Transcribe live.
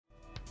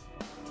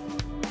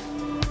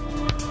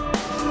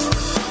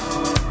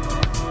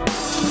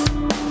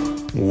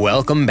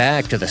Welcome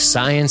back to the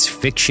Science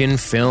Fiction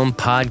Film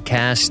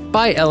Podcast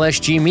by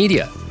LSG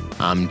Media.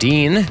 I'm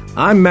Dean.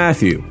 I'm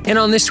Matthew. And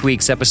on this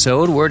week's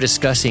episode, we're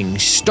discussing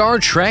Star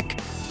Trek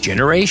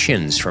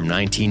Generations from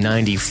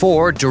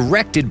 1994,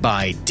 directed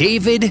by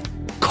David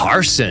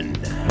Carson.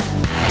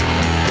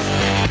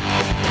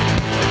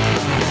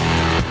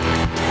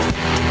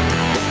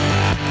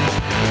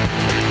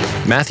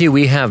 Matthew,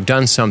 we have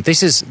done some.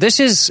 This is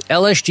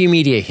LSG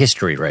Media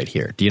history right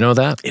here. Do you know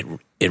that?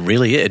 It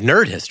really is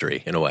nerd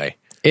history in a way.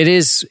 It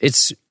is.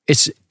 It's.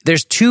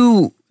 There's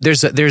two.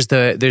 There's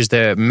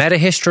the meta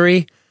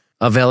history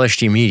of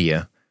LSG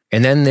Media,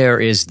 and then there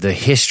is the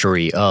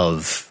history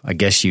of, I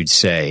guess you'd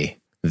say,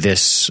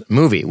 this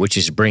movie, which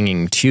is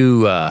bringing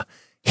two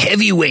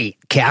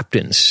heavyweight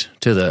captains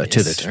to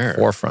the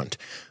forefront.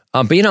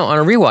 But on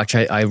a rewatch,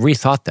 I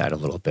rethought that a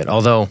little bit.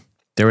 Although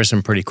there was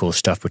some pretty cool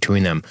stuff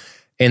between them.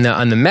 And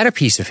on the meta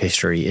piece of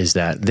history is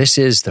that this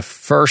is the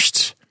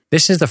first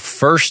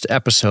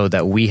episode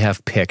that we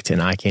have picked,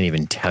 and I can't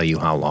even tell you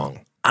how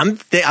long.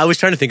 I was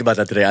trying to think about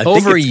that today.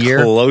 Over a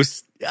year.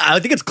 I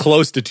think it's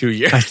close to 2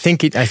 years. I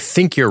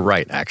think you're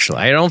right, actually.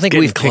 I don't think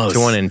we've picked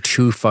one in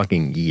 2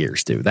 fucking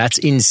years, dude. That's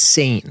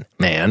insane,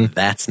 man.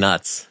 That's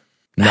nuts.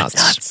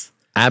 Nuts.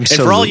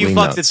 Absolutely. And for all you fucks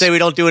nuts that say we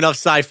don't do enough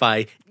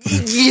sci-fi,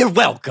 you're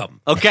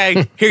welcome.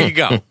 Okay? Here you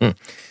go.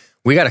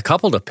 We got a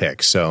couple to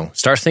pick, so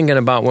start thinking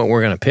about what we're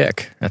going to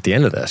pick at the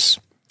end of this.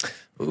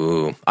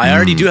 Ooh, I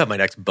already do have my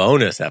next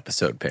bonus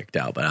episode picked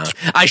out, but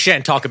I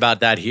shan't talk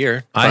about that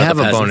here. I have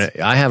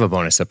a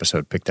bonus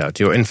episode picked out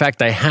too. In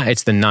fact,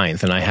 it's the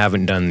 9th, and I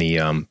haven't done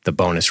the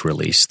bonus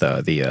release,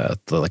 the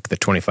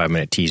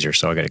 25-minute teaser.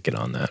 So I got to get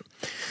on that.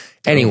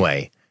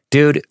 Anyway,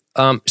 dude.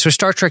 So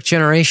Star Trek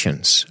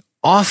Generations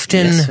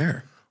often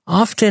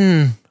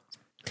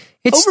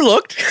it's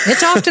overlooked.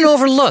 It's often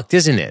overlooked,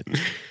 isn't it?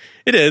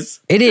 It is.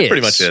 It is.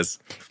 Pretty much is.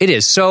 It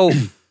is. So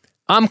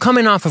I'm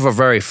coming off of a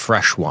very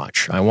fresh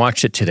watch. I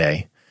watched it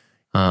today.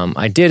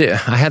 I did it.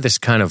 I had this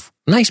kind of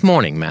nice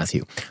morning,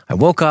 Matthew. I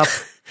woke up.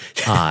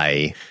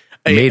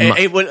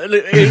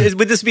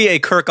 Would this be a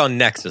Kirk on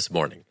Nexus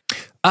morning?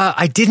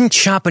 I didn't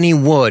chop any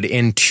wood,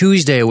 and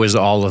Tuesday was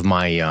all of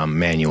my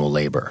manual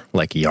labor,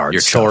 like yard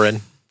stuff. You're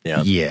choring?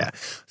 Yeah.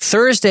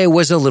 Thursday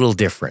was a little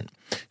different.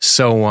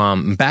 So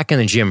back in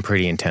the gym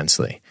pretty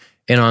intensely.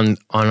 And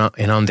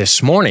on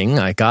this morning,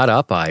 I got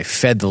up, I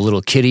fed the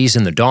little kitties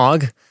and the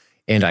dog,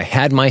 and I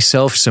had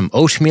myself some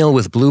oatmeal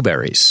with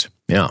blueberries.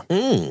 Yeah.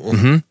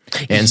 Mm-hmm.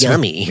 And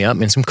yummy.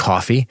 And some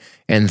coffee.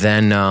 And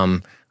then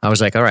I was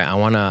like, all right,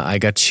 you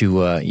got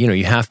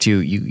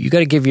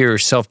to give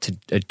yourself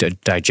a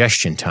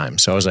digestion time.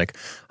 So I was like,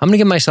 I'm going to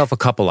give myself a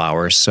couple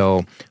hours.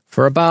 So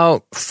for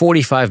about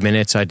 45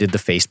 minutes, I did the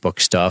Facebook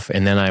stuff.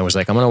 And then I was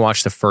like, I'm going to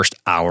watch the first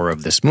hour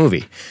of this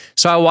movie.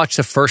 So I watched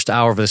the first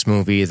hour of this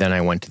movie. Then I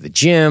went to the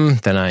gym.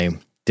 Then I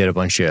did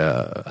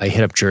I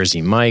hit up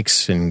Jersey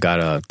Mike's and got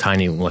a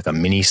tiny, like a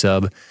mini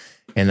sub.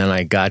 And then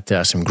I got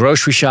some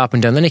grocery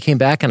shopping done. Then I came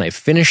back and I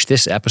finished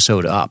this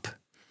episode up.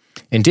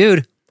 And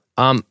dude,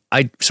 I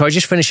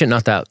just finished it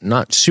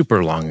not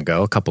super long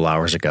ago, a couple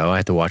hours ago. I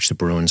had to watch the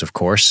Bruins, of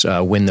course,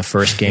 win the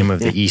first game of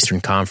the Eastern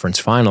Conference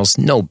Finals.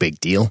 No big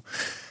deal.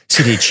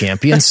 City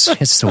champions.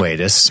 It's the way it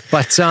is.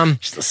 But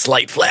just a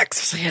slight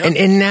flex. Yeah.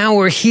 And now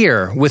we're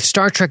here with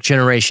Star Trek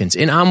Generations,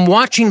 and I'm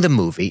watching the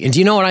movie. And do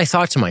you know what I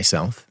thought to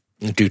myself?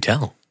 Do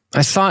tell.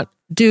 I thought,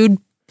 dude,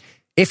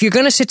 if you're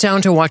going to sit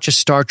down to watch a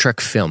Star Trek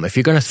film, if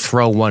you're going to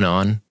throw one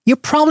on, you're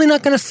probably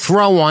not going to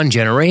throw on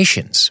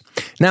Generations.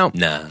 Now,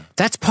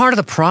 that's part of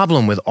the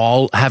problem with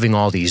having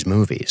all these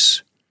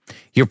movies.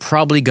 You're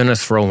probably going to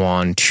throw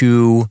on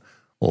 2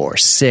 or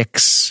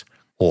 6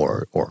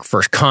 or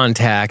First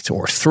Contact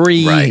or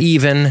 3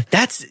 even.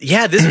 This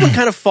one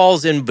kind of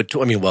falls in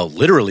between. I mean, well,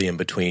 literally in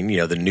between,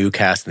 the new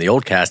cast and the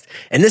old cast.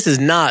 And this is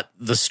not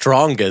the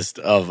strongest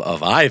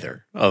of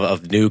either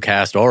of new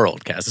cast or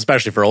old cast,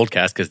 especially for old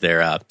cast because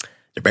they're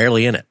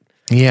barely in it.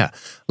 Yeah.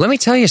 Let me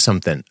tell you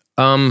something.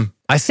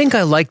 I think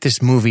I like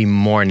this movie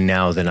more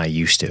now than I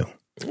used to.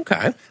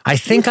 Okay. I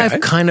think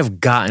I've kind of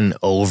gotten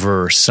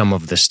over some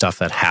of the stuff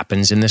that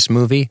happens in this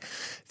movie.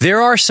 There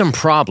are some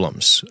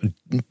problems.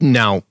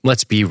 Now,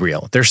 let's be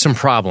real. There's some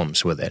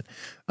problems with it.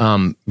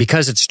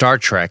 Because it's Star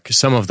Trek,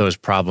 some of those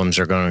problems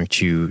are going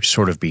to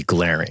sort of be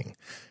glaring.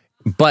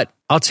 But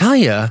I'll tell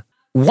you,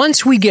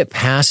 once we get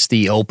past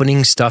the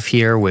opening stuff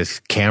here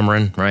with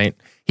Cameron, right?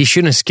 He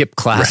shouldn't have skipped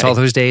class all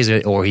those days,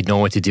 or he'd know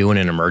what to do in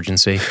an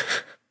emergency.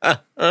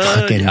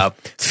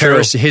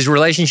 His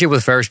relationship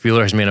with Ferris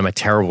Bueller has made him a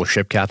terrible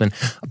ship captain.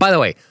 By the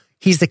way,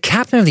 he's the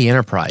captain of the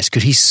Enterprise.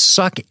 Could he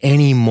suck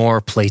any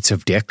more plates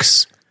of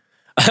dicks?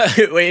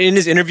 In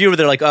his interview where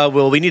they're like,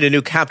 we need a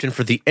new captain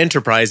for the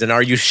Enterprise, and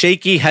are you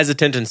shaky,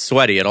 hesitant, and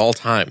sweaty at all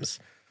times?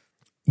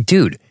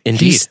 Dude,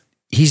 indeed.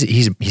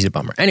 He's a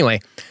bummer. Anyway,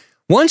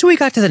 once we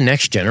got to the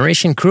Next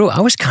Generation crew,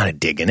 I was kind of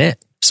digging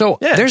it. So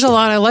there's a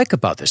lot I like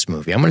about this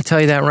movie. I'm going to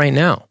tell you that right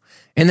now.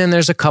 And then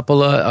there's a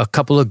couple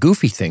of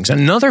goofy things.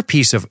 Another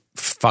piece of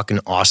fucking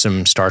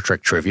awesome Star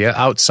Trek trivia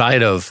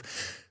outside of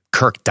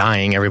Kirk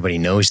dying. Everybody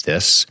knows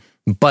this,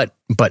 but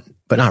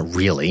but not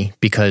really,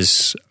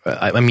 because,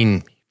 I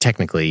mean,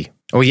 technically,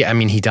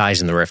 he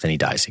dies in the rift and he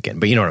dies again,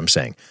 but you know what I'm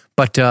saying.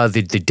 But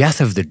the death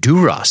of the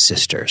Duras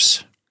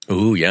sisters.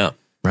 Ooh, yeah.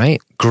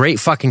 Right? Great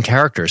fucking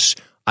characters.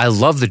 I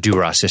love the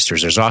Duras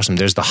sisters. There's awesome.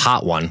 There's the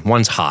hot one.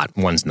 One's hot,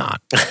 one's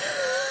not.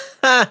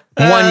 One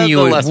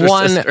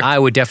I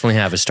would definitely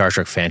have a Star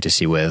Trek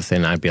fantasy with,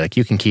 and I'd be like,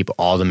 you can keep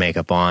all the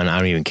makeup on. I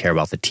don't even care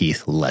about the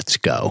teeth. Let's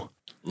go.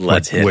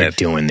 We're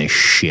doing this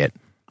shit,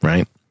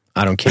 right?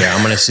 I don't care.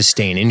 I'm going to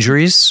sustain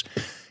injuries.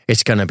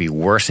 It's going to be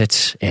worth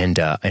it, and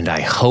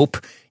I hope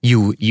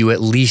you at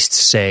least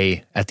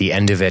say at the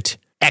end of it,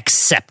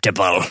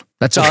 acceptable.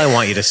 That's all I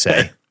want you to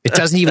say. It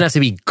doesn't even have to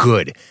be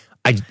good.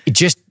 I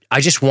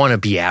just want to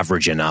be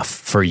average enough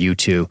for you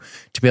to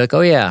be like,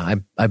 oh yeah,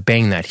 I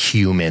banged that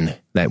human,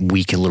 that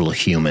weak little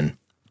human.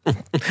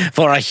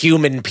 For a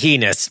human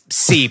penis,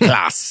 C+.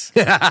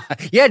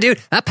 Yeah, dude,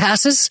 that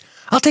passes.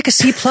 I'll take a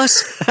C+.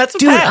 That's a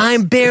dude, pass.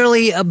 I'm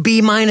barely a B-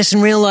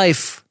 in real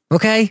life,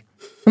 okay?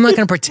 I'm not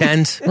going to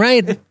pretend,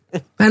 right?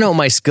 I know what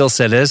my skill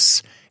set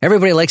is.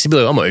 Everybody likes to be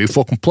like, I'm a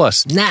fucking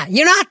plus. Nah,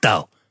 you're not,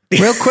 though.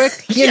 Real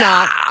quick, you're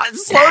not.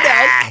 Slow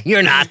down.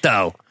 You're not,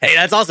 though. Hey,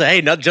 that's also,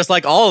 just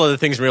like all other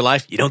things in real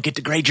life, you don't get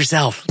to grade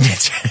yourself.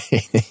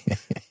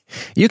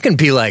 You can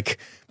be like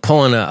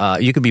looking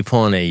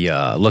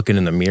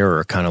in the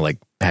mirror, kind of like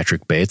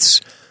Patrick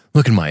Bates.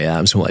 Look at my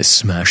abs while I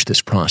smash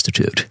this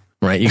prostitute.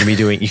 Right? You can be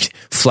doing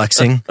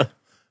flexing.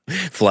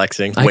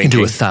 Flexing. I can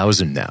do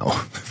 1,000 now.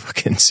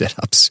 Fucking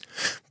sit-ups.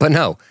 But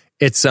no,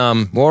 it's,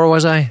 where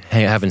was I?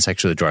 Hey, having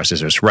sex with the drawer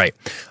scissors. Right.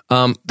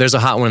 There's a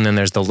hot one and then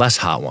there's the less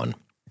hot one.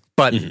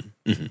 But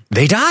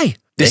they die.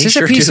 This is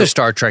a piece of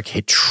Star Trek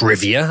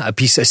trivia, a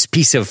piece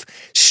of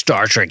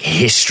Star Trek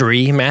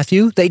history,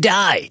 Matthew. They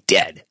die.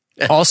 Dead.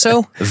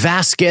 Also,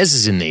 Vasquez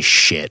is in this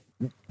shit.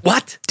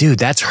 What? Dude,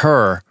 that's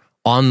her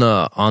on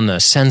the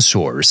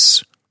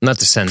sensors. Not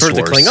the sensors. For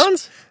the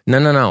Klingons?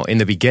 No. In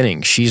the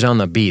beginning, she's on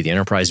the B, the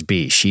Enterprise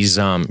B. She's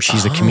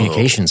the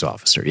communications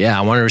officer. Yeah,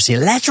 I wanted her to say,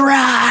 let's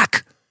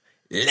rock.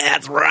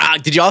 Let's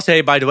rock. Did you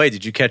also, by the way,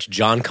 did you catch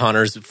John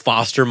Connor's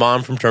foster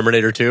mom from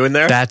Terminator 2 in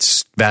there?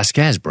 That's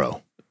Vasquez,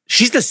 bro.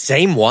 She's the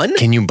same one?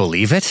 Can you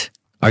believe it?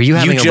 Are you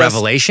having a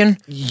revelation?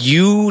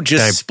 You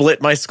just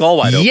split my skull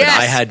wide open. Yes!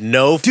 I had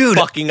no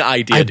fucking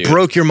idea, dude. I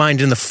broke your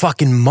mind in the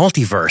fucking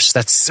multiverse.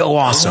 That's so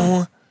awesome.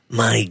 Oh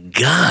my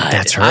God.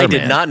 That's her, I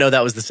did not know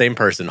that was the same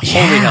person.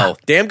 Yeah. Holy hell.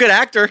 Damn good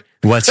actor.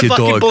 What's your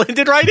dog?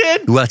 Blended right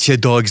in. What's your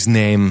dog's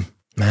name?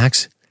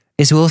 Max?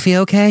 Is Wolfie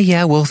okay?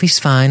 Yeah, Wolfie's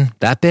fine.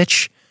 That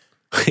bitch?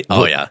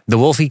 Oh, yeah. The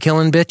Wolfie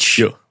killing bitch?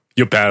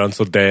 Your parents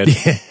are dead.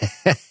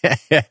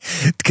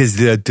 Because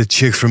the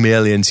chick from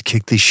Aliens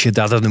kicked the shit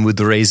out of them with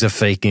the razor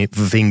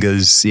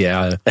fingers.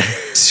 Yeah,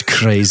 it's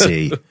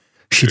crazy.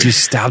 She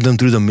just stabbed him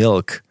through the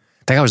milk.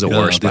 That guy was the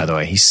worst, by the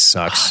way. He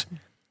sucks.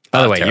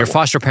 By the way, your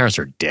foster parents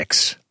are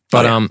dicks.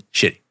 But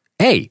shitty.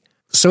 Hey,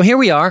 so here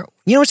we are.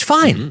 You know, it's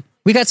fine. Mm-hmm.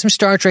 We got some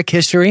Star Trek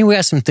history. We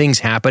got some things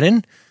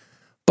happening.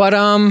 But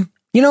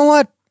you know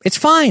what? It's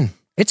fine.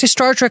 It's a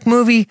Star Trek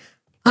movie.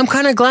 I'm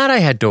kind of glad I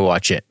had to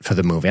watch it for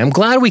the movie. I'm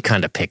glad we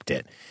kind of picked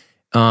it.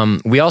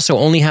 We also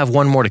only have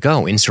one more to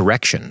go,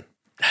 Insurrection.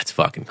 That's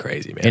fucking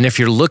crazy, man. And if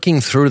you're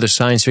looking through the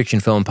Science Fiction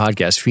Film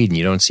Podcast feed and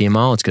you don't see them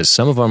all, it's because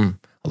a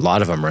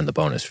lot of them are in the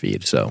bonus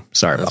feed. So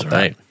sorry about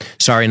that.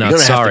 Sorry, not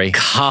sorry. Have to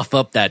cough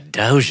up that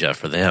doja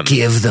for them.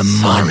 Give the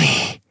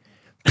money.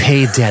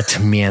 Pay that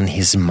man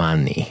his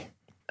money.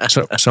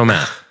 So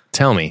Matt,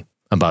 tell me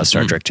about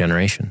Star Trek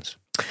Generations.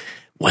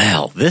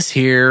 Well, this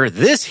here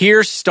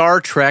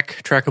Star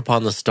Trek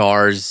Upon the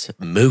Stars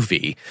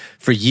movie,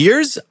 for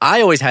years,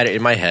 I always had it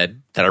in my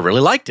head that I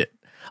really liked it.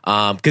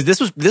 Because this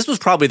was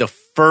probably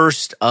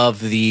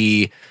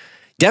definitely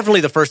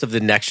the first of the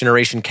Next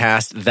Generation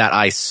cast that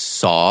I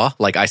saw.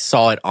 Like, I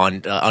saw it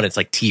on its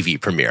like TV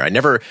premiere. I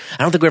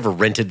don't think we ever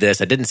rented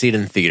this. I didn't see it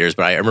in theaters,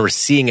 but I remember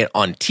seeing it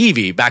on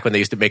TV back when they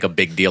used to make a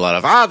big deal out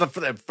of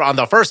on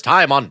the first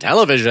time on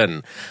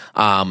television.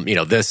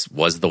 This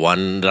was the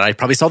one that I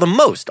probably saw the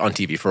most on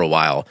TV for a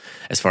while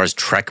as far as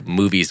Trek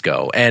movies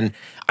go. And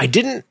I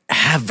didn't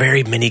have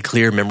very many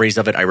clear memories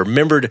of it. I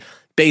remembered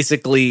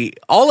basically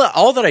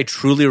all that I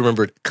truly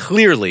remembered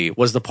clearly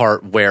was the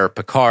part where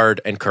Picard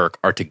and Kirk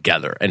are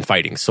together and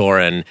fighting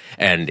Soren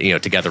and,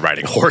 together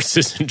riding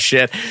horses and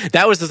shit.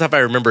 That was the stuff I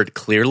remembered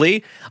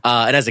clearly.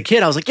 And as a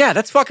kid, I was like, yeah,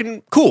 that's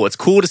fucking cool. It's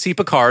cool to see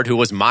Picard, who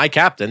was my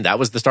captain. That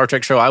was the Star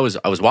Trek show I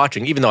was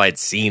watching, even though I had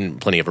seen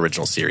plenty of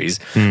original series,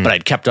 but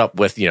I'd kept up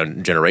with,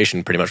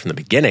 Generation pretty much from the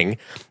beginning.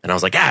 And I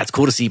was like, it's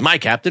cool to see my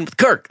captain with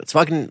Kirk.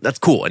 That's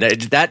cool. And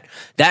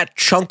that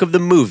chunk of the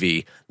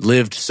movie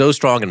lived so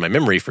strong in my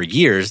memory for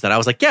years that I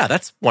was like, yeah,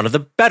 that's one of the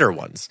better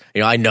ones.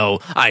 I know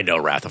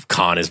Wrath of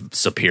Khan is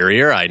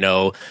superior. I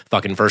know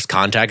fucking First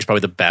Contact is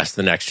probably the best of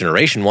the Next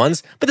Generation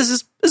ones, but this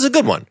is a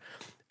good one.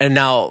 And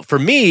now for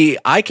me,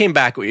 I came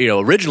back,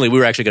 originally we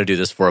were actually going to do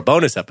this for a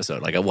bonus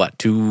episode, like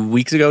 3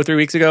 weeks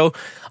ago?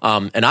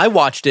 And I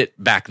watched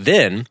it back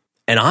then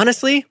and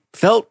honestly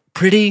felt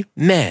pretty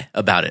meh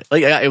about it.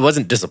 Like, I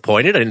wasn't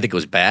disappointed. I didn't think it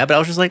was bad, but I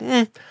was just like,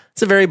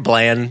 it's a very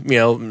bland,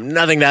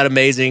 nothing that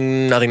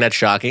amazing, nothing that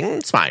shocking.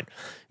 It's fine.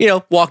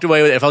 Walked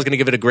away with it. If I was going to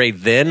give it a grade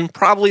then,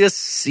 probably a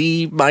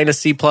C minus,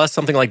 C plus,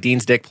 something like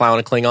Dean's dick plowing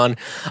a Klingon.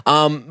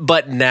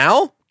 But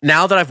now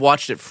that I've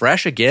watched it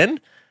fresh again,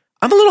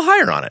 I'm a little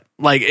higher on it.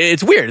 Like,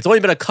 it's weird. It's only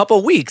been a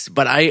couple weeks,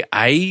 but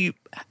I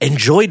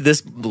enjoyed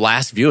this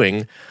last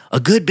viewing a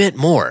good bit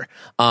more.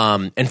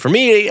 And for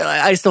me,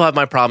 I still have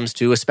my problems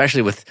too,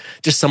 especially with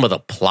just some of the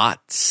plot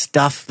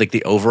stuff, like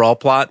the overall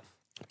plot.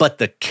 But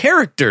the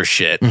character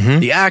shit,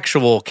 the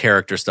actual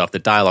character stuff, the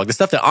dialogue, the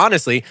stuff that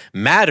honestly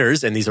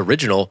matters in these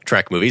original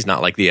Trek movies,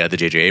 not like the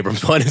J.J.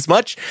 Abrams one as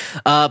much.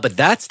 But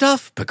that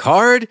stuff,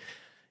 Picard,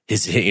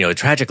 his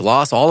tragic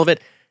loss, all of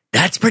it,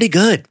 that's pretty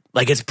good.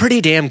 Like, it's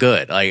pretty damn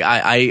good. Like,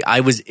 I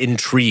was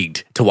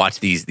intrigued to watch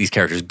these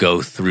characters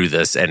go through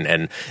this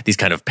and these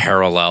kind of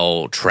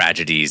parallel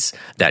tragedies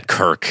that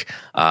Kirk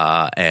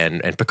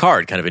and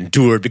Picard kind of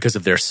endured because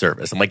of their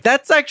service. I'm like,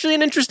 that's actually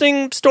an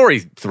interesting story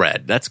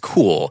thread. That's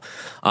cool.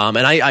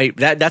 And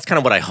that's kind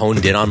of what I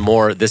honed in on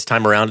more this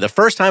time around. The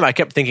first time I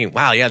kept thinking,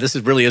 wow, yeah, this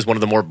really is one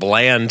of the more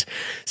bland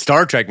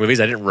Star Trek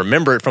movies. I didn't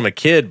remember it from a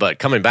kid, but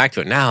coming back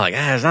to it now, like,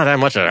 it's not that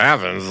much that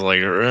happens.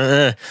 Like,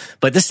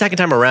 but this second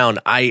time around,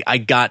 I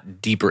got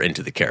deeper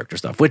into the character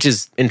stuff, which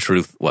is in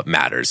truth what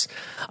matters.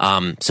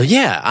 So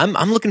yeah,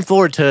 I'm looking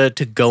forward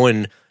to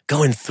going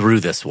through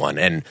this one.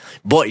 And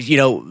boy,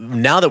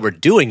 now that we're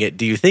doing it,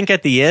 do you think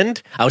at the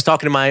end, I was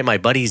talking to my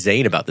buddy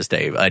Zane about this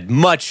day, a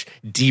much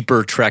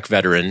deeper Trek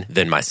veteran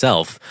than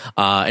myself,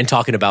 and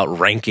talking about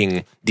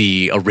ranking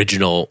the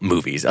original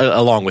movies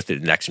along with the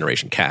Next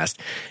Generation cast.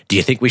 Do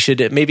you think we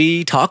should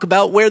maybe talk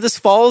about where this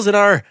falls in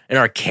our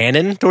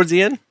canon towards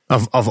the end?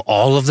 Of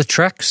all of the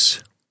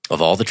Treks?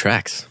 Of all the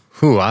Treks.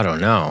 I don't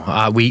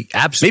know. We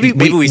absolutely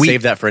maybe we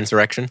save that for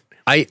Insurrection.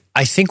 I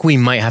think we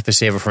might have to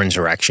save it for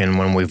Insurrection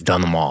when we've done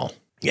them all.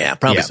 Yeah,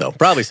 probably so.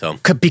 Probably so.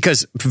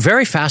 Because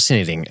very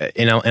fascinating,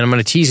 and I'm going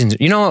to tease.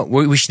 You know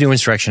what? We should do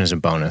Insurrection as a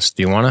bonus.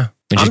 Do you want to?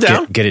 I'm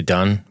down. Get it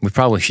done. We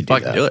probably should do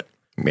that. I can do it.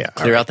 Yeah,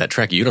 clear out that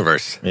Trek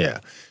universe. Yeah.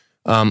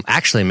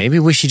 Actually, maybe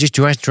we should just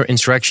do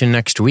Insurrection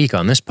next week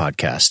on this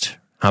podcast.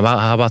 How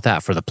about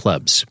that for the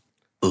plebs?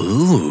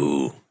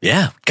 Ooh,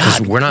 yeah.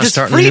 God, we're not this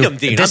starting freedom,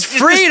 Dean. This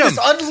freedom, this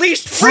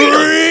unleashed freedom,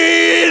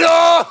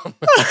 right?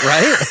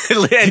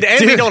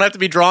 and we don't have to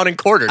be drawn and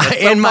quartered.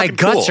 And my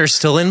guts are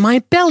still in my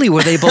belly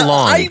where they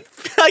belong.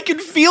 I can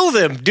feel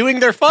them doing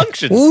their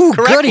functions. Ooh,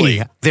 correctly.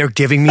 Goody. They're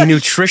giving me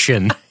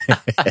nutrition.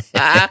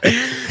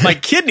 My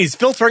kidneys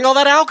filtering all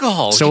that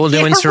alcohol. So we'll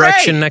do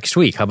Insurrection next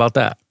week. How about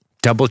that?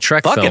 Double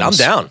Trek Fuck films. it, I'm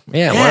down.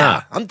 Yeah, why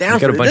not? I'm down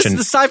for it. This is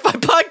the sci-fi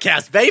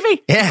podcast,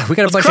 baby. Yeah, we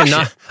got a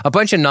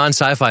bunch of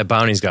non-sci-fi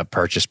bounties got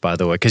purchased, by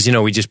the way, because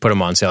we just put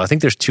them on sale. I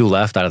think there's 2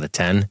 left out of the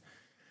 10.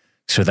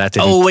 So that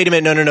didn't. Oh, wait a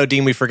minute, no,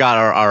 Dean, we forgot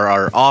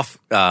our off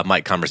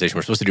mic conversation.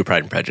 We're supposed to do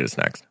Pride and Prejudice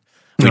next.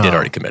 We did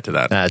already commit to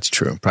that. That's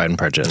true. Pride and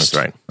Prejudice.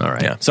 That's right. All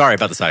right. Yeah. Sorry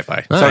about the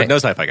sci-fi. Right. No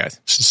sci-fi,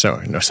 guys.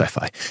 Sorry, no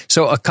sci-fi.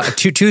 So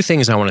two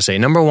things I want to say.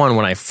 Number one,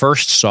 when I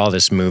first saw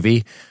this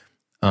movie,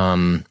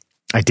 I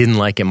didn't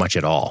like it much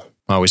at all.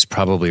 I was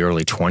probably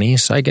early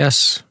 20s, I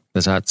guess.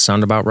 Does that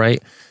sound about right?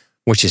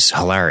 Which is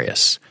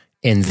hilarious.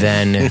 And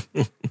then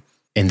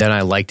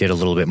I liked it a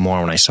little bit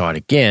more when I saw it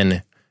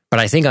again.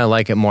 But I think I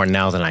like it more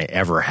now than I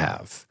ever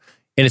have.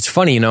 And it's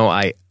funny, you know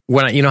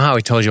how I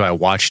told you I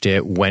watched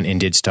it, went and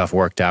did stuff,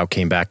 worked out,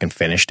 came back and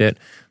finished it.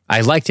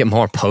 I liked it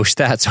more post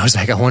that. So I was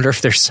like, I wonder if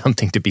there's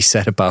something to be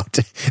said about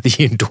the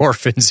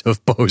endorphins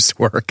of post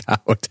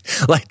workout.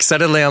 Like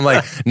suddenly I'm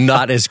like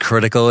not as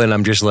critical and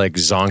I'm just like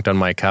zonked on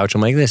my couch.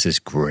 I'm like, this is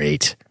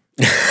great.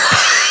 You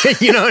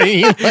know what I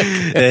mean? Like,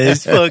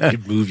 this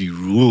fucking movie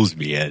rules,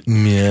 man.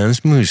 Man,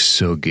 this movie's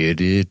so good,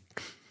 dude.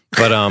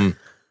 But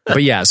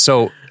yeah,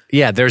 so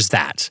yeah, there's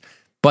that.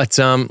 But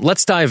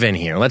let's dive in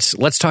here.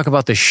 Let's talk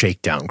about the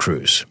Shakedown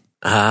cruise.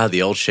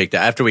 The old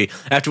shakedown. After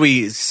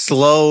we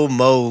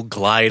slow-mo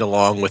glide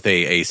along with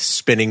a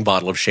spinning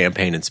bottle of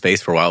champagne in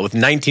space for a while, with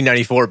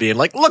 1994 being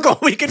like, look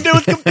what we can do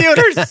with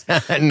computers.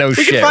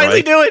 We can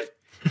finally do it.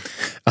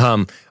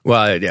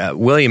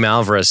 William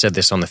Alvarez said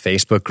this on the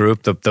Facebook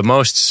group.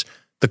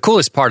 The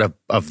coolest part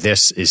of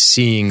this is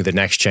seeing the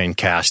Next Gen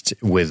cast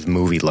with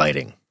movie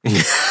lighting.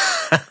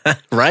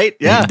 Right?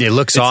 Yeah. It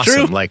looks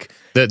awesome. True. Like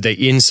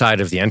the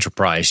inside of the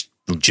Enterprise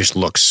just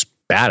looks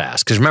badass.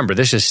 Because remember,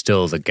 this is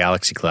still the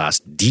Galaxy Class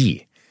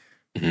D.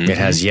 Mm-hmm. It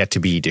has yet to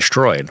be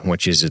destroyed,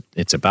 which is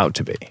it's about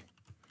to be.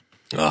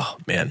 Oh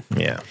man,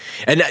 yeah.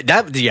 And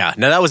now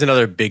that was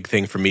another big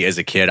thing for me as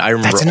a kid. I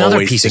remember that's another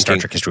always piece of Star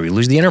Trek history. We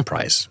lose the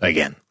Enterprise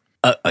again.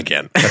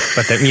 Again.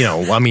 But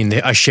then,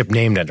 a ship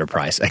named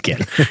Enterprise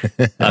again.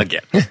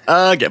 Again.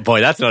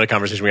 Boy, that's another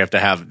conversation we have to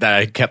have that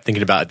I kept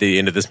thinking about at the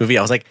end of this movie.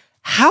 I was like,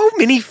 how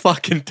many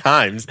fucking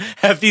times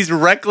have these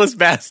reckless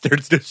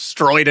bastards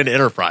destroyed an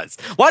Enterprise?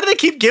 Why do they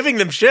keep giving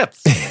them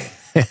ships?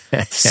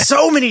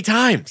 So many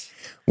times.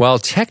 Well,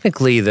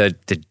 technically, the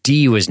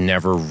D was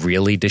never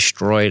really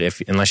destroyed,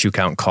 unless you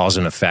count cause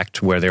and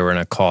effect, where they were in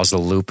a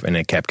causal loop and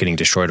it kept getting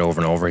destroyed over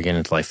and over again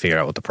until I figured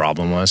out what the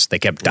problem was. They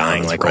kept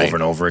dying over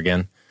and over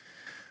again.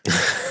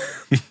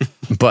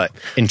 But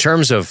in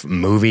terms of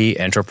movie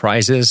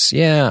Enterprises,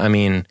 yeah, I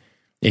mean,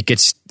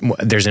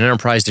 there's an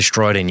Enterprise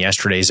destroyed in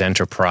yesterday's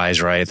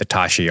Enterprise, right? The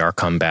Tasha Yar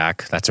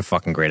comeback. That's a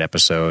fucking great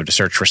episode.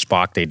 Search for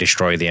Spock, they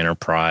destroy the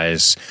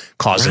Enterprise.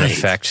 Cause and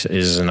Effect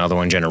is another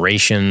one,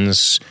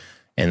 Generations.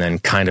 And then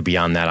kind of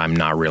beyond that, I'm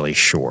not really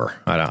sure.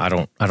 I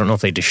don't know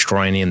if they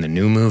destroy any in the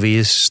new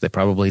movies. They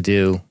probably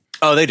do.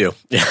 Oh, they do.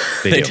 Yeah,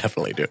 they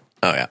definitely do.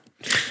 Oh, yeah.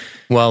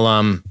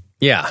 Well,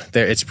 yeah,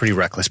 it's pretty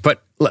reckless.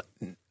 But look,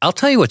 I'll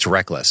tell you what's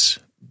reckless.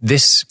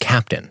 This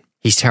captain,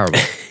 he's terrible.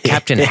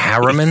 Captain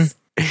Harriman.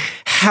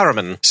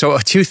 Harriman. So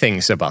two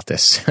things about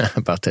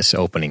this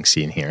opening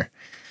scene here.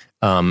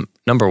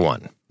 Number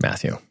one,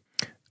 Matthew,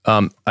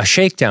 a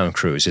shakedown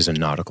cruise is a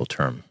nautical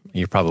term.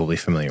 You're probably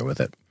familiar with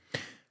it,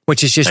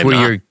 which is just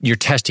where you're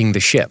testing the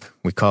ship.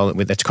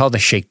 That's called the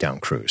shakedown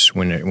cruise.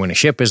 When a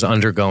ship is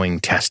undergoing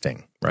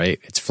testing, right?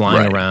 It's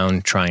flying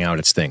around, trying out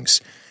its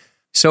things.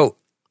 So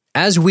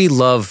as we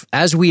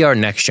are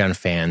Next Gen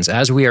fans,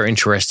 as we are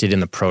interested in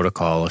the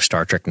protocol of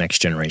Star Trek Next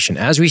Generation,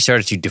 as we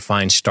started to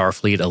define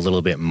Starfleet a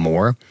little bit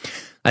more,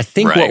 I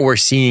think what we're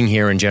seeing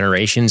here in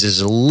Generations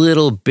is a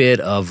little bit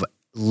of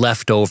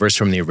leftovers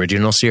from the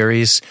original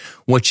series,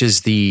 which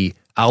is the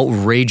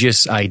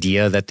outrageous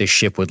idea that this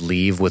ship would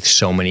leave with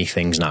so many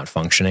things not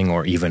functioning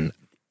or even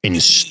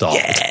installed.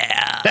 Yeah.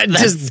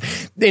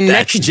 In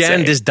Next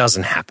Gen, this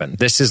doesn't happen.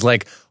 This is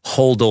like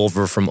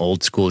holdover from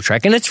old school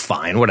Trek, and it's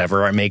fine,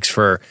 whatever.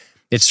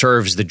 It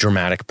serves the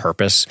dramatic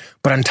purpose.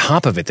 But on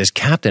top of it, this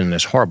captain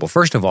is horrible.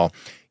 First of all,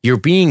 you're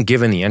being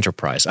given the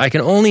Enterprise. I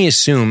can only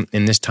assume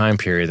in this time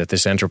period that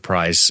this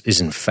Enterprise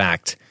is in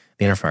fact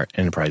the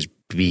Enterprise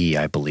B,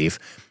 I believe.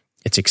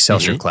 It's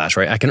Excelsior class,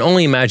 right? I can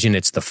only imagine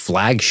it's the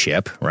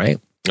flagship, right?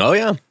 Oh,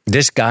 yeah.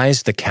 This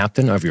guy's the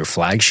captain of your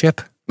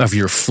flagship, of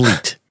your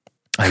fleet.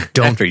 I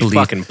don't After you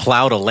fucking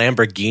plowed a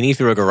Lamborghini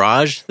through a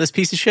garage, this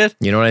piece of shit?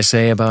 You know what I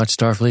say about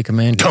Starfleet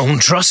Command?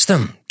 Don't trust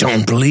them.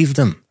 Don't believe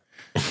them.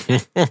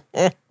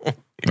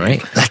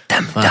 Right? Let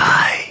them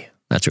die.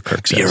 That's what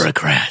Kirk says.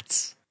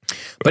 Bureaucrats.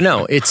 But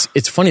no, it's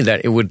funny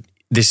that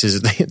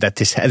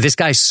this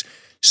guy's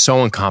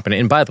so incompetent.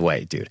 And by the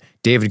way, dude,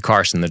 David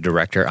Carson, the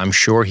director, I'm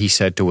sure he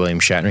said to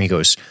William Shatner, he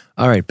goes,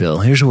 all right, Bill,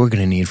 here's what we're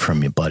going to need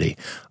from you, buddy.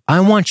 I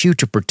want you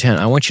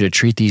to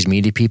treat these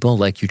media people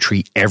like you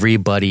treat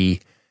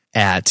everybody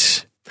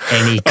at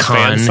any con.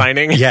 Fan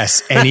signing?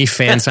 Yes, any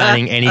fan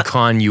signing, any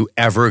con you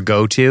ever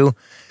go to,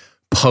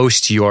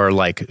 post your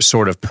like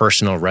sort of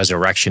personal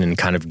resurrection and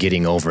kind of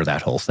getting over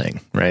that whole thing,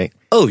 right?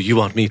 Oh, you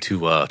want me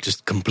to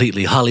just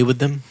completely Hollywood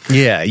them?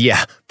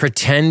 Yeah.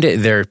 Pretend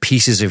they're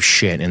pieces of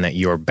shit and that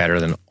you're better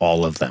than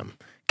all of them.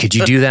 Could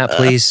you do that,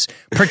 please?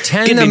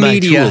 Pretend the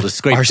media are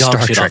Star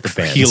Trek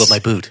fans. Heel of my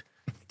boot.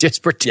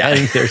 Just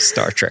pretend they're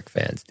Star Trek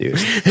fans, dude.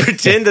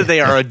 Pretend that they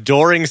are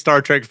adoring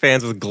Star Trek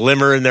fans with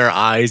glimmer in their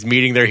eyes,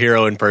 meeting their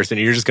hero in person.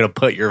 And you're just going to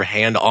put your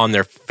hand on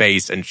their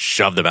face and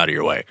shove them out of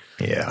your way.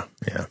 Yeah.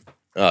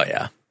 Oh,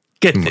 yeah.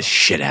 Get this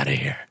shit out of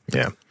here.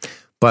 Yeah.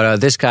 But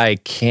this guy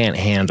can't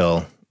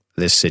handle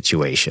this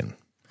situation.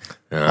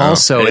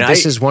 Also,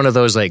 this is one of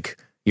those, like,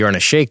 you're on a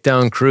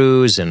shakedown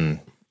cruise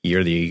and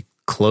you're the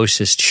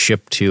closest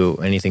ship to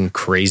anything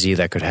crazy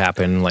that could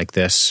happen like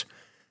this.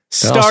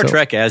 Star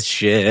Trek as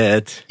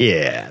shit.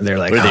 Yeah. They're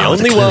like, we're the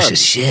only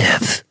closest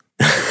ship.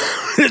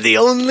 We're the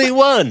only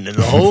one in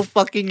the whole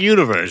fucking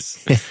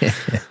universe.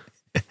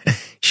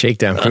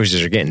 Shakedown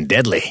cruises are getting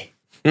deadly.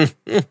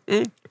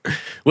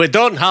 We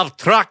don't have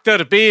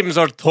tractor beams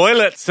or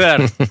toilets,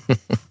 sir.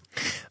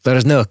 There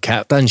is no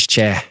captain's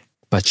chair,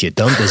 but you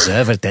don't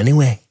deserve it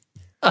anyway.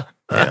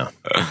 Yeah.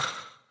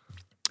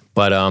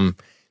 But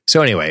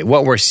so anyway,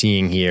 what we're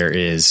seeing here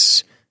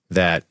is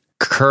that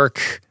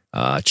Kirk,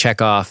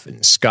 Chekhov,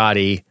 and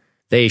Scotty,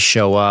 they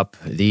show up.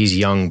 These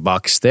young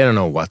bucks, they don't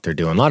know what they're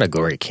doing. A lot of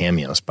great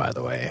cameos, by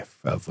the way,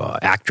 of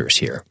actors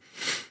here.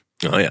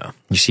 Oh yeah,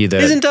 you see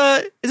that?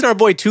 Isn't our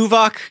boy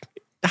Tuvok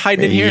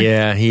hiding in here?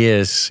 Yeah, he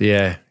is.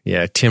 Yeah.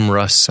 Tim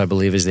Russ, I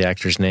believe, is the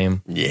actor's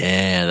name.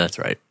 Yeah, that's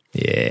right.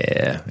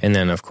 Yeah, and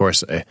then of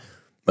course a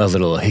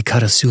little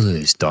Hikara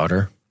Sulu's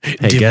daughter.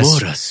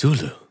 Demora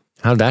Sulu.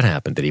 How'd that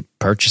happen? Did he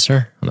purchase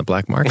her on the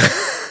black market?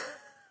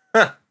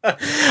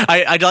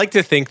 I'd like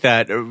to think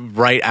that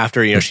right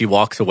after she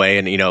walks away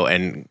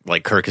and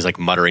like Kirk is like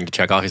muttering to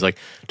Chekhov, he's like,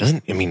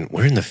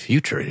 we're in the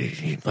future.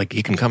 He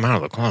can come out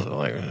of the closet.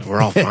 Like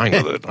we're all fine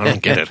with it. I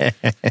don't get it.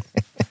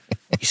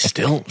 He's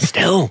still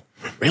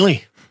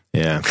really.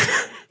 Yeah,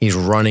 he's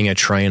running a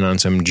train on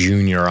some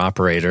junior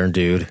operator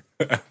dude.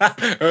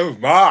 Oh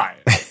my!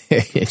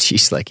 And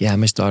she's like, "Yeah,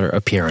 Miss Daughter,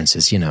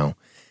 appearances,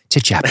 it's a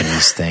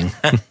Japanese thing."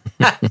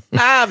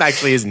 I'm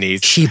actually his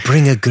niece. He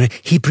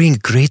bring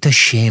greater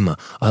shame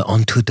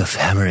onto the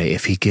family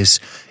if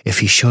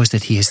he shows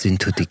that he is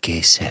into the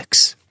gay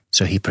sex.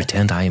 So he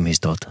pretend I am his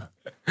daughter.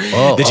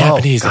 The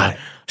Japanese are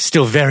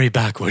still very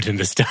backward in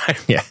this time.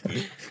 Yeah.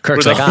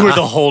 Kirk's we're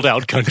the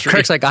holdout country.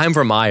 Kirk's like, I'm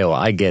from Iowa.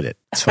 I get it.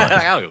 It's fine.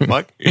 I don't give a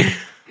fuck.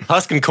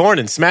 Husking corn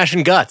and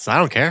smashing guts. I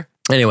don't care.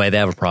 Anyway, they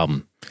have a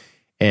problem.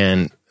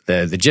 And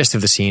the gist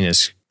of the scene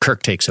is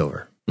Kirk takes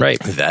over. Right.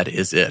 That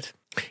is it.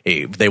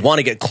 They want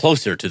to get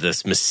closer to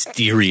this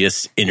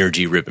mysterious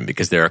energy ribbon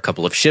because there are a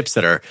couple of ships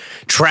that are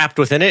trapped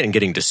within it and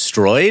getting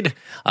destroyed.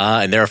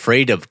 And they're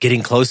afraid of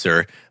getting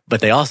closer.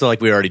 But they also,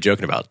 like we were already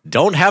joking about,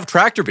 don't have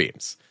tractor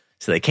beams.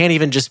 So they can't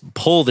even just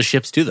pull the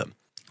ships to them.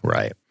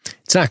 Right.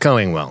 It's not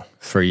going well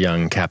for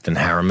young Captain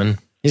Harriman.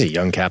 He's a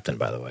young captain,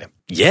 by the way.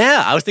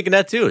 Yeah, I was thinking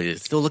that too.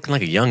 He's still looking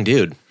like a young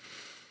dude.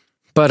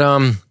 But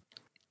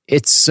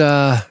it's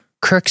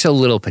Kirk's a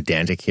little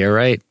pedantic here,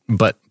 right?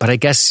 But I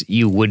guess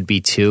you would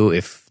be too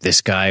if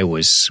this guy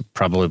was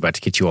probably about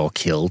to get you all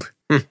killed.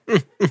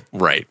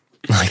 Right.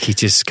 Like he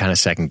just kind of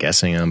second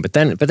guessing him. But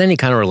then he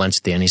kind of relents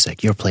at the end. He's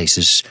like, your place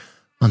is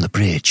on the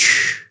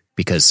bridge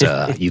because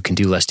you can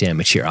do less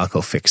damage here. I'll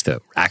go fix the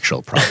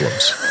actual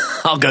problems.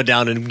 I'll go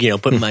down and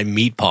put my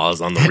meat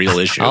paws on the real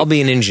issue. I'll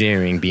be in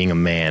engineering being a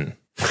man.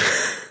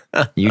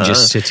 You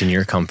just sit in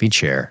your comfy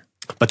chair.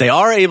 But they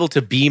are able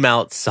to beam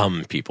out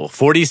some people.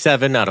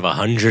 47 out of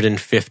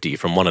 150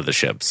 from one of the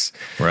ships.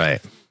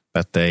 Right.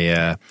 But they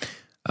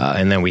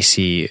and then we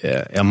see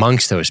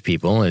amongst those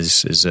people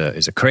is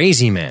a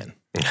crazy man.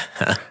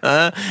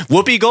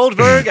 Whoopi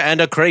Goldberg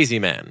and a crazy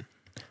man.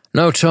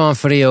 No time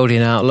for the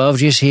holding out, love.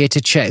 Just here to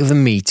check the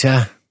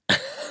meter.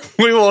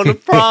 We won a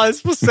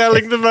prize for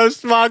selling the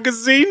most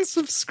magazine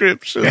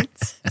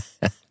subscriptions.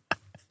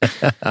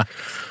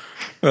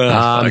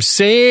 I'm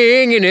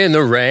singing in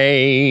the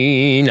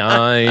rain.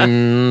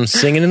 I'm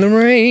singing in the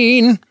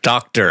rain.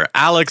 Dr.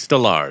 Alex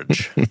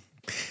DeLarge.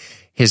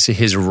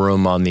 His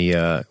room on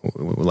the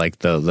like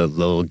the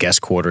little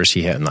guest quarters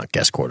he had, not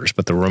guest quarters,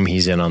 but the room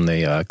he's in on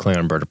the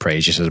Klingon Bird of Prey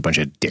just has a bunch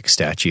of dick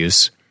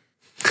statues.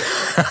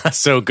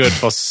 So good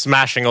for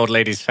smashing old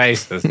ladies'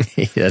 faces.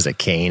 He has a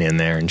cane in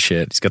there and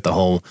shit. He's got the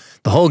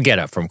whole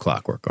getup from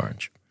Clockwork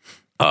Orange.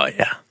 Oh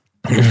yeah.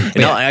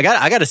 I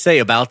got to say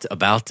about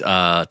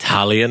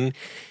Talion,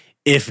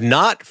 if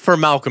not for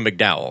Malcolm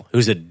McDowell,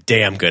 who's a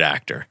damn good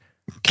actor.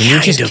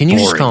 Can you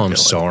just call him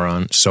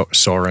Soren?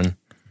 Soren.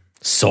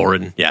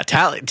 Yeah,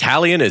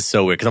 Talion is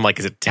so weird because I'm like,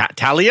 is it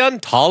Talion?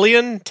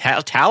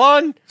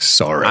 Talon?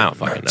 Soren. I don't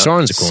fucking know.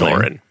 Soren's a cool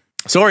name.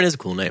 Soren is a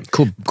cool name.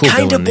 Cool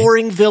kind of villain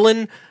boring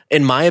villain,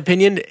 in my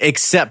opinion,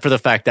 except for the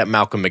fact that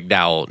Malcolm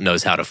McDowell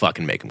knows how to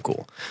fucking make him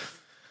cool.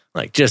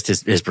 Like, just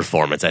his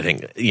performance, I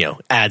think,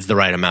 adds the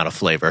right amount of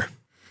flavor.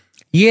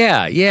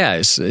 Yeah.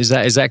 Is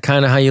that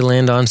kind of how you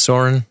land on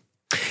Soren?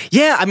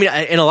 Yeah, I mean,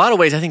 in a lot of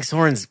ways, I think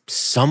Soren's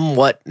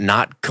somewhat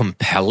not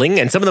compelling.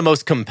 And some of the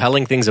most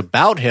compelling things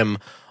about him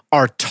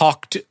are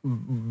talked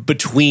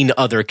between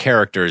other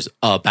characters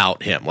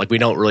about him. Like, we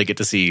don't really get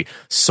to see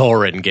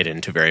Soren get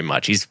into very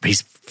much. He's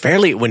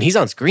fairly, when he's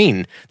on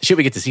screen, the shit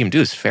we get to see him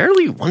do is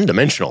fairly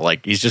one-dimensional.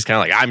 Like, he's just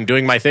kind of like, I'm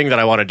doing my thing that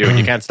I want to do, and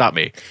you can't stop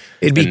me.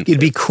 It'd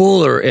be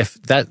cooler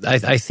if that.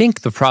 I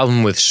think the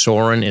problem with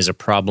Soren is a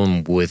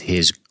problem with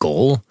his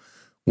goal,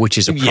 which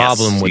is a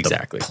problem with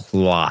the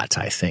plot.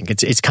 I think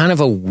it's kind of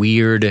a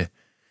weird.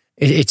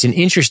 It's an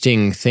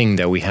interesting thing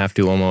that we have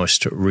to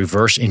almost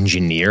reverse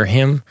engineer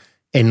him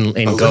and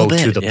go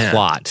to the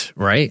plot,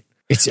 right?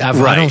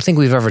 I don't think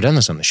we've ever done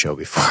this on the show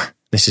before.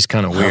 This is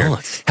kind of weird.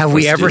 Have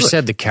we ever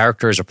said the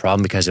character is a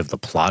problem because of the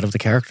plot of the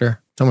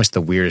character? It's almost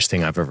the weirdest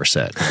thing I've ever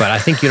said. But I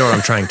think you know what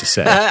I'm trying to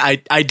say.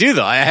 I do,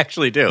 though. I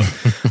actually do.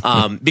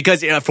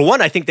 Because, for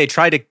one, I think the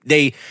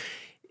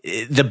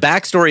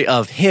backstory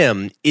of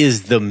him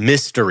is the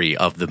mystery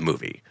of the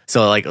movie.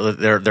 So, like,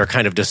 they're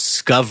kind of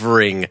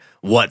discovering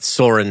what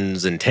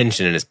Soren's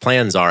intention and his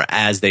plans are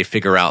as they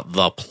figure out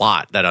the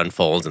plot that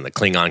unfolds and the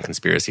Klingon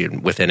conspiracy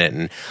within it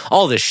and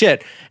all this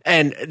shit.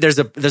 And there's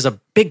a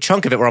big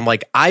chunk of it where I'm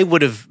like, I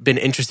would have been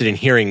interested in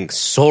hearing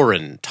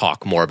Soren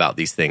talk more about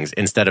these things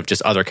instead of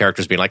just other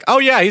characters being like, oh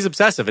yeah, he's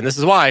obsessive and this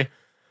is why.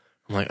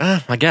 I'm like,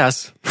 I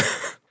guess.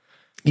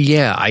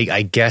 Yeah,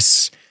 I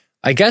guess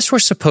we're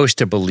supposed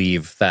to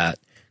believe that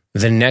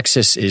the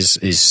Nexus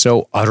is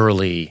so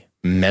utterly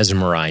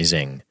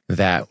mesmerizing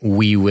that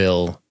we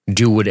will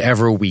do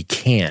whatever we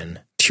can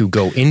to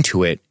go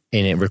into it,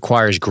 and it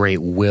requires great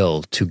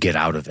will to get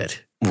out of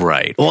it.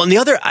 Right. Well, and the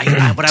other, what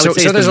I would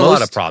say is there's a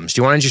lot of problems.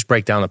 Do you want to just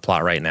break down the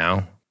plot right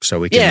now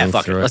so we can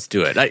move through it? Let's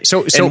do it.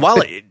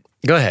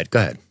 Go ahead.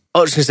 I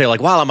was just gonna say,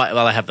 like, while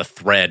I have the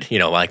thread,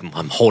 like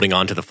I'm holding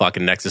on to the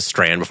fucking Nexus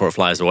strand before it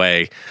flies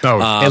away.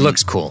 Oh, it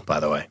looks cool,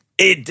 by the way.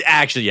 It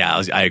actually,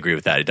 I agree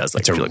with that. It does.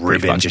 Like, it's a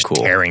ribbon just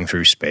cool, tearing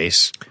through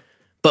space.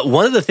 But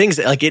one of the things,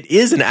 like, it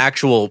is an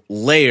actual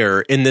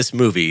layer in this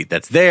movie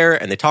that's there,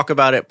 and they talk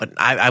about it, but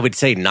I would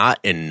say not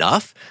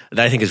enough, that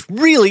I think is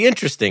really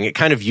interesting. It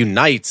kind of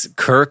unites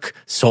Kirk,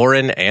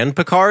 Soren, and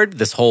Picard,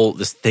 this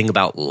thing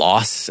about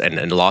loss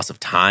and loss of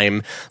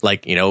time.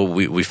 Like, you know,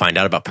 we find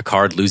out about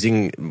Picard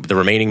losing the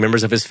remaining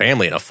members of his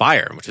family in a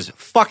fire, which is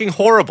fucking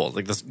horrible.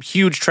 Like, this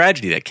huge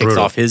tragedy that kicks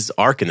off his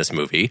arc in this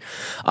movie.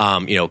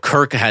 You know,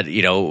 Kirk had,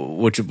 you know,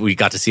 which we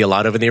got to see a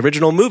lot of in the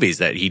original movies,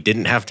 that he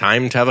didn't have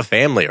time to have a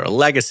family or a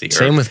legacy.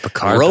 Same with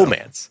Picard.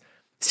 Romance.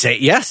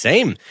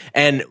 Same.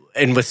 And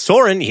with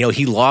Soren, you know,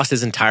 he lost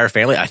his entire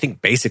family. I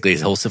think basically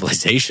his whole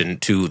civilization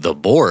to the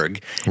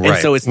Borg. Right. And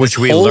so it's which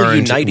we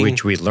learned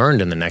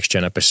in the Next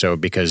Gen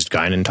episode because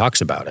Guinan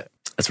talks about it.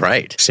 That's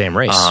right. Same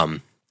race.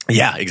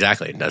 Yeah,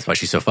 exactly. That's why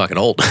she's so fucking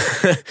old.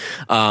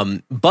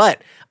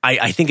 But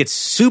I think it's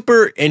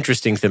super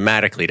interesting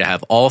thematically to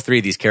have all three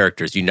of these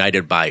characters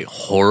united by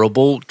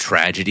horrible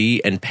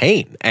tragedy and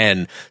pain.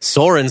 And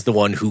Soren's the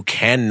one who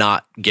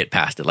cannot get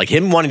past it. Like,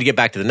 him wanting to get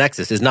back to the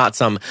Nexus is not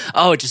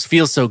it just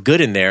feels so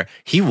good in there.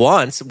 He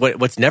wants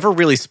what's never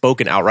really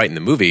spoken outright in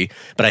the movie,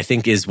 but I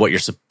think is what you're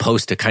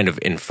supposed to kind of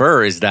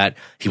infer, is that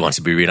he wants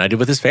to be reunited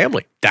with his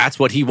family. That's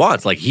what he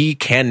wants. Like, he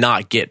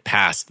cannot get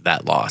past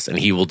that loss, and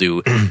he will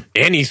do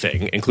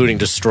anything, including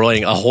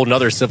destroying a whole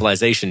nother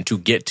civilization, to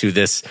get to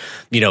this,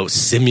 you know,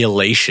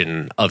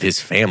 simulation of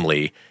his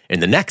family in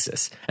the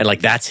Nexus. And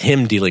like, that's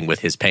him dealing with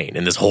his pain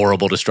in this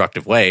horrible,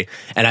 destructive way.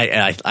 And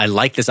I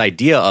like this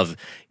idea of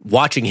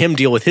watching him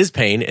deal with his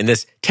pain in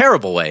this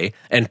terrible way,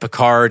 and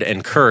Picard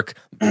and Kirk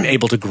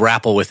able to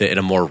grapple with it in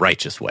a more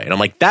righteous way. And I'm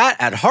like, that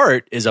at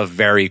heart is a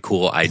very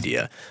cool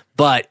idea.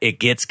 But it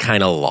gets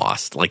kind of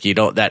lost. Like, you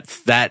don't,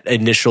 that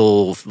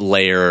initial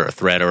layer or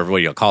thread, or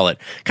what you'll call it,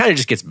 kind of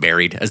just gets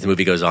buried as the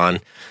movie goes on.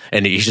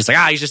 And he's just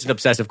like, he's just an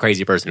obsessive,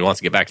 crazy person who wants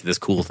to get back to this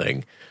cool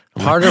thing.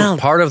 Part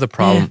of the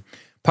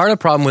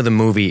problem with the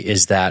movie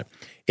is that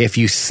if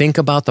you think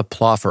about the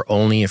plot for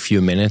only a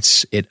few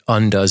minutes, it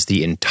undoes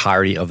the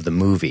entirety of the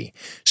movie.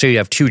 So you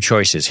have two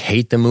choices: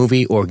 hate the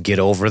movie or get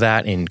over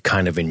that and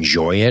kind of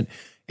enjoy it.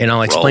 And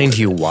I'll explain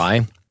to you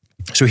why.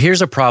 So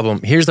here's a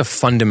problem. Here's the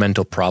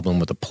fundamental problem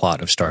with the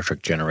plot of Star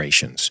Trek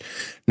Generations.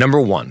 Number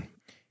one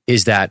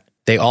is that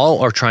they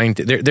all are trying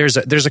to. There's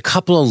a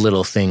couple of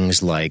little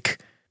things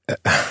like.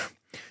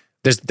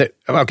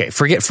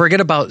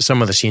 Forget about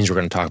some of the scenes we're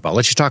going to talk about.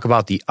 Let's just talk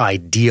about the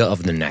idea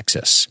of the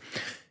Nexus.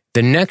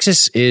 The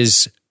Nexus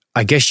is,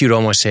 I guess you'd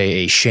almost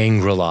say, a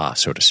Shangri-La,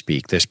 so to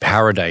speak, this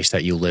paradise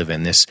that you live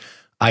in, this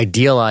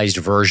idealized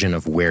version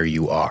of where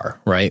you are,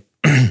 right?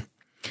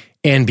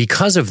 And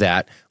because of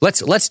that,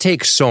 let's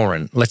take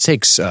Soren. Let's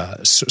take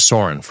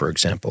Soren, for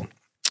example.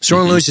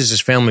 Soren loses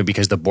his family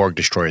because the Borg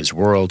destroy his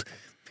world.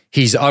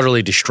 He's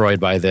utterly destroyed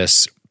by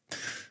this.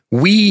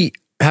 We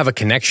have a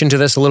connection to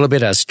this a little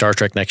bit as Star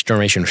Trek Next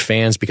Generation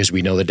fans because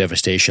we know the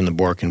devastation the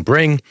Borg can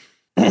bring.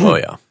 Oh,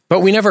 yeah. But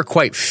we never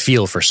quite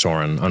feel for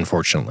Soren,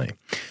 unfortunately.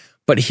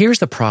 But here's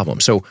the problem.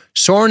 So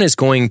Soren is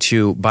going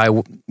to, by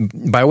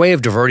way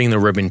of diverting the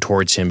ribbon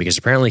towards him, because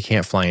apparently he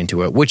can't fly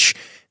into it, which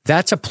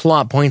that's a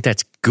plot point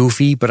that's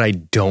goofy, but I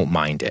don't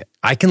mind it.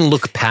 I can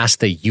look past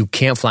the you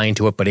can't fly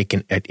into it, but it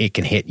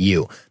can hit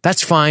you.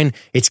 That's fine.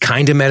 It's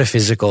kind of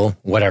metaphysical,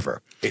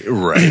 whatever.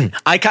 Right.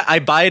 I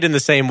buy it in the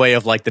same way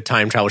of like the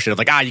time travel shit of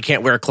like, you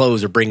can't wear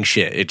clothes or bring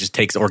shit. It just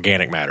takes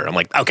organic matter. I'm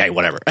like, okay,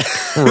 whatever.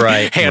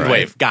 Right. Hand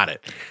wave. Got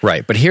it.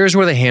 Right. But here's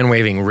where the hand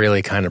waving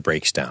really kind of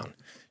breaks down.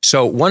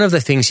 So one of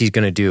the things he's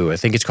going to do, I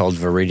think it's called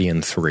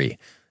Viridian 3.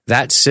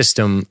 That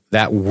system,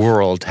 that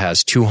world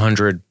has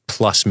 200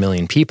 plus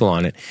million people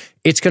on it.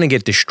 It's going to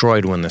get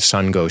destroyed when the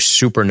sun goes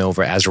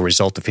supernova as a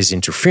result of his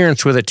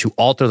interference with it to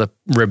alter the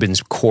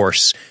ribbon's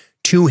course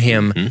to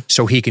him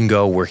so he can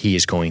go where he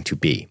is going to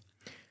be.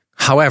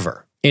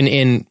 However,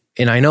 and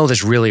I know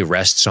this really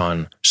rests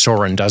on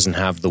Soren doesn't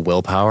have the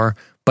willpower,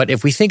 but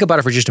if we think about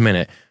it for just a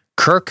minute,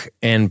 Kirk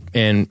and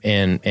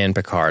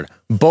Picard,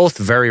 both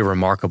very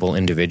remarkable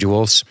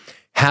individuals,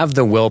 have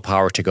the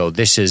willpower to go,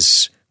 this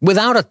is,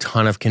 without a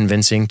ton of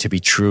convincing, to be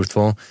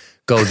truthful,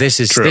 go, this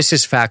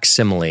is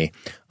facsimile,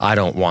 I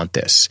don't want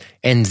this.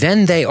 And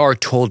then they are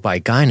told by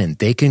Guinan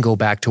they can go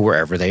back to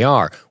wherever they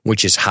are,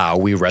 which is how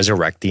we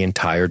resurrect the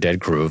entire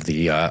dead crew of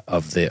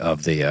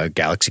the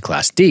Galaxy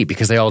Class D,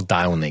 because they all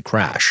die when they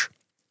crash,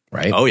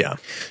 right? Oh, yeah.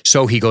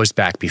 So he goes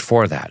back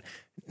before that.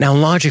 Now,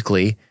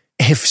 logically,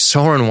 if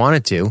Soren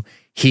wanted to,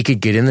 he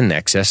could get in the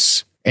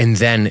Nexus and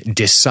then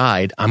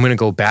decide, I'm going to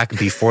go back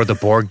before the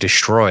Borg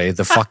destroy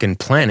the fucking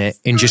planet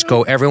and just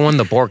go, everyone,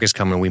 the Borg is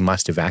coming, we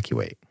must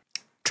evacuate.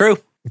 True.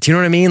 Do you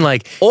know what I mean?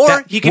 Like,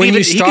 or he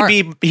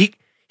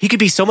could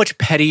be so much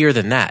pettier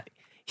than that.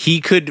 He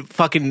could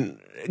fucking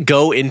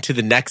go into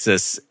the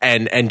Nexus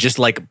and just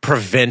like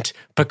prevent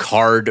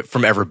Picard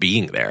from ever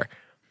being there.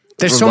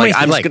 There's so many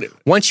things.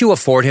 Once you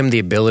afford him the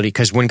ability,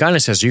 because when Guinan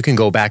says you can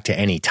go back to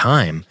any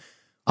time,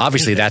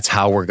 obviously that's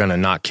how we're going to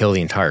not kill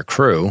the entire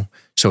crew.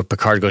 So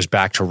Picard goes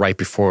back to right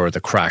before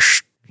the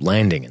crash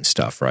landing and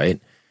stuff,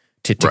 right?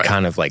 To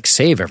kind of like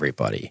save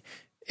everybody.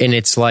 And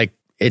it's like,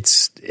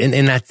 it's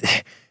in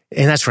that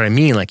And that's what I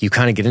mean. Like, you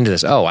kind of get into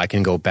this, I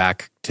can go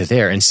back to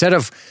there instead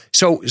of,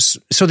 so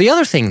the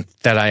other thing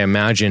that I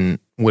imagine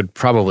would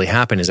probably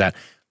happen is that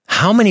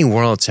how many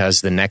worlds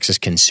has the Nexus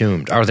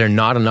consumed? Are there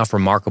not enough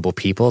remarkable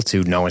people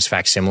to know its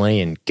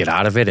facsimile and get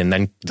out of it and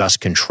then thus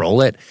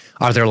control it?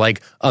 Are there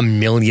like a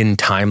million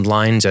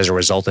timelines as a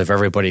result of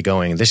everybody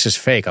going, this is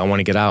fake, I want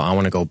to get out, I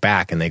want to go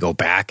back, and they go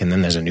back, and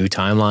then there's a new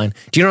timeline?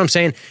 Do you know what I'm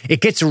saying? It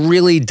gets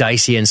really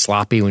dicey and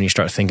sloppy when you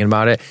start thinking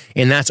about it,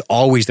 and that's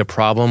always the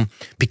problem.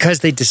 Because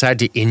they decide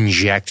to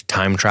inject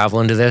time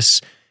travel into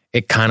this,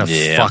 it kind of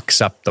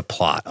fucks up the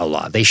plot a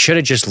lot. They should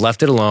have just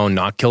left it alone,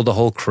 not killed the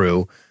whole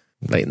crew.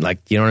 Like,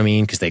 you know what I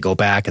mean? Because they go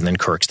back, and then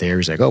Kirk's there.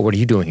 He's like, what are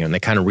you doing here? And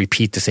they kind of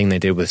repeat the thing they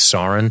did with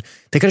Sauron.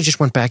 They could have just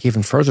went back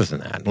even further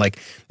than that. Like,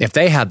 if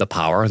they had the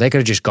power, they could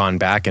have just gone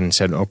back and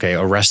said, okay,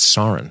 arrest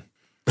Sauron.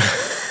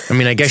 I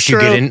mean, I guess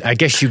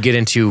you get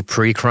into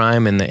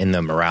pre-crime and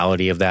the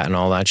morality of that and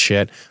all that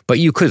shit. But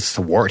you could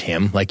thwart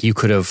him. Like, you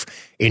could have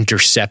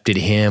intercepted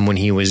him when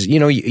he was,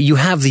 you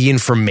have the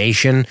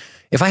information.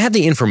 If I have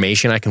the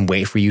information, I can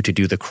wait for you to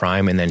do the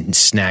crime and then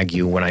snag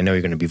you when I know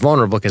you're going to be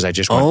vulnerable because I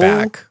just went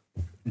back.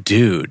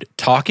 Dude,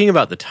 talking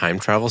about the time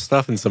travel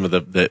stuff and some of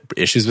the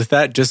issues with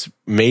that just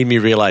made me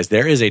realize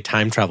there is a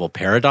time travel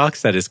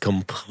paradox that is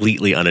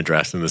completely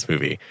unaddressed in this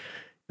movie.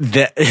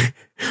 That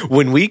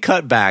when we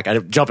cut back,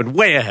 I'm jumping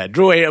way ahead,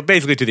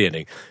 basically to the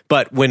ending.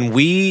 But when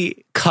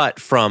we cut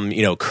from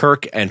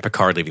Kirk and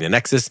Picard leaving the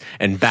Nexus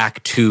and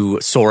back to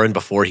Soren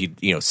before he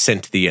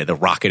sent the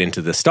rocket into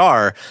the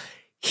star,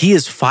 he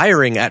is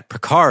firing at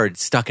Picard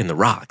stuck in the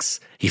rocks.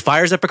 He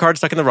fires at Picard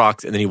stuck in the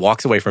rocks, and then he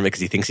walks away from it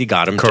because he thinks he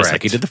got him, just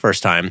like he did the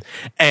first time.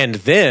 And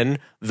then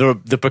the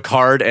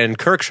Picard and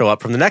Kirk show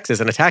up from the Nexus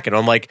and attack it. And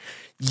I'm like,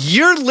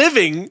 you're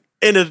living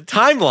in a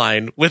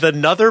timeline with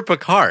another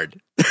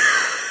Picard.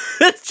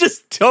 That's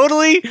just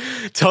totally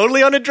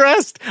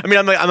unaddressed. I mean,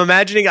 I'm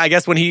imagining, I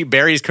guess when he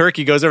buries Kirk,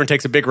 he goes over and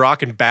takes a big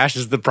rock and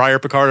bashes the prior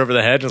Picard over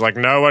the head. And is like,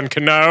 no one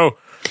can know.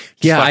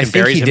 Yeah, I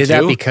think he did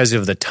that because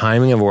of the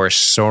timing of where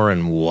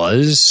Soren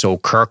was, so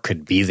Kirk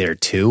could be there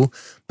too.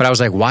 But I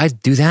was like, why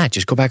do that?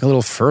 Just go back a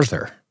little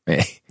further.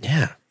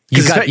 Yeah.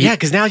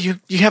 Because now you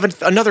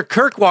have another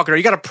Kirk walking, or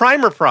you got a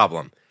primer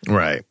problem.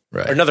 Right.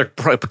 Or another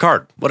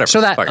Picard, whatever.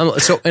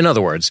 So in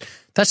other words,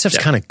 that stuff's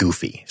kind of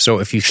goofy. So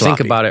if you think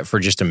about it for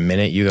just a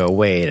minute, you go,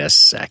 wait a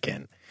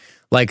second.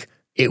 Like,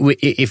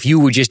 if you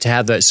would just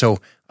have that, so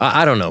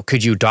I don't know,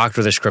 could you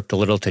doctor the script a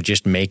little to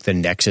just make the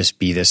Nexus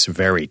be this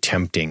very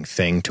tempting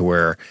thing to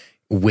where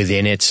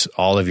within it,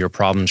 all of your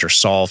problems are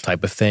solved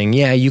type of thing?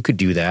 Yeah, you could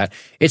do that.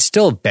 It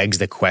still begs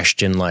the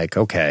question, like,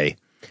 okay,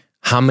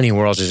 how many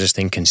worlds is this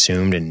thing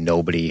consumed and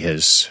nobody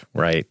has,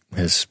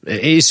 as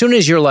soon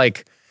as you're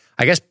like,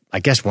 I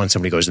guess once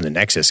somebody goes in the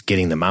Nexus,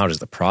 getting them out is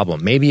the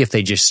problem. Maybe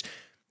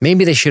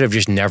they should have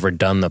just never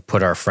done the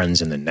put our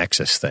friends in the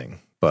Nexus thing.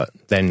 But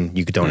then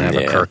you don't have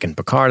a Kirk and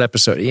Picard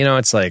episode.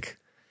 It's like,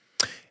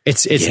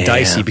 it's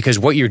dicey because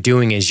what you're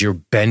doing is you're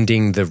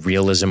bending the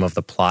realism of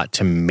the plot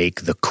to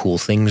make the cool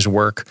things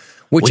work,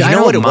 which I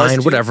don't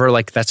mind, whatever,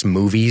 like that's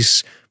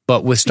movies.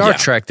 But with Star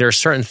Trek, there are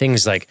certain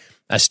things like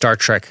a Star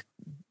Trek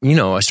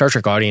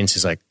audience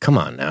is like, come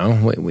on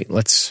now, wait,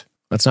 let's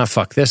not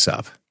fuck this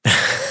up.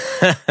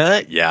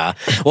 Yeah.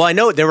 Well, I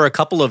know there were a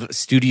couple of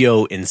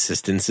studio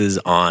insistences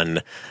on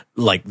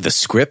like the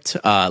script.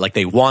 Like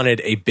they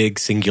wanted a big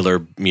singular,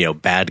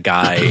 bad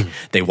guy.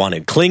 They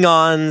wanted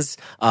Klingons.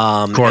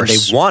 Of course. And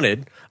they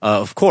wanted,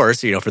 of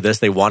course, for this,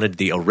 they wanted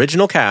the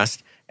original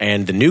cast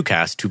and the new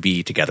cast to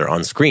be together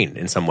on screen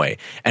in some way.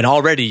 And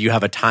already you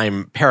have a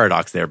time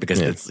paradox there because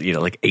it's,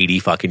 like 80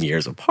 fucking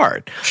years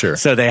apart. Sure.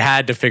 So they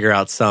had to figure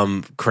out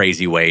some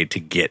crazy way to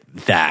get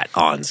that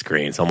on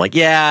screen. So I'm like,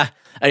 yeah.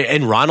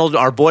 And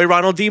our boy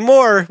Ronald D.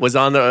 Moore was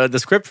on the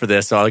script for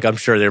this, so I'm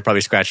sure they're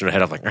probably scratching their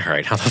head. I'm like, all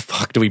right, how the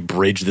fuck do we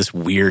bridge this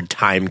weird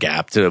time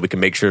gap so we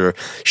can make sure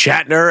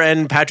Shatner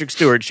and Patrick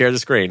Stewart share the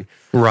screen?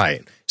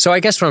 Right. So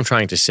I guess what I'm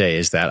trying to say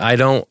is that I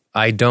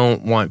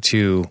don't want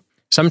to.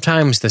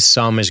 Sometimes the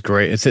sum is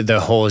great. The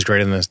whole is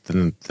greater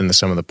than the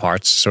sum of the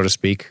parts, so to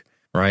speak.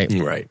 Right.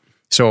 Right.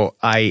 So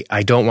I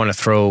don't want to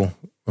throw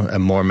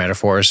more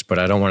metaphors, but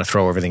I don't want to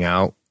throw everything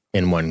out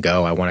in one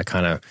go. I want to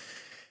kind of.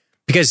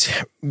 Because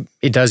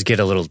it gets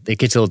a little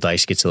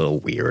dicey, gets a little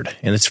weird,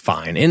 and it's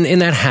fine.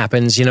 And that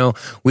happens,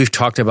 We've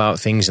talked about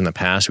things in the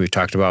past. We've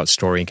talked about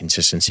story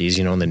inconsistencies,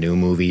 in the new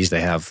movies.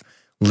 They have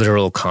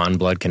literal con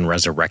blood can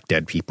resurrect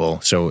dead people.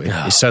 So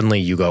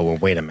suddenly you go, well,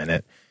 wait a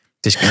minute.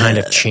 This kind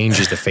of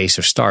changes the face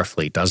of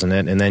Starfleet, doesn't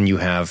it? And then you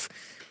have,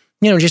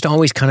 just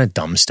always kind of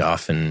dumb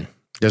stuff. And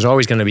there's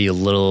always going to be a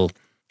little...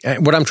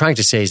 What I'm trying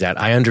to say is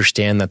that I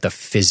understand that the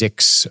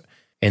physics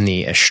and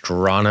the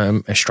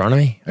astronomy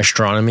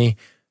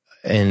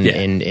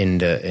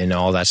and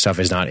all that stuff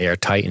is not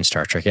airtight in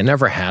Star Trek. It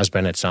never has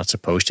been. It's not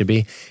supposed to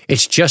be.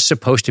 It's just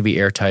supposed to be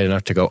airtight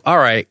enough to go, all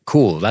right,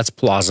 cool, that's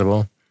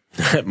plausible.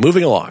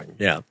 Moving along,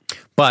 yeah.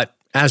 But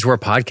as we're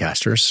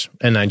podcasters,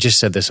 and I just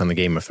said this on the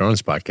Game of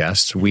Thrones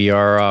podcast, we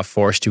are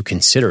forced to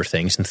consider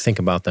things and think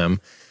about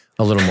them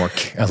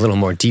a little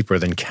more deeper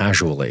than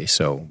casually.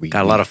 So we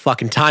got a lot of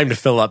fucking time to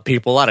fill up,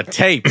 people. A lot of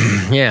tape.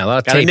 Yeah, a lot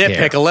of Got to tape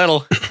nitpick here. a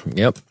little.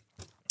 Yep.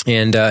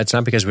 And it's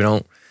not because we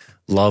don't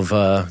love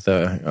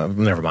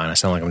never mind. I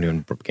sound like I'm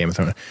doing Game of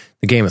Thrones.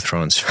 The Game of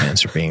Thrones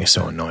fans are being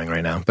so annoying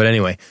right now. But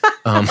anyway,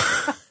 I'm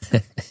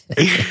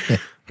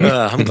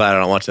glad I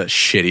don't watch that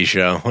shitty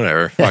show.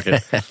 Whatever. Fuck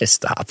it.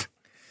 stop.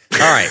 All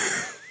right.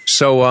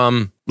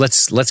 So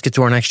let's get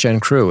to our next gen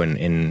crew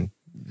and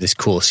this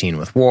cool scene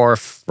with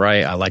Worf.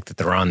 Right. I like that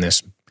they're on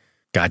this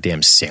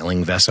goddamn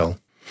sailing vessel.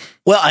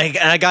 Well,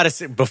 I got to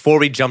say, before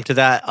we jump to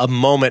that, a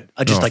moment,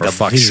 just like a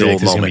visual This is going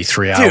to be moment.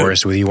 3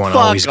 hours with you want to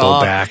always go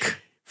off. back.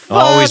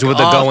 Always with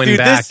the going dude,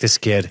 back, this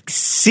kid.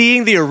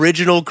 Seeing the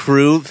original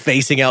crew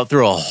facing out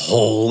through a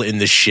hole in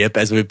the ship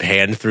as we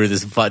pan through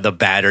the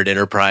battered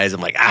Enterprise,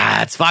 I'm like,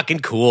 it's fucking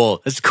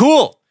cool. It's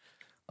cool.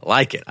 I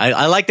like it.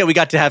 I like that we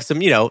got to have some,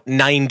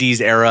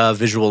 90s era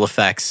visual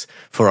effects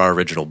for our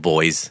original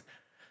boys.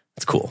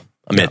 It's cool.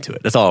 I'm into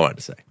it. That's all I wanted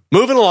to say.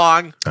 Moving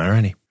along.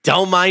 Alrighty.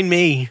 Don't mind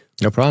me.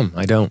 No problem.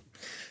 I don't.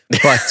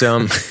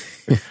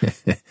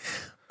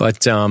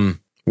 But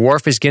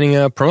Worf is getting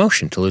a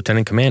promotion to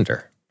Lieutenant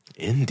Commander.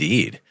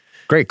 Indeed.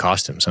 Great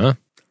costumes, huh?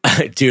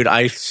 Dude,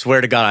 I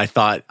swear to God,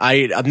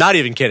 I'm not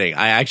even kidding.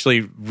 I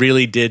actually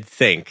really did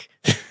think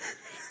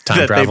Time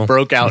that travel. they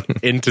broke out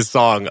into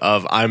song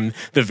of I'm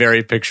the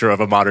very picture of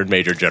a modern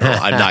major general.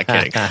 I'm not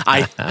kidding.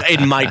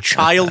 In my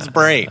child's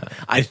brain,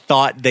 I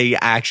thought they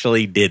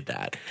actually did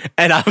that.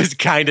 And I was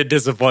kind of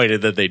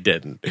disappointed that they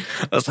didn't.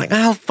 I was like,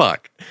 oh,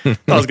 fuck. I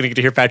was going to get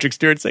to hear Patrick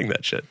Stewart sing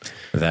that shit.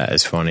 That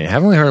is funny.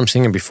 Haven't we heard him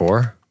singing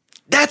before?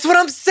 That's what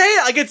I'm saying.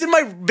 Like,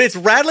 it's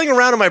rattling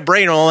around in my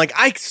brain. And I'm like,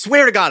 I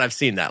swear to God, I've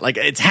seen that. Like,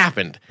 it's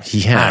happened.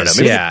 He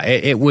has. Yeah.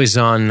 It was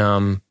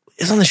on...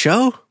 It's on the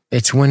show?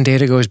 It's When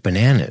Data Goes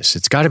Bananas.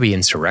 It's got to be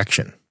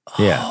Insurrection.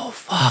 Yeah. Oh,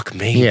 fuck,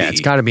 maybe. Yeah,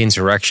 it's got to be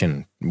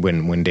Insurrection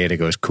when Data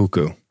goes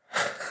cuckoo.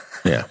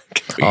 Yeah.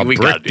 We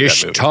gotta do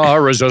British that movie.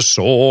 tar is a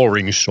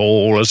soaring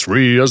soul as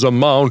free as a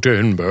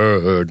mountain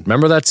bird.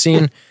 Remember that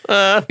scene?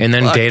 And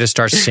then Data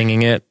starts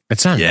singing it.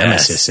 It's not Yes.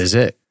 Nemesis, is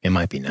it? It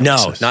might be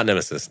Nemesis. No, not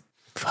Nemesis.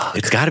 Fuck.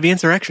 It's got to be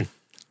Insurrection.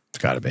 It's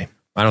got to be.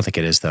 I don't think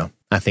it is, though.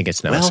 I think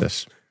it's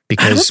Nemesis.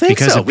 I don't think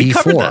so. Of We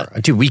covered B4.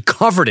 that. Dude, we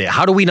covered it.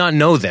 How do we not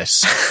know this?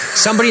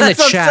 Somebody in the That's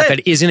what I'm chat saying.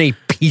 that isn't a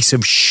piece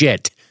of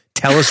shit,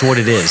 tell us what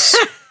it is.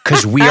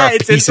 Because we are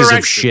It's pieces of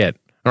Insurrection. shit.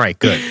 All right,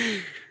 good.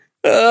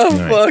 Oh,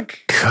 fuck.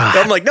 God.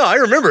 I'm like, no, I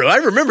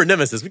remember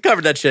Nemesis. We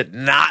covered that shit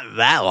not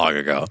that long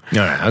ago.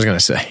 No, I was going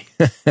to say,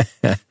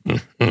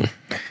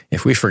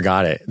 if we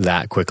forgot it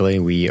that quickly,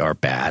 we are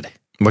bad.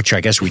 Which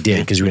I guess we did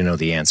because we didn't know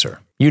the answer.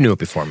 You knew it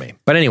before me.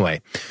 But anyway,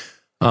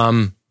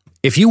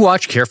 if you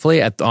watch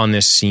carefully on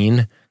this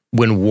scene,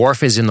 when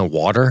Worf is in the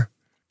water,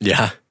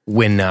 Yeah.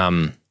 when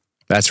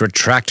that's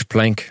retract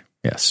plank,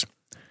 yes.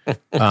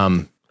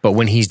 But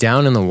when he's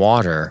down in the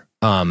water,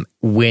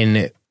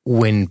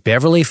 when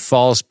Beverly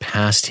falls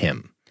past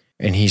him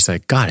and he's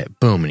like, got it,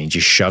 boom, and he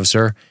just shoves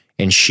her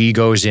and she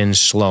goes in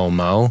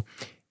slow-mo.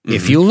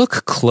 If you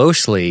look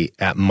closely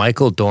at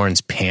Michael Dorn's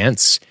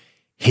pants,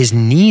 his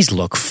knees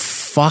look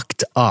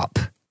fucked up.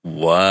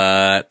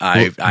 What?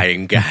 I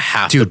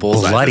have to Dude,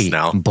 bullseye this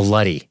now.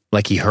 bloody,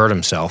 like he hurt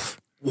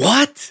himself.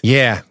 What?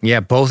 Yeah,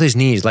 both his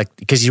knees, like,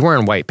 because he's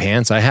wearing white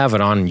pants. I have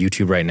it on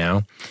YouTube right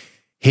now.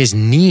 His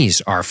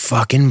knees are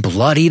fucking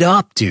bloodied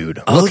up, dude.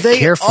 Oh, Look they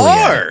carefully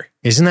at are. it.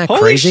 Isn't that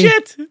Holy crazy?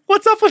 shit.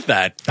 What's up with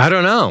that? I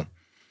don't know.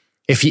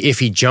 If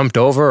he jumped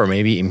over, or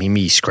maybe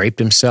he scraped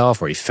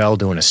himself, or he fell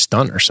doing a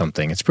stunt or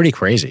something. It's pretty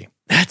crazy.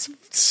 That's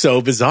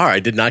so bizarre. I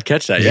did not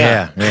catch that.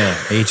 Yeah.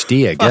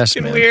 HD, I guess,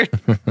 Fucking man. weird.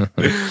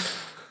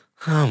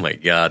 Oh, my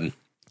God.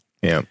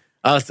 Yeah.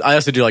 I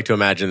also do like to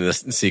imagine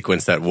this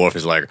sequence that Worf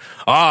is like,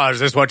 is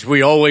this what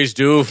we always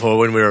do for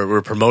when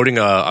we're promoting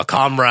a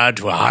comrade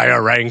to a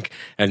higher rank?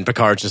 And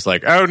Picard's just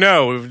like, oh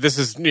no, this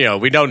is,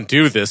 we don't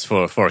do this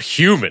for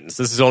humans.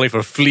 This is only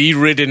for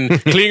flea-ridden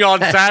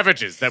Klingon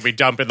savages that we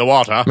dump in the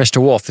water.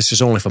 Mr. Worf, this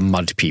is only for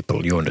mud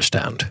people, you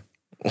understand.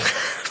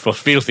 For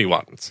filthy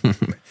ones.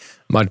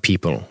 Mud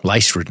people,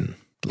 lice-ridden,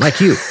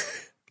 like you.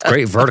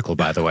 Great vertical,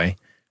 by the way.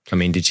 I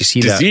mean, did you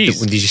see that?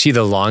 Disease. Did you see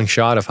the long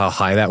shot of how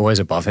high that was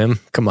above him?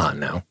 Come on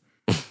now.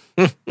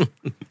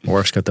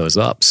 Worf's got those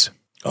ups.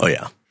 Oh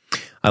yeah.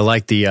 I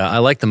like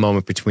the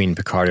moment between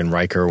Picard and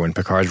Riker when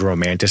Picard's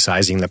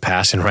romanticizing the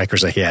past and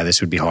Riker's like, yeah,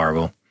 this would be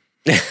horrible.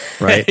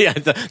 Right? Yeah,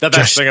 the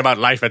best thing about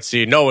life at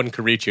sea, no one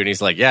can reach you. And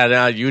he's like, yeah,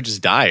 no, you would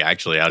just die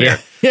actually out here.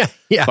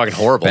 Yeah. Fucking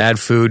horrible. Bad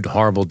food,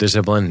 horrible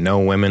discipline, no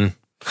women.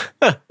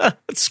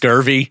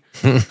 Scurvy.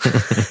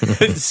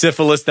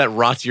 Syphilis that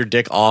rots your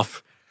dick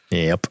off.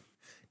 Yep.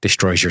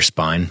 Destroys your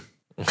spine.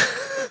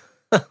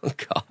 Oh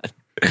God.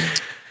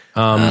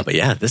 But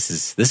yeah, this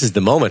is the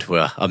moment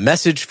where a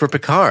message for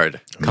Picard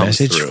comes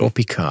Message through. for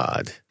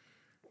Picard.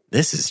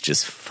 This is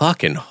just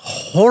fucking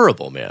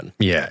horrible, man.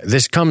 Yeah,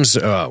 this comes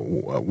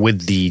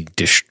with the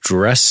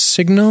distress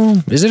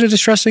signal. Is it a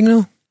distress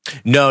signal?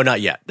 No,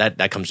 not yet.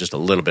 That comes just a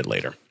little bit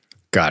later.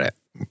 Got it.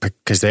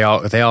 Because they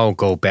all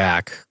go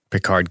back.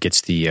 Picard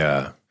gets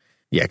the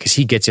Yeah, because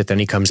he gets it, then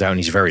he comes out and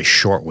he's very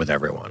short with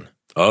everyone.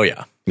 Oh,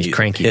 yeah. He's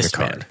cranky pissed,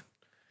 Picard. man.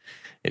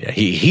 Yeah,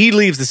 he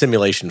leaves the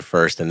simulation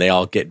first, and they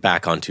all get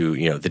back onto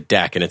the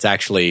deck, and it's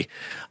actually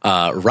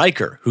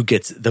Riker who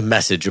gets the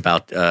message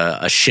about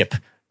a ship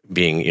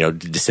being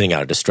sending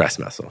out a distress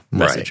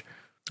message.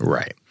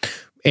 Right.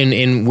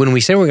 And when we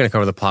said we were going to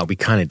cover the plot, we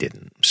kind of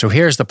didn't. So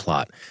here's the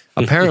plot.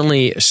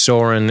 Apparently,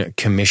 Soren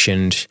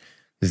commissioned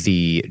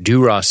the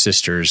Duras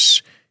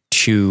sisters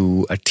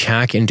to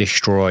attack and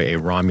destroy a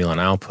Romulan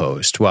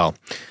outpost. Well,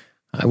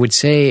 I would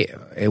say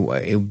it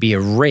would be a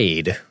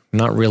raid.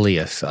 Not really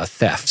a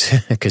theft,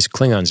 because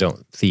Klingons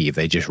don't thieve.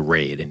 They just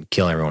raid and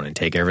kill everyone and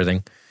take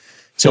everything.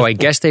 So I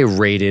guess they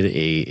raided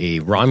a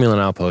Romulan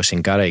outpost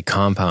and got a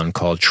compound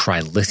called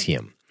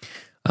trilithium.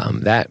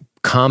 That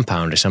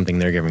compound is something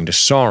they're giving to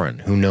Soren,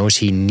 who knows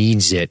he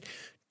needs it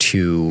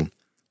to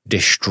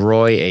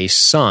destroy a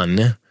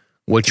sun,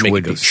 which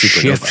would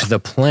shift the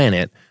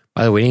planet.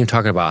 By the way, we didn't even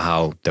talk about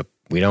how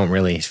we don't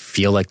really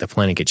feel like the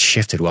planet gets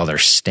shifted while they're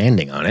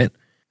standing on it.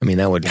 I mean,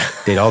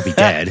 they'd all be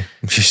dead,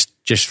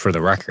 just for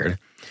the record.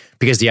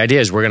 Because the idea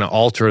is we're going to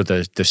alter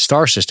the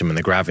star system and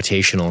the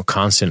gravitational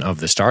constant of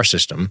the star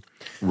system.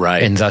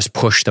 Right. And thus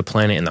push the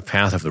planet in the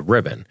path of the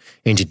ribbon.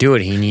 And to do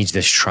it, he needs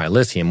this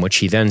trilithium, which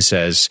he then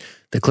says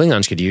the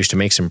Klingons could use to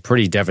make some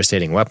pretty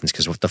devastating weapons,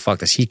 because what the fuck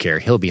does he care?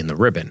 He'll be in the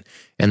ribbon.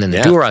 And then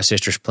the Duras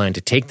sisters plan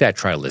to take that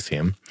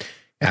trilithium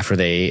after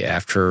they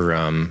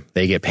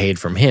get paid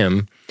from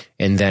him,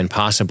 and then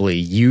possibly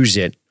use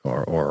it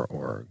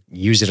or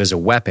use it as a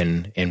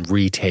weapon and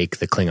retake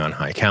the Klingon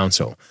High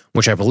Council,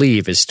 which I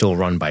believe is still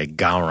run by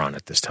Gowron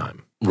at this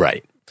time.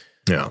 Right.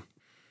 Yeah.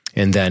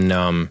 And then,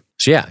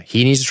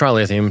 he needs the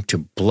trilithium to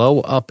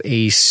blow up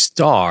a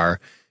star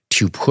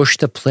to push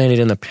the planet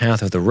in the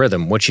path of the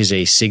rhythm, which is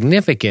a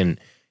significant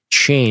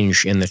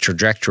change in the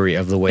trajectory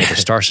of the way the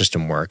star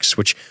system works,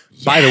 which,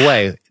 by the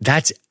way,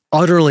 that's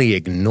utterly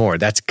ignored.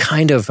 That's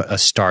kind of a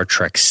Star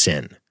Trek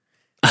sin.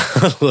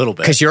 A little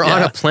bit. Because you're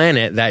on a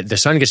planet that the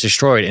sun gets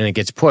destroyed and it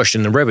gets pushed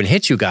and the ribbon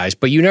hits you guys,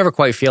 but you never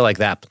quite feel like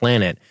that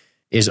planet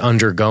is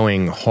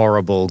undergoing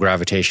horrible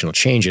gravitational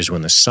changes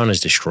when the sun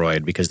is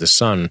destroyed, because the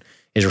sun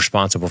is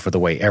responsible for the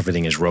way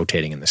everything is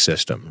rotating in the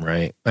system,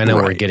 right? I know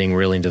we're getting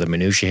really into the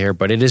minutia here,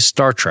 but it is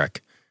Star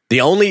Trek.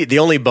 The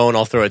only bone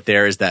I'll throw it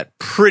there is that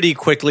pretty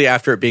quickly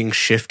after it being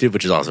shifted,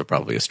 which is also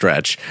probably a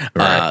stretch,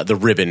 the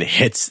ribbon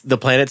hits the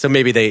planet. So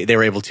maybe they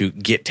were able to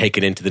get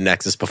taken into the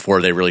Nexus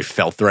before they really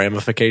felt the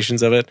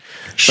ramifications of it.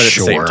 But at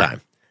the same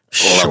time,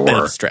 a bit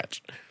of a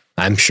stretch.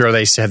 I'm sure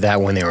they said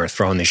that when they were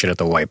throwing the shit at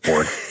the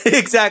whiteboard.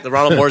 Exactly.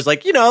 Ronald Moore's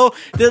like, they'll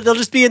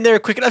just be in there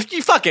quick enough.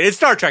 Fuck it. It's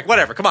Star Trek.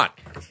 Whatever. Come on.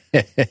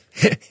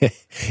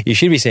 You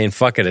should be saying,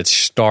 fuck it, it's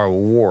Star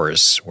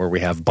Wars, where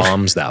we have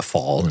bombs that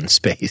fall in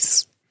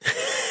space.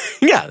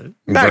 Yeah,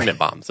 magnet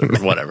bombs or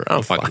whatever. I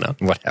don't fucking know.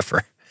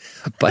 Whatever.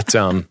 But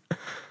so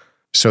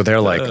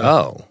they're like,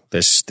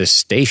 this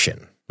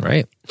station,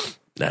 right?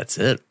 That's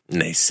it. And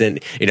they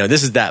send,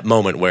 this is that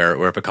moment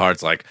where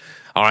Picard's like,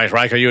 all right,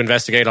 Riker, you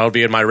investigate. I'll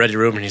be in my ready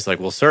room. And he's like,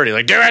 well, sir, and he's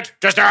like, do it.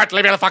 Just do it.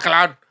 Leave me the fuck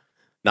alone.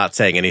 Not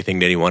saying anything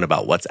to anyone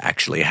about what's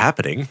actually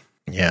happening.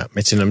 Yeah,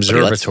 it's an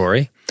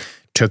observatory.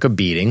 Took a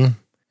beating,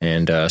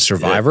 and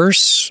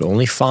survivors,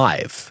 only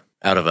 5.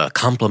 Out of a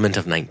complement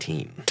of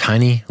 19.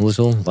 Tiny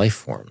little life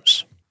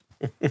forms.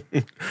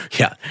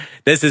 Yeah.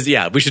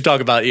 We should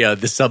talk about,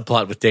 the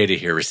subplot with Data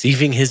here.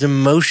 Receiving his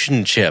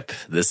emotion chip.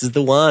 This is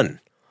the one.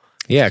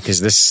 Yeah,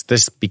 because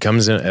this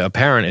becomes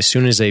apparent as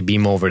soon as they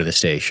beam over to the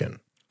station.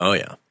 Oh,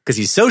 yeah. Because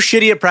he's so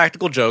shitty at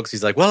practical jokes,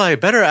 he's like, well, I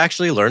better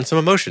actually learn some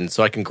emotion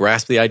so I can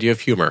grasp the idea of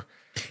humor.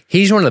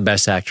 He's one of the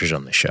best actors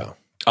on the show.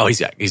 Oh,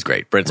 he's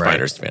great. Brent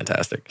Spiner's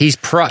fantastic. He's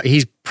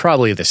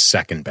probably the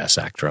second best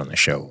actor on the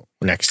show,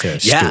 next to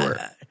Stewart.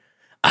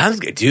 I'm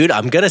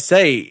going to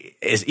say,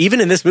 even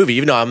in this movie,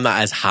 even though I'm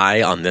not as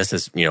high on this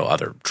as,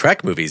 other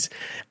Trek movies,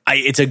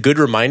 it's a good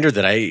reminder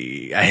that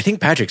I think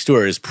Patrick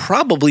Stewart is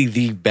probably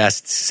the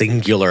best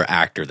singular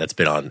actor that's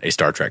been on a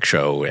Star Trek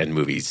show and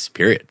movies,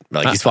 period.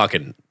 Like, he's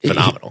fucking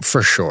phenomenal.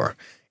 For sure.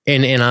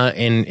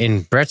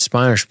 And Brett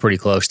Spiner's pretty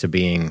close to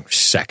being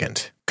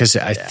second, because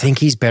I think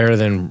he's better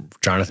than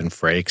Jonathan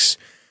Frakes.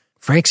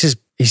 Frakes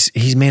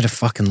he's made a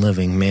fucking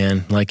living,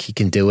 man. Like, he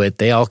can do it.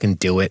 They all can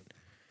do it.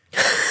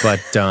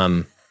 But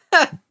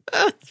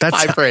that's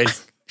high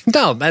praise.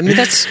 No, I mean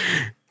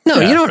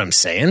you know what I'm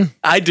saying.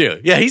 I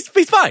do. Yeah, he's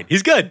fine.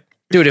 He's good.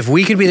 Dude, if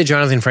we could be the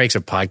Jonathan Frakes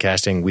of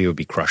podcasting, we would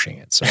be crushing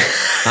it. So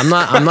I'm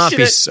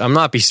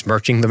not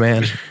besmirching the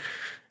man.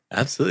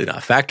 Absolutely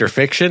not. Fact or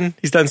fiction,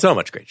 he's done so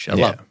much great shit. I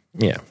love him.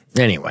 Yeah.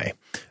 Anyway,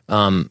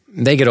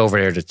 they get over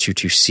there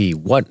to see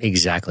what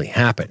exactly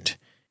happened.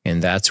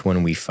 And that's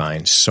when we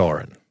find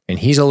Soren. And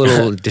he's a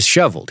little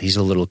disheveled. He's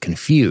a little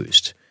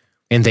confused.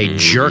 And they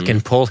jerk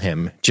and pull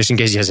him, just in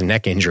case he has a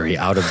neck injury,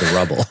 out of the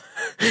rubble.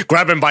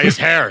 Grab him by his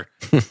hair.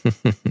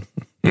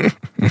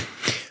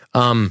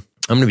 I'm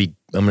gonna be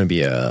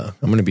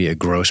a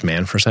gross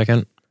man for a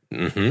second.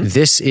 Mm-hmm.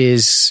 This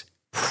is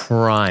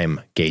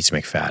prime Gates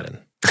McFadden.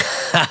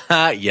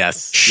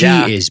 Yes. She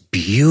is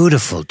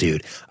beautiful,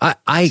 dude.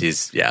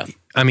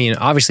 I mean,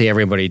 obviously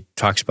everybody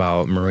talks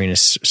about Marina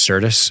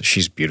Sirtis.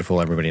 She's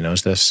beautiful. Everybody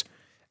knows this.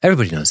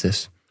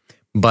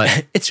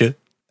 But It's true.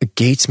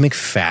 Gates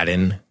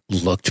McFadden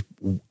looked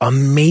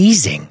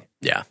amazing.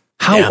 Yeah.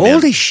 How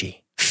old is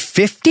she?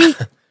 50?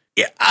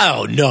 Yeah.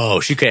 Oh, no.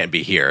 She can't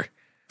be here.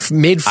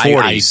 Mid 40s.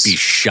 I'd be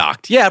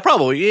shocked. Yeah,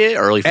 probably. Yeah,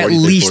 early 40s. At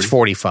least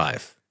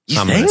 45.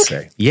 I'm going to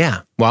say.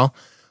 Yeah. Well,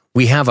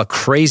 we have a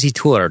crazy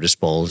tool at our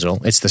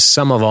disposal. It's the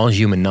sum of all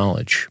human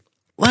knowledge.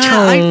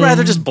 Well, I'd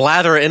rather just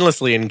blather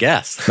endlessly and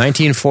guess.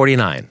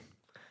 1949.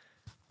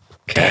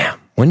 Damn.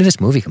 When did this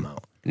movie come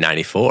out?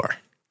 94.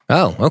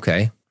 Oh,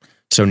 okay.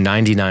 So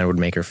 99 would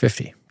make her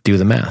 50. Do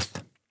the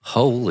math.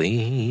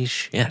 Holy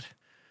shit.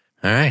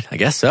 All right. I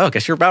guess so. I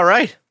guess you're about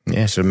right.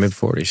 Yeah, so mid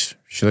 40s.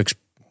 She looks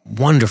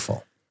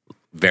wonderful.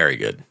 Very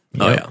good.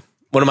 Oh, Yep. yeah.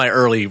 One of my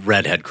early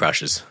redhead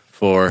crushes,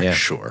 for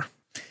sure.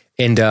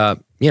 And,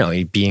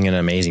 being an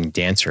amazing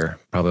dancer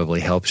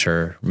probably helps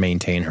her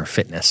maintain her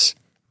fitness.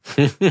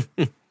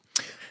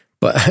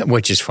 But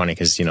which is funny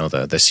because,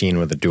 the scene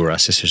with the Dura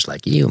sisters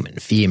like, human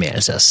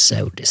females are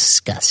so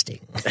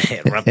disgusting.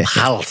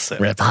 Repulsive.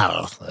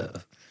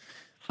 Repulsive.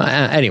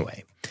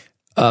 Anyway,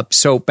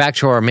 so back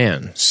to our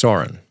man,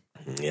 Soren.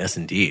 Yes,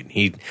 indeed.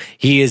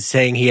 He is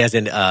saying he has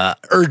an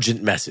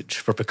urgent message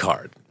for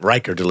Picard.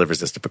 Riker delivers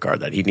this to Picard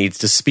that he needs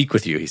to speak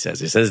with you, he says.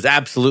 He says,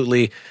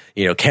 absolutely,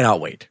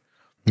 cannot wait.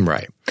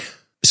 Right.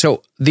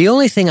 So the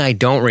only thing I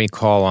don't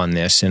recall on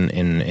this,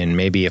 and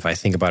maybe if I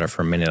think about it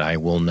for a minute, I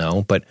will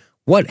know, but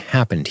what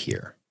happened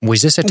here?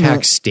 Was this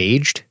attack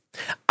staged?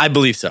 I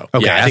believe so.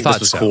 Okay, yeah, I think thought this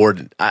was so.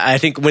 coordinated. I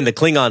think when the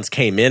Klingons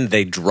came in,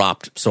 they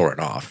dropped Soren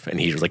off, and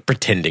he was like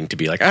pretending to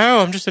be like, oh,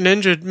 I'm just an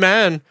injured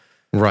man.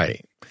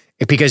 Right.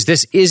 Because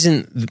this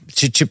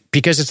isn't,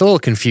 because it's a little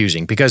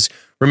confusing. Because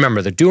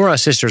remember, the Dura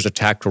sisters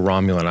attacked a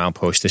Romulan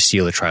outpost to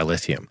steal the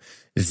trilithium.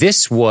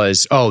 This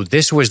was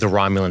the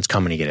Romulans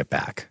coming to get it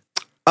back.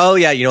 Oh,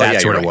 yeah,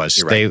 That's what right. it was.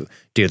 You're right.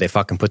 They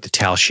fucking put the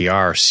Tal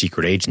Shiar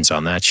secret agents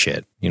on that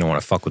shit. You don't want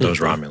to fuck with those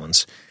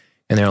Romulans.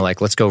 And they're like,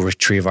 let's go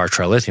retrieve our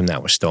trilithium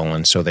that was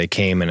stolen. So they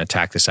came and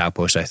attacked this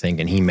outpost, I think,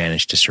 and he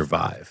managed to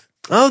survive.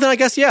 Oh, then I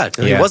guess, It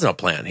wasn't a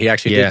plan. He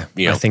actually did,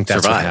 I think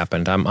that's survive. what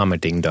happened. I'm a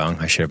ding-dong.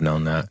 I should have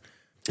known that.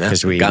 Yeah,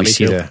 Because we got me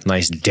see too. the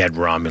nice dead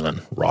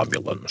Romulans.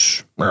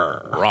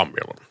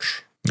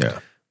 Romulans. Yeah.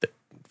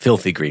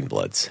 Filthy green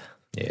bloods.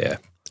 Yeah.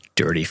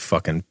 Dirty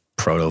fucking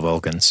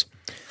proto-Vulcans.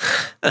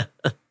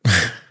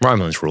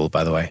 Romulans rule,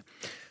 by the way.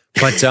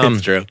 But,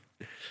 It's true.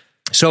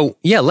 so,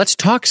 yeah, let's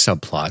talk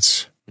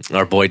subplots.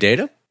 Our boy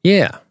Data?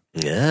 Yeah.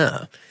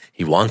 Yeah.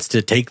 He wants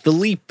to take the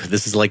leap.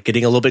 This is like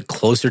getting a little bit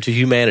closer to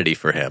humanity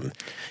for him.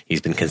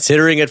 He's been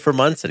considering it for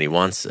months, and he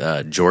wants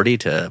Geordi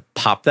to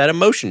pop that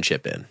emotion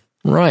chip in.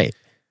 Right.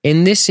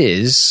 And this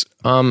is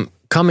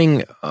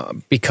coming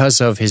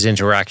because of his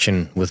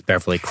interaction with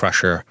Beverly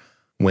Crusher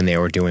when they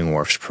were doing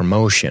Worf's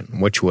promotion,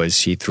 which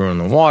was he threw her in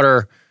the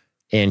water,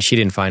 and she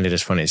didn't find it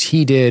as funny as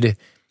he did.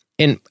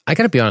 And I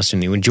got to be honest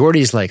with you, when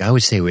Geordi's like, I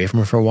would stay away from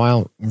her for a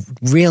while.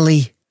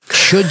 Really?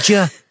 Should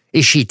you?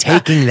 Is she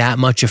taking that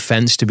much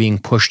offense to being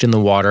pushed in the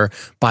water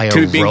by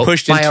a being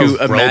pushed into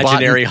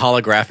imaginary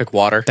holographic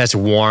water? That's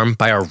warm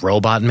by a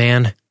robot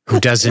man who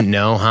doesn't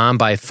know, huh?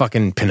 By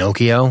fucking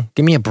Pinocchio?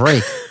 Give me a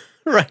break.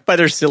 Right, by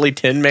their silly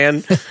tin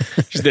man.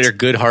 Just their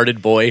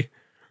good-hearted boy.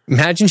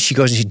 Imagine she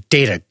goes and she,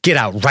 Data, get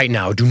out right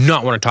now. I do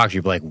not want to talk to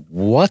you. Be like,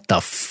 what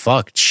the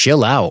fuck?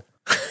 Chill out,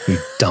 you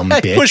dumb I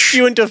bitch. pushed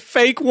you into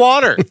fake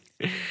water.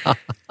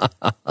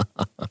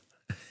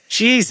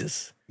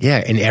 Jesus.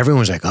 Yeah, and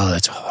everyone's like, oh,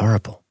 that's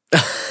horrible.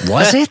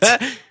 Was it?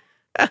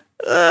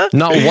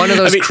 Not one of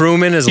those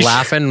crewmen is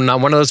laughing. Not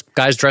one of those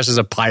guys dressed as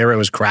a pirate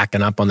was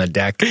cracking up on the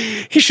deck.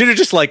 He should have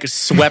just like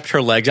swept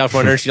her legs out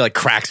from under her. She like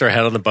cracks her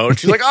head on the boat.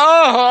 She's like,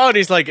 oh, and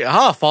he's like,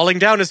 falling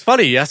down is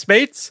funny. Yes,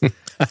 mates.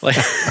 Like,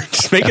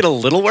 just make it a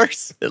little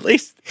worse, at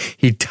least.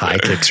 He tie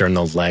kicks her in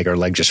the leg. Her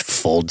leg just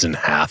folds in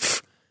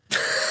half.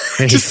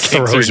 And he Just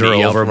kicks throws her her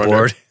knee out from under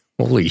overboard.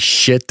 Holy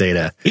shit,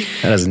 Data.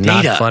 That is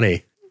not Data.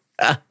 funny.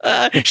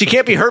 She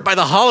can't be hurt by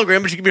the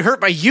hologram, but she can be hurt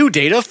by you,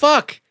 Data.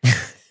 Fuck.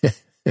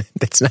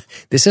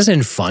 This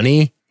isn't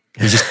funny.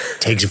 He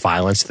just takes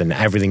violence, then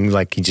everything,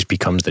 like, he just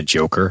becomes the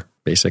Joker,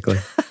 basically.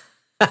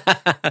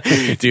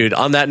 Dude,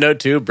 on that note,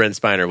 too, Brent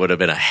Spiner would have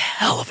been a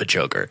hell of a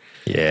Joker.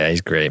 Yeah,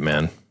 he's great,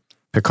 man.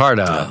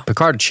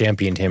 Picard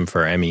championed him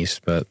for Emmys,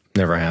 but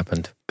never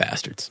happened.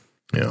 Bastards.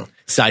 Yeah.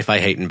 Sci-fi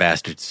hating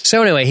bastards.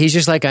 So anyway, he's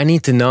just like, I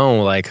need to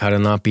know, like, how to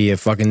not be a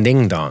fucking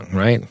ding-dong,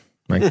 right?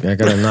 Like, I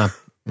gotta not,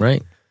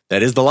 right?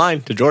 That is the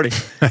line to Geordi.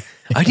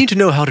 I need to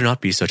know how to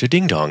not be such a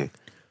ding-dong.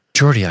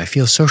 Geordi, I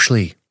feel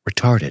socially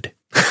retarded.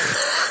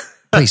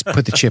 Please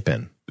put the chip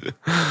in.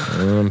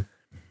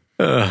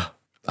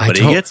 But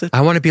he gets it.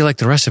 I want to be like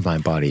the rest of my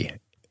body,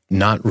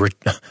 not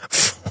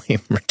flame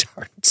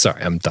retarded.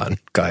 Sorry, I'm done.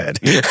 Go ahead.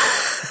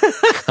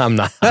 I'm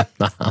not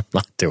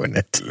doing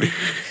it.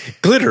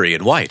 Glittery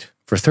and white.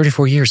 For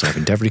 34 years, I've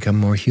endeavored to become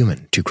more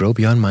human, to grow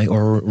beyond my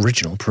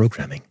original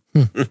programming.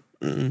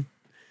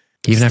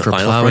 Even after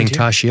final plowing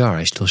frontier. Tashiar,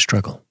 I still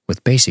struggle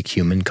with basic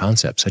human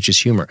concepts, such as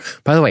humor.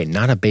 By the way,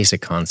 not a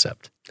basic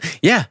concept.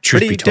 Yeah,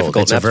 Truth pretty be told,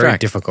 difficult it's and a very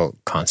abstract.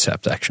 difficult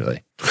concept,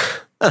 actually.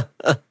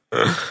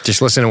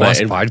 Just listen to one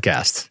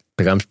podcast.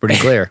 Becomes pretty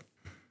clear.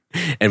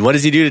 And what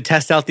does he do to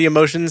test out the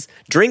emotions?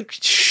 Drink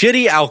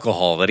shitty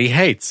alcohol that he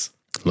hates.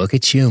 Look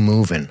at you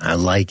moving. I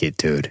like it,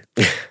 dude.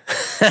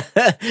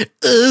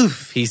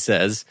 Oof, he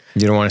says.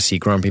 You don't want to see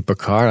Grumpy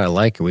Picard? I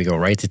like it. We go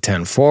right to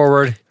 10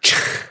 forward.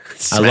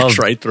 Smash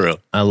right through.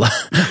 I love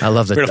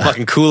that. We're gonna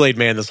fucking Kool-Aid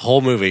man this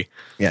whole movie.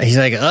 Yeah, he's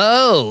like,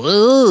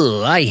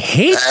 oh, I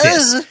hate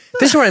this.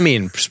 This is what I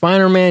mean.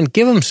 Spider-Man,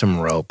 give him some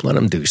rope. Let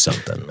him do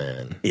something,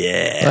 man.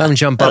 Yeah. Let him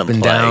jump up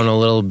and down a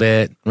little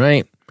bit,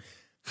 right?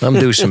 Let him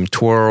do some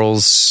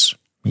twirls.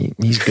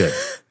 He's good.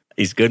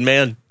 He's good,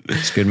 man.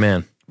 He's a good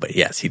man. But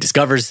yes, he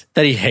discovers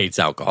that he hates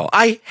alcohol.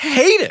 I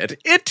hate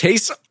it. It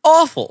tastes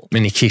awful.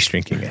 And he keeps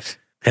drinking it.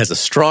 Has a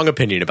strong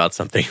opinion about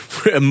something.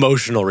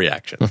 Emotional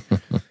reaction.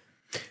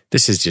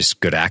 This is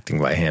just good acting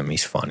by him.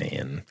 He's funny.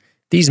 And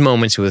these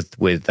moments with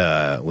Brett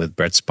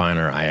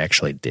Spiner, I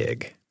actually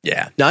dig.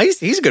 Yeah. No,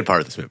 he's a good part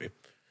of this movie.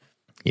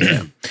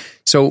 Yeah.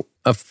 So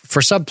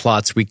for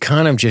subplots, we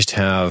kind of just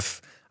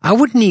have, I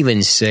wouldn't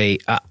even say,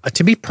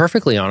 to be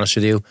perfectly honest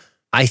with you,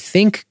 I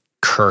think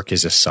Kirk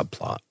is a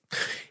subplot.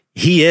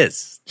 He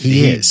is.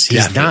 He is.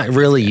 He's not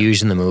really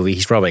used in the movie.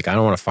 He's probably like, I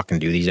don't want to fucking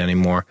do these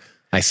anymore.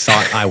 I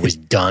thought I was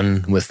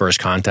done with First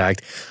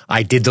Contact.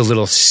 I did the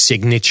little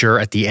signature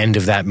at the end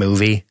of that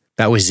movie.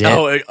 That was it.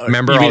 Oh,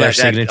 remember all their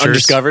signatures?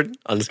 Undiscovered?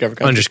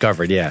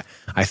 Undiscovered, yeah.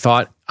 I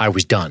thought I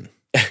was done.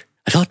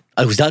 I thought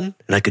I was done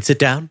and I could sit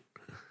down.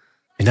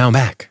 And now I'm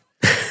back.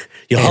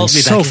 You hauled me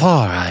back. So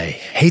far, I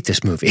hate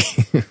this movie.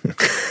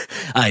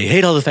 I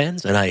hate all the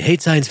fans and I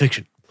hate science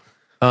fiction.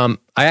 I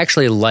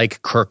actually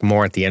like Kirk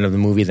more at the end of the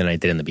movie than I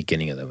did in the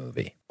beginning of the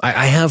movie.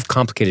 I have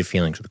complicated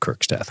feelings with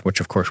Kirk's death, which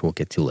of course we'll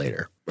get to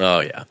later. Oh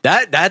yeah,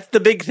 that's the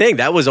big thing.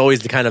 That was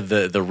always the kind of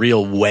the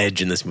real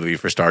wedge in this movie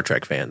for Star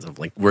Trek fans of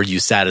like, were you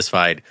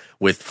satisfied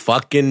with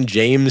fucking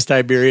James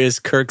Tiberius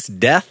Kirk's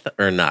death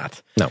or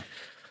not? No.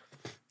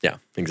 Yeah,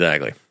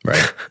 exactly.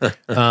 Right.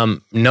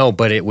 No,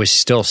 but it was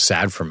still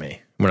sad for me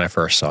when I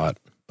first saw it.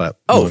 But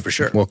for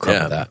sure, we'll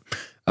cover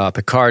that.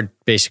 Picard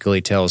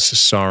basically tells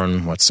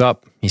Soren what's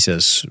up. He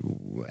says,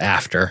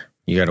 after,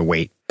 you got to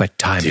wait. But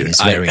timing is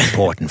very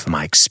important for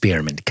my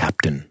experiment,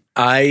 Captain.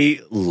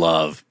 I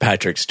love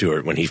Patrick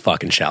Stewart when he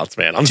fucking shouts,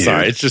 man. I'm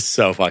sorry. It's just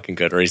so fucking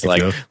good. Where he's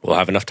like, we'll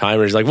have enough time.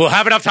 Or he's like, we'll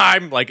have enough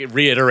time. Like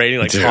reiterating,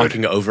 like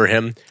talking over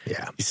him.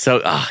 Yeah.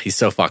 He's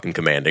so fucking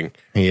commanding.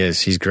 He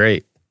is. He's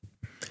great.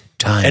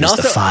 Time is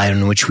the fire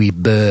in which we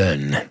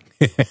burn.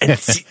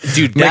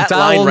 Dude, that McDowell,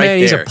 line right man, there.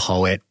 he's a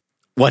poet.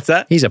 What's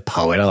that? He's a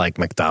poet. I like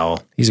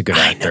McDowell. He's a good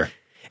actor.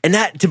 And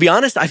that, to be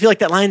honest, I feel like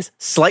that line's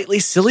slightly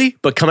silly,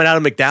 but coming out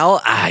of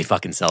McDowell, he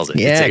fucking sells it.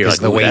 Yeah,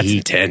 because like, the way that's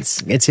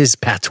intense. It's his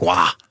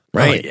patois,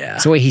 right? Oh, yeah.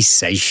 It's the way he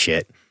says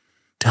shit.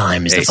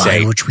 Time is the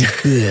fire in which we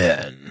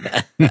burn.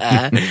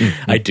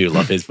 I do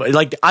love his.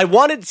 Like,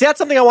 that's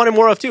something I wanted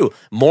more of too.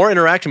 More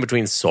interaction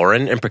between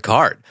Soren and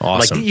Picard.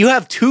 Awesome. Like, you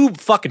have two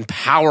fucking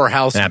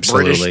powerhouse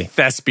British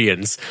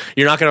thespians.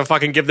 You're not going to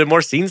fucking give them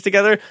more scenes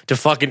together to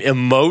fucking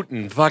emote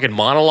and fucking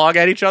monologue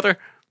at each other?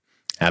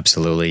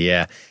 Absolutely,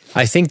 yeah.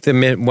 I think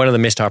one of the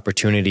missed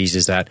opportunities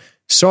is that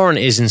Soren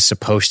isn't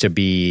supposed to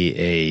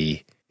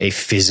be a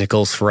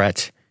physical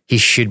threat. He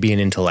should be an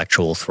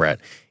intellectual threat.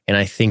 And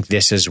I think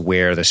this is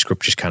where the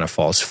script just kind of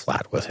falls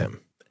flat with him.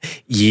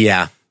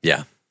 Yeah.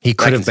 He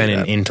could have been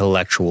an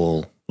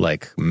intellectual,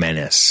 like,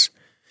 menace.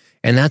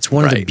 And that's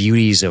one of the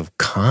beauties of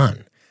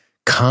Khan.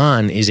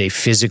 Khan is a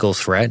physical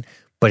threat,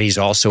 but he's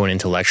also an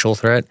intellectual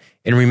threat.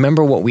 And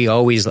remember what we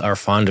always are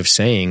fond of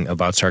saying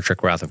about Star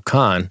Trek Wrath of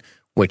Khan,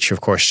 which,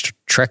 of course,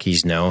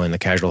 Trekkies know and the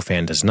casual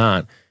fan does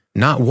not.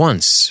 Not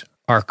once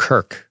are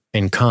Kirk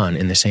and Khan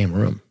in the same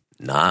room.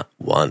 Not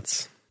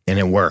once. And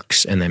it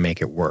works, and they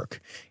make it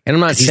work. And I'm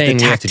not saying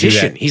we have to do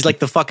that. He's like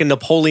the fucking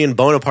Napoleon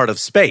Bonaparte of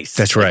space.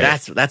 That's right.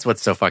 That's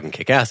what's so fucking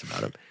kick-ass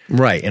about him.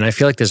 Right, and I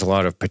feel like there's a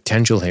lot of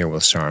potential here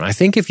with Soren. I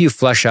think if you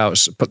flesh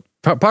out...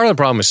 Part of the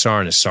problem with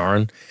Soren is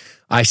Soren.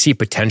 I see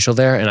potential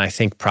there, and I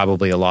think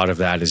probably a lot of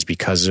that is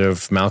because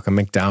of Malcolm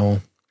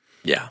McDowell.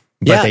 Yeah.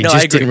 But they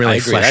just didn't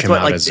really flesh him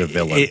out as a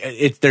villain.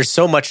 There's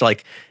so much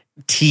like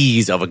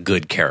tease of a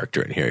good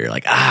character in here. You're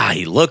like,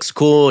 he looks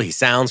cool, he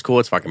sounds cool.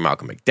 It's fucking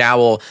Malcolm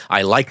McDowell.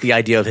 I like the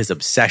idea of his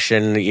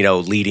obsession,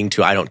 leading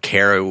to I don't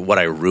care what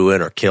I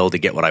ruin or kill to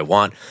get what I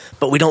want.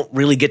 But we don't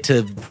really get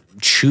to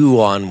chew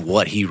on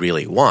what he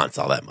really wants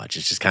all that much.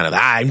 It's just kind of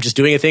I'm just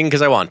doing a thing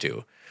because I want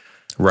to.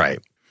 Right.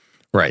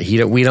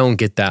 We don't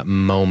get that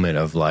moment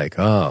of like,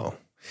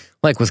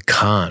 like with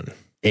Khan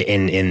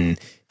in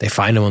they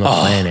find him on the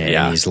planet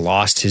and he's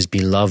lost his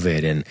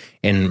beloved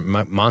and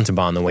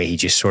Montalban, the way he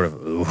just sort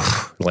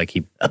of like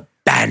he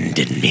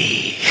abandoned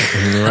me.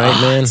 Right,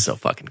 man? It's so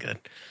fucking good.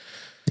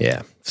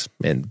 Yeah.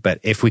 But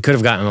if we could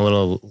have gotten a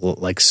little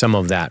like some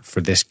of that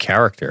for this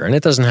character, and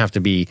it doesn't have to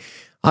be,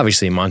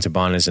 obviously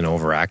Montalban is an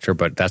overactor,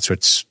 but that's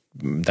what's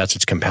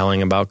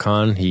compelling about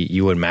Khan.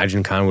 You would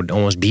imagine Khan would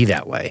almost be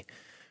that way.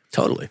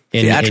 Totally.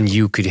 And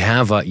you could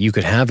have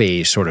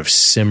a sort of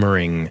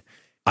simmering,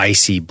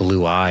 icy,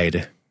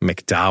 blue-eyed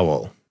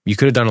McDowell You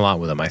could have done a lot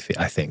with him, I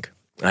think.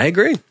 I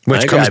agree.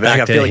 Which comes back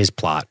I to feel like his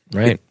plot,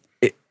 right?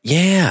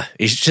 Yeah,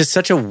 he's just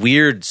such a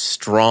weird,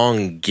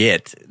 strong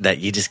git that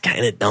you just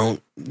kind of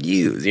don't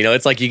use. You know,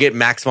 it's like you get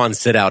Max von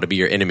Sydow to be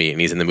your enemy, and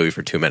he's in the movie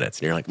for 2 minutes,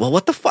 and you're like, well,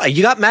 what the fuck?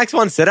 You got Max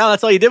von Sydow?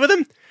 That's all you did with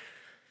him?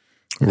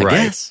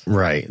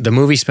 Right. The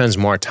movie spends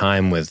more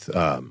time with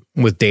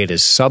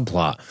Data's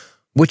subplot,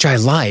 which I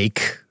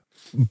like,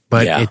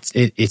 but it's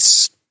it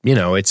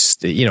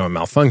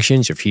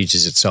malfunctions, it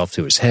fuses itself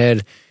to his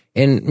head,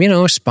 and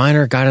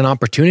Spiner got an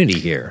opportunity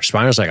here.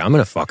 Spiner's like, I'm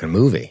in a fucking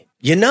movie.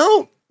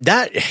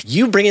 That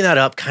you bringing that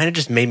up kind of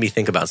just made me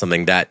think about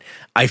something that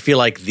I feel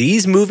like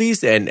these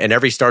movies and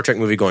every Star Trek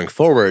movie going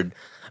forward,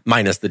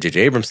 minus the J.J.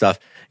 Abrams stuff,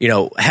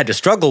 had to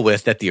struggle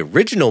with that the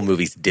original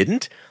movies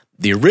didn't.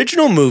 The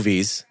original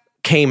movies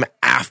came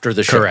after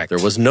the show. Correct.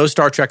 There was no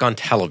Star Trek on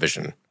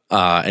television,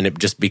 and it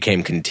just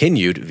became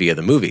continued via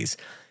the movies.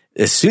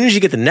 As soon as you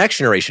get the Next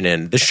Generation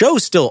in, the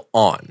show's still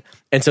on.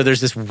 And so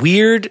there's this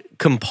weird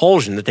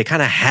compulsion that they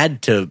kind of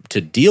had to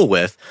deal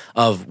with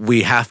of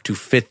we have to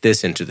fit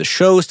this into the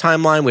show's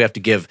timeline. We have to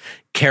give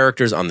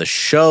characters on the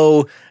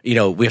show,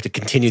 we have to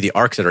continue the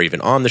arcs that are even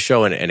on the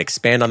show and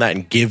expand on that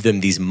and give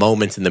them these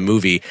moments in the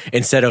movie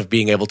instead of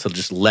being able to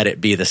just let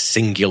it be the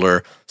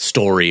singular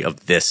story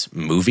of this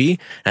movie.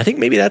 And I think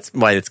maybe that's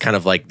why it's kind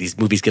of like these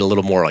movies get a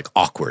little more like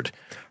awkward.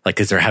 Like,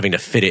 because they're having to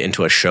fit it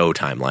into a show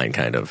timeline,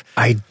 kind of.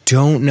 I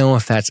don't know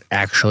if that's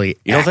actually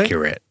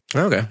accurate.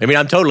 Okay. I mean,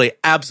 I'm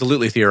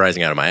absolutely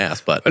theorizing out of my ass,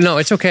 but no,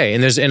 it's okay.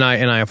 And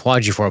I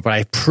applaud you for it, but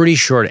I'm pretty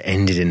sure it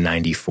ended in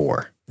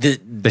 94.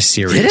 The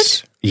series. Did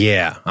it?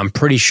 Yeah, I'm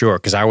pretty sure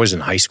because I was in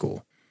high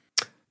school.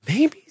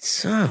 Maybe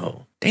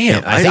so.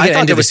 Damn, I think it thought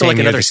ended there was the still same like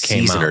year another this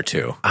came season out. or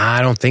two.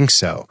 I don't think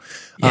so.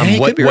 Yeah, you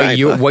could be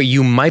right, but What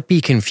you might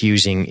be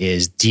confusing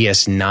is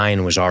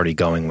DS9 was already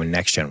going when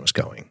Next Gen was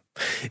going.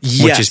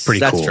 Yes, which is pretty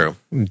that's cool. True.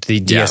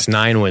 The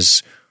DS9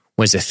 was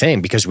a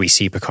thing because we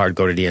see Picard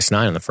go to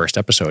DS9 in the first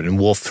episode, and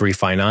Wolf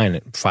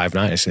 359,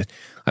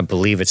 I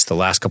believe it's the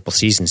last couple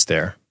seasons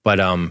there. But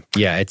you're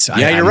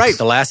right.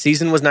 The last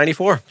season was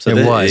 94, so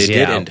it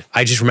did end.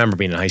 I just remember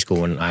being in high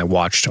school when I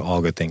watched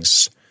All Good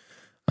Things,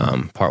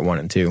 part 1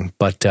 and 2.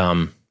 But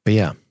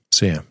yeah,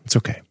 it's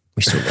okay.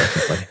 We still like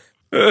it, buddy.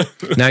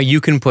 Now you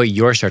can put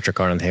your Star Trek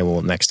card on the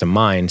table next to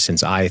mine,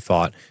 since I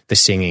thought the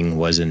singing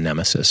was in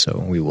Nemesis. So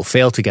we will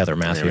fail together,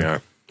 Matthew.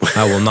 There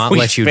I will not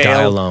let you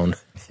die alone.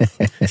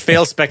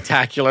 Fail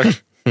spectacular.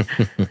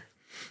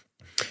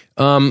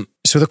 So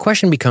the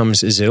question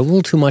becomes: is it a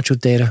little too much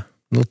with Data?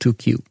 A little too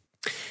cute?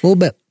 A little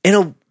bit.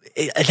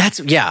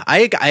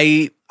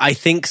 I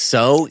think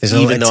so.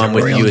 Even though I'm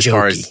with you as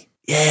far as.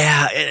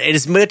 Yeah, and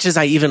as much as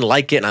I even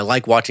like it, and I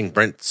like watching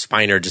Brent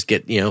Spiner just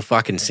get,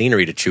 fucking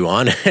scenery to chew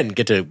on and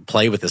get to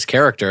play with this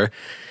character,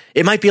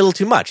 it might be a little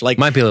too much. Might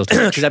be a little too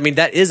much. Because, I mean,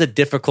 that is a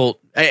difficult,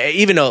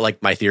 even though,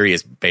 my theory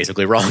is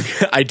basically wrong,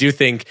 I do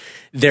think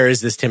there is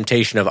this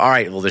temptation of, all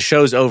right, well, the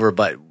show's over,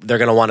 but they're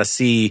going to want to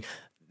see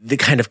the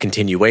kind of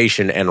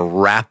continuation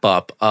and wrap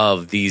up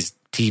of these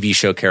TV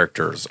show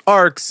characters'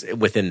 arcs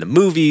within the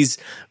movies,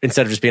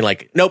 instead of just being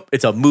like, nope,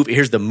 it's a movie.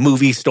 Here's the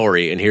movie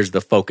story, and here's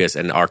the focus,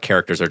 and our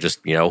characters are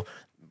just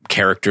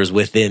characters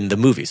within the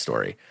movie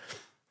story.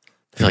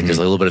 I feel like there's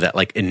a little bit of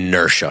that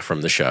inertia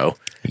from the show,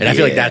 and I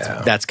feel like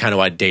that's kind of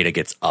why Data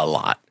gets a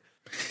lot.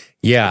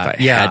 Yeah,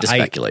 if I had to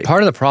speculate.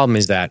 Part of the problem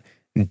is that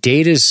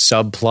Data's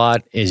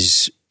subplot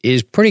is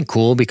pretty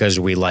cool because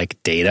we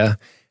like Data,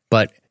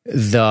 but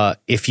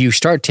if you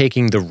start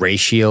taking the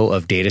ratio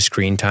of Data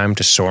screen time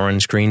to Soren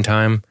screen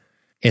time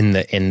in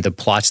the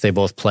plots they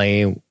both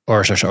play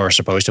or are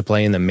supposed to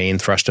play in the main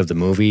thrust of the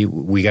movie,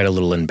 we got a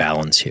little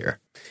imbalance here.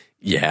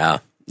 Yeah.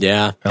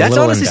 That's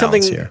honestly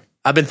something here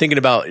I've been thinking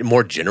about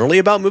more generally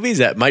about movies.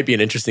 That might be an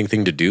interesting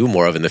thing to do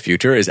more of in the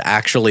future is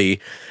actually,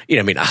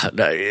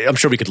 I'm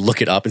sure we could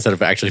look it up instead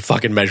of actually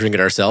fucking measuring it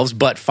ourselves,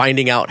 but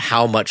finding out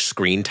how much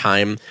screen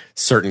time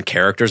certain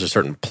characters or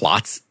certain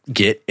plots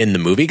get in the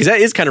movie. Because that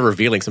is kind of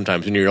revealing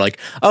sometimes when you're like,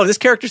 oh, this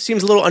character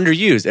seems a little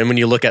underused. And when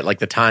you look at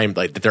the time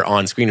that they're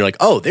on screen, you're like,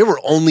 oh, they were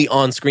only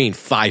on screen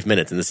 5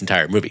 minutes in this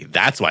entire movie.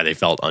 That's why they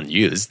felt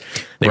unused.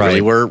 They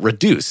really were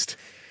reduced.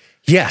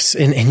 Yes.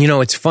 And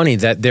it's funny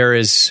that there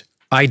is...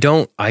 I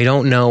don't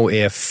know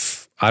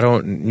if what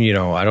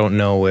am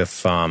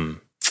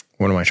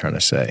I trying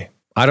to say?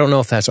 I don't know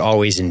if that's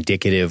always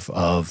indicative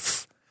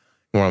of,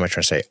 what am I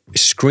trying to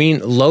say?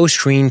 Low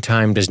screen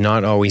time does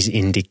not always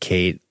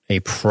indicate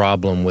a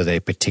problem with a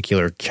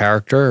particular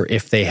character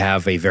if they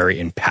have a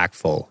very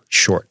impactful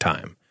short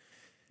time.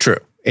 True.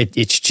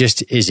 It's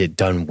just, is it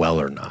done well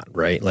or not,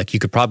 right? You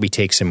could probably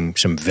take some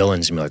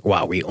villains and be like,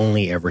 wow, we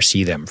only ever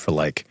see them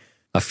for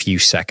a few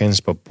seconds,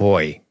 but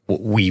boy,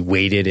 we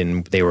waited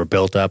and they were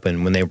built up,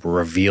 and when they were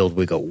revealed,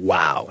 we go,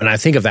 wow. And I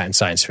think of that in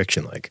science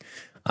fiction.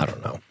 I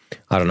don't know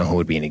who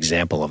would be an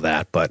example of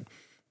that, but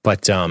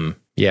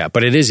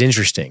it is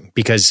interesting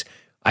because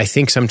I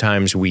think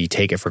sometimes we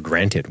take it for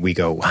granted. We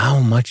go, how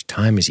much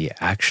time is he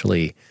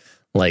actually,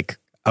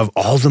 of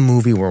all the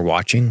movie we're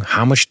watching,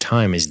 how much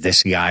time is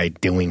this guy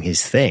doing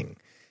his thing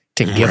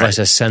to give us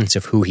a sense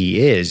of who he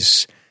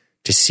is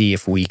to see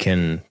if we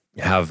can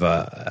have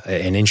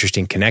an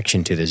interesting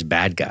connection to this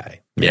bad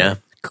guy. Yeah.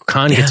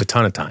 Khan gets a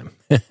ton of time.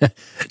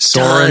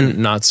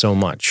 Soren, not so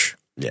much.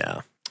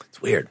 Yeah.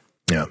 It's weird.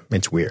 Yeah,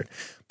 it's weird.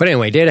 But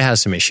anyway, Data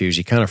has some issues.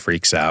 He kind of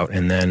freaks out,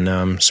 and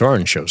then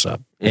Soren shows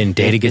up, and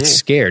Data gets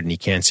scared, and he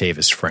can't save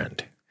his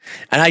friend.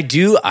 And I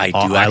do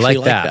actually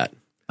like that.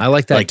 I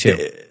like that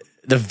too.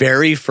 The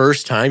very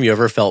first time you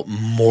ever felt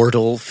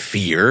mortal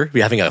fear,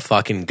 having a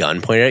fucking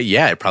gun pointed at you,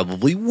 yeah, it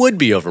probably would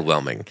be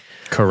overwhelming.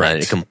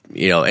 Correct.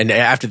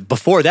 And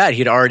before that,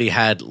 he'd already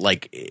had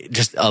like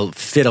just a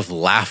fit of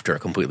laughter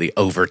completely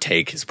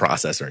overtake his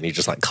processor, and he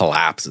just like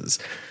collapses.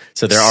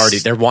 So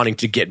they're wanting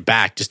to get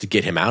back just to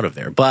get him out of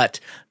there. But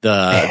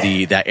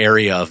that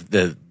area of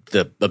the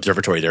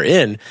observatory they're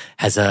in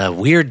has a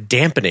weird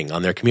dampening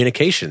on their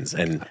communications.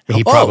 And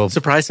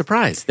surprise,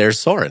 surprise, there's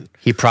Soren.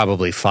 He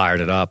probably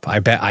fired it up. I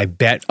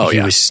bet he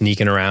was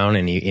sneaking around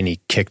and he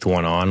kicked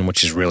one on,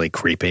 which is really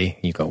creepy.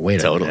 You go,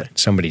 wait a minute,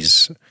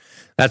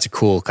 that's a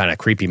cool kind of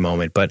creepy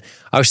moment. But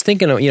I was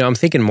thinking, I'm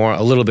thinking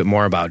a little bit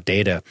more about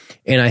Data.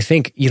 And I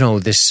think,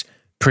 this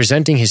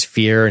presenting his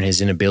fear and his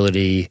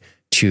inability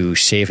to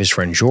save his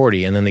friend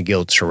Geordi, and then the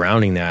guilt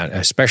surrounding that,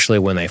 especially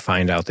when they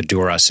find out the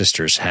Duras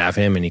sisters have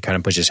him and he kind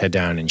of puts his head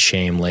down in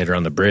shame later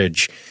on the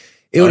bridge.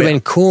 It would have been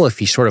cool if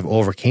he sort of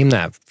overcame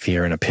that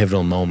fear in a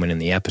pivotal moment in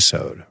the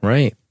episode,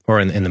 right? Or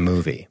in the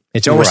movie.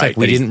 It's almost like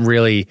we didn't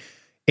really,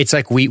 it's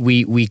like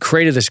we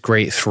created this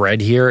great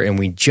thread here and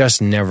we just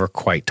never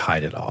quite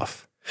tied it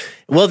off.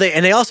 Well,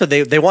 they also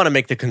want to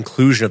make the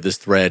conclusion of this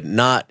thread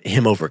not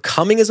him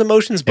overcoming his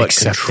emotions, but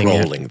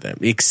controlling them,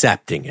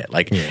 accepting it.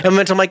 Like,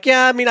 and I'm like,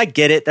 yeah, I mean, I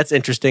get it. That's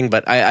interesting,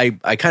 but I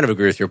kind of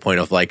agree with your point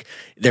of like,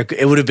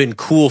 it would have been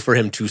cool for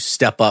him to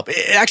step up.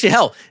 Actually,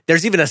 hell,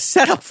 there's even a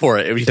setup for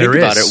it if you think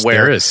about it,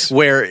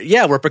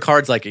 where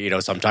Picard's like,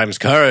 sometimes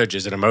courage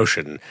is an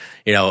emotion.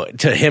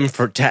 To him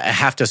to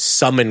have to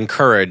summon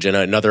courage in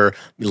another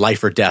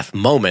life or death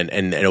moment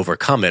and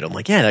overcome it. I'm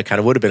like, yeah, that kind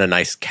of would have been a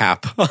nice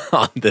cap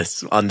on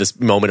this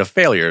moment of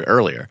failure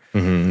earlier.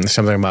 Mm-hmm.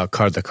 Something about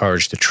the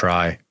courage to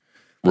try.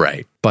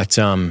 Right. But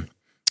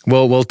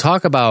we'll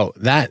talk about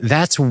that.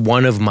 That's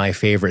one of my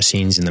favorite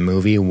scenes in the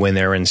movie when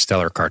they're in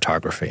stellar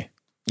cartography.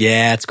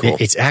 Yeah, it's cool.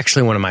 It's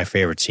actually one of my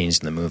favorite scenes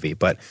in the movie.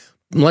 But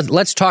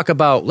let's talk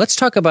about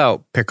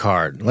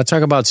Picard. Let's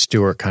talk about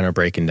Stewart kind of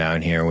breaking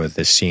down here with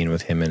this scene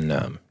with him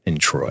in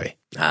Troy.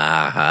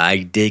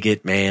 I dig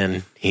it,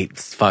 man.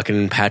 He's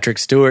fucking Patrick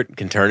Stewart,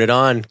 can turn it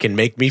on, can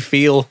make me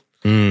feel.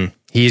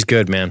 He's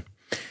good, man.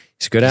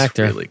 He's a good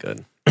actor. Really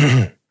good.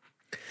 And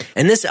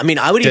this, I mean,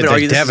 I would even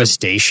argue the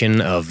devastation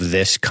of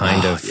this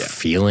kind of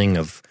feeling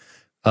of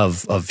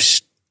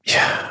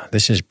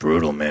this is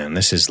brutal, man.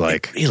 This is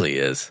like, it really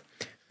is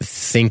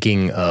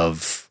thinking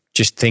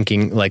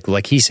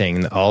like he's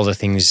saying all the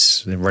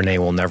things that Renee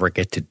will never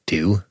get to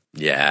do.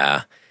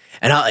 Yeah.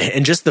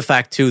 And just the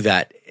fact too,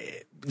 that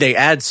they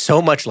add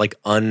so much like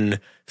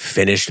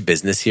unfinished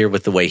business here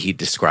with the way he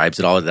describes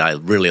it all that I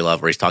really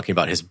love, where he's talking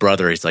about his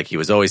brother. He's like, he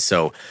was always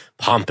so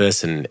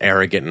pompous and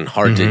arrogant and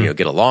hard to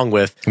get along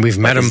with. We've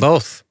met them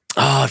both.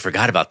 Oh, I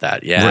forgot about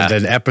that. Yeah.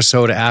 The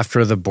episode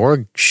after the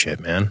Borg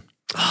shit, man.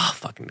 Oh,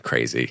 fucking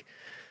crazy.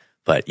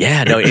 But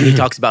yeah, no, and he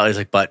talks about it, he's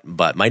like,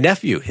 but my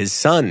nephew, his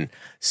son,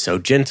 so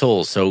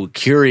gentle, so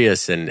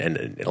curious and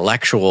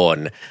intellectual,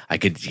 and I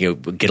could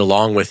get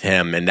along with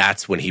him. And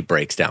that's when he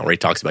breaks down, where he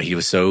talks about he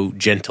was so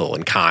gentle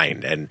and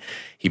kind, and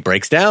he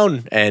breaks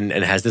down and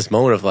has this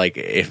moment of like,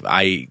 when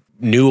I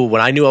knew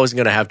I wasn't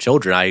going to have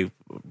children, I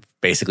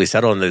basically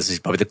settled on this is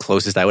probably the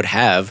closest I would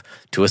have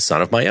to a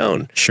son of my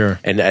own. Sure.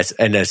 And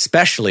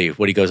especially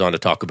what he goes on to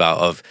talk about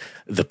of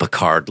the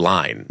Picard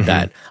line,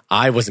 that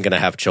I wasn't going to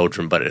have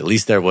children, but at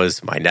least there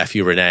was my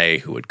nephew Rene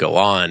who would go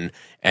on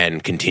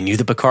and continue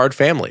the Picard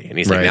family. And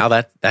he's like, now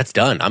that's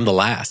done. I'm the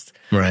last.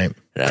 Right.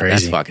 Crazy.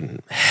 That's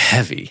fucking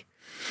heavy.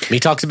 And he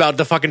talks about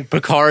the fucking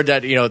Picard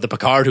the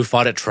Picard who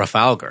fought at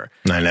Trafalgar.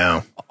 I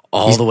know.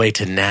 All the way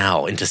to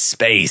now into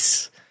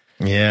space.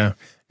 Yeah.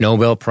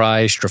 Nobel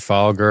Prize,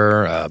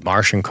 Trafalgar,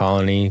 Martian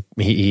colony.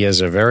 He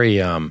has a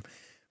very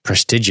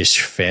prestigious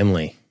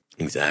family.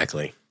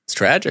 Exactly. It's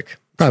tragic.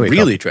 Probably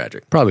really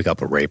tragic. Probably a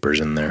couple rapers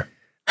in there.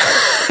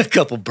 A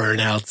couple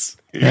burnouts.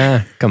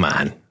 Yeah, come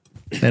on.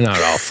 They're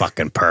not all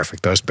fucking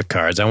perfect, those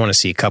Picards. I want to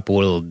see a couple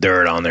of little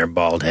dirt on their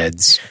bald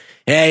heads.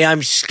 Hey, I'm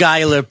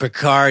Skylar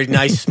Picard, and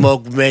I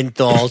smoke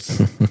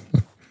menthols.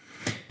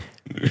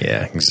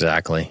 Yeah,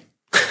 exactly.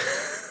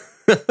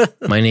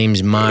 My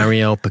name's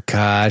Mario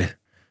Picard.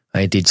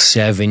 I did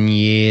 7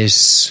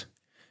 years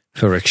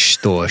for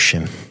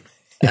extortion.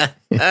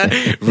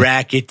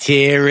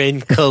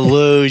 Racketeering,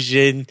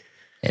 collusion.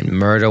 And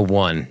murder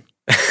 1.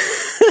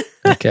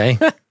 Okay?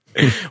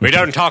 We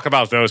don't talk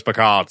about those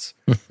Picards.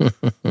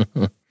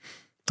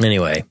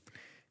 Anyway,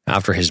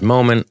 after his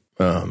moment,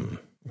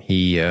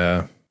 he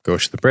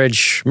goes to the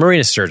bridge.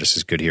 Marina Sirtis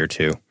is good here,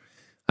 too.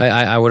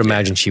 I would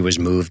imagine she was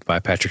moved by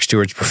Patrick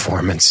Stewart's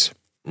performance.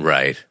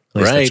 Right.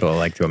 At least that's what I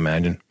like to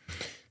imagine.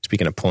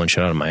 Speaking of pulling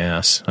shit out of my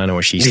ass, I know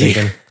what she's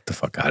thinking. Get the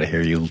fuck out of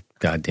here, you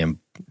goddamn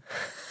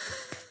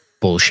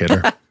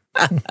bullshitter.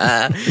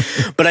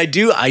 But I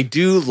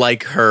do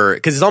like her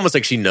because it's almost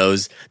like she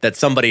knows that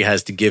somebody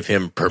has to give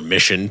him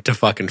permission to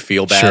fucking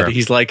feel bad. Sure.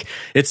 He's like,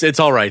 it's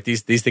all right.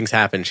 These things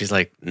happen. She's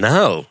like,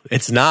 no,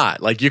 it's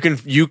not. Like you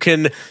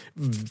can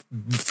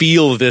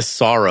feel this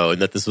sorrow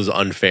and that this was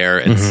unfair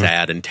and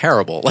sad and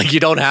terrible. Like you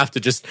don't have to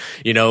just,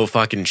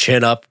 fucking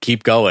chin up,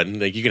 keep going.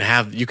 Like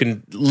you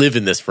can live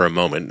in this for a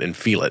moment and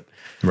feel it.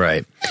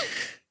 Right.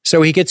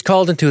 So he gets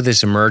called into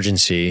this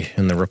emergency,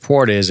 and the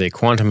report is a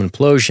quantum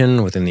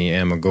implosion within the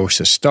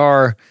Amargosa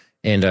star,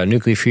 and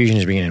nuclear fusion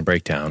is beginning to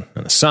break down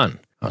in the sun.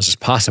 How is this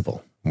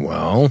possible?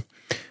 Well,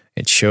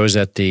 it shows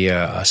that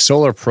the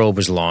solar probe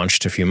was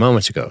launched a few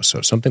moments ago,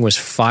 so something was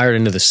fired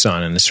into the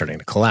sun and is starting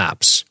to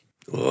collapse.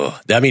 Ugh.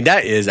 I mean,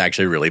 that is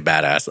actually really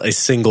badass. A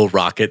single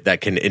rocket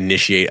that can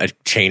initiate a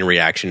chain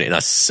reaction in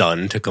a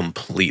sun to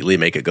completely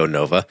make it go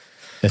nova.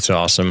 It's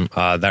awesome.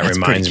 That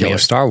reminds me of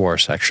Star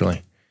Wars,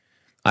 actually.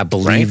 I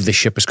believe the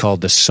ship is called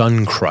the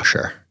Sun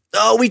Crusher.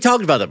 Oh, we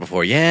talked about that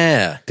before.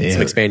 Yeah. It's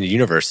an expanded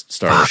universe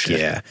Star Wars ship.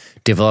 Yeah.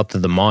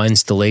 Developed the Maw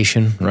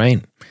installation,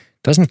 right?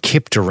 Doesn't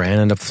Kip Duran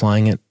end up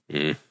flying it?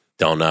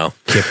 Don't know.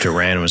 Kip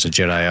Duran was a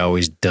Jedi I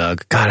always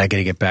dug. God, I got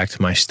to get back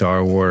to my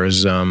Star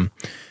Wars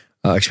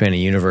expanded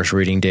universe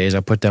reading days.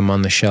 I'll put them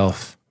on the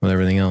shelf with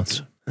everything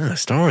else.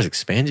 Star Wars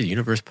Expanded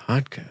Universe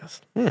podcast.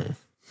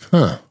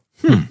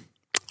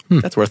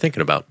 That's worth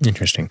thinking about.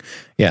 Interesting.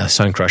 Yeah,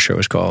 Sun Crusher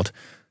was called.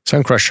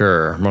 Sun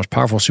Crusher, most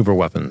powerful super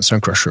weapon.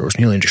 Sun Crusher was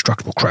nearly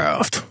indestructible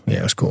craft.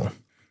 Yeah, it was cool.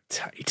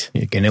 Tight.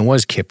 And it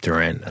was Kip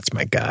Duran. That's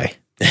my guy.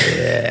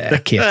 Yeah,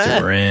 Kip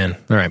Duran.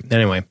 All right.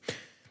 Anyway,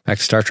 back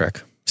to Star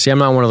Trek. See, I'm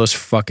not one of those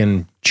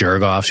fucking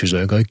jerk-offs who's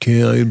like, I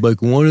can't,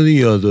 like one or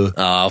the other.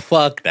 Oh,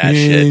 fuck that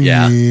shit.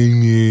 Yeah.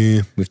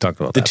 We've talked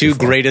about the that two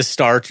before. greatest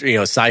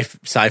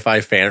sci-fi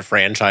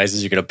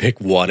franchises. You're going to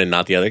pick one and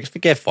not the other. Just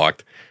get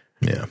fucked.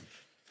 Yeah.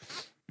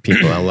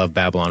 People that love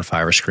Babylon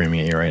 5 are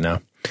screaming at you right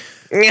now.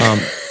 It's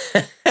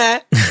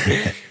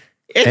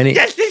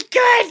just as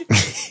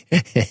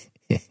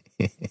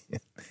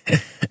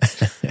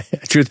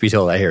good. Truth be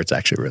told, I hear it's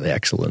actually really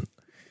excellent.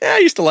 Yeah, I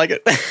used to like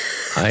it.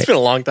 It's been a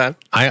long time.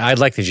 I'd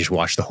like to just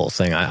watch the whole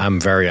thing.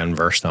 I'm very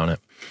unversed on it.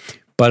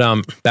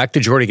 But back to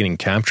Geordi getting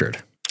captured.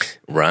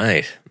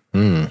 Right.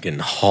 Getting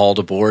hauled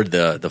aboard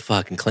the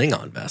fucking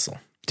Klingon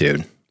vessel.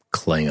 Dude,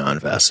 Klingon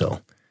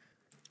vessel.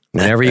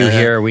 Whenever you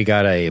hear we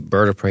got a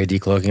bird of prey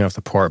decloaking off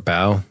the port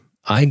bow,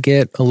 I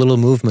get a little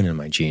movement in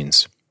my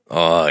jeans.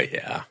 Oh,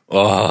 yeah.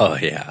 Oh,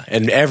 yeah.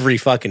 And every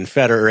fucking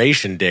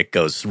Federation dick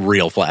goes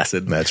real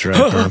flaccid. That's right.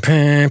 I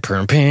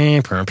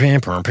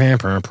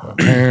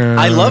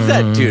love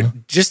that,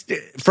 dude. Just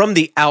from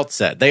the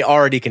outset, they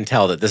already can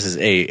tell that this is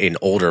an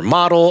older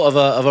model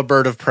of a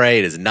bird of prey.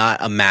 It is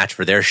not a match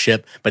for their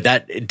ship, but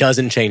that it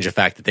doesn't change the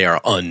fact that they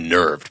are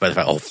unnerved by the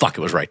fact, oh, fuck,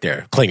 it was right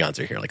there. Klingons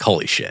are here. Like,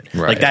 holy shit.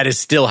 Right. Like, that is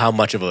still how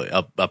much of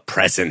a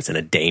presence and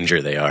a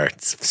danger they are.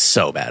 It's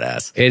so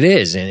badass. It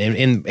is.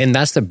 And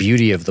that's the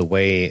beauty of the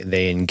way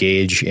they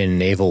engage in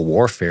naval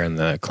warfare in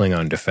the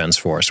Klingon Defense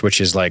Force, which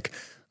is like,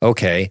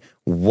 okay,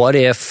 what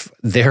if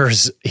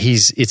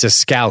it's a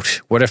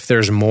scout? What if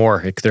there's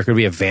more? There could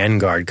be a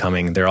vanguard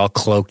coming. They're all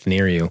cloaked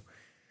near you.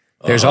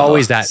 There's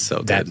always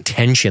that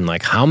tension.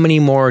 Like, how many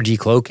more are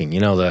decloaking?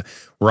 The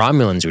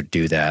Romulans would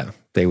do that.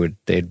 They'd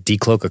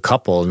decloak a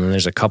couple, and then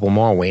there's a couple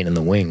more waiting in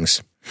the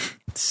wings.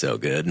 It's so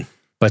good.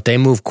 But they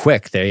move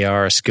quick. They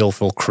are a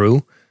skillful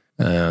crew.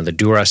 The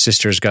Duras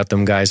sisters got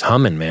them guys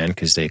humming, man,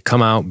 because they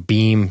come out,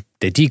 beam,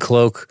 they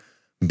decloak,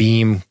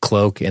 beam,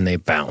 cloak, and they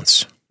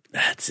bounce.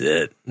 That's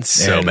it. It's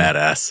so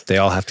badass. They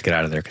all have to get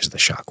out of there because of the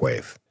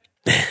shockwave.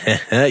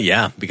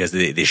 Yeah, because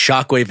the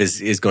shockwave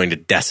is going to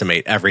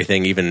decimate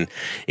everything. Even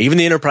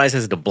the Enterprise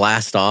has to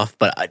blast off.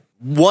 But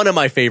one of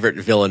my favorite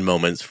villain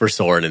moments for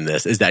Soren in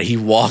this is that he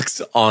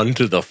walks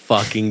onto the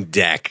fucking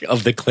deck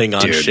of the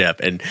Klingon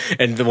ship, and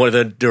one of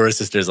the Duras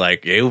sisters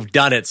like, "You've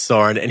done it,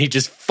 Soren," and he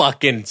just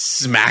fucking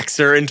smacks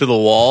her into the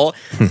wall.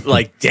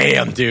 Like,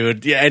 damn,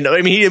 dude. Yeah, and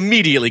I mean, he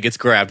immediately gets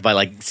grabbed by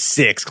like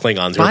 6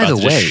 Klingons who are about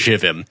to just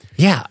shiv him.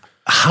 Yeah,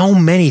 how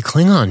many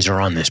Klingons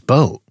are on this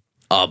boat?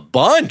 A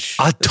bunch.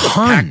 A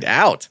ton. Packed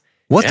out.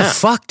 What the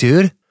fuck,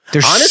 dude?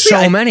 There's honestly,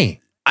 so many.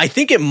 I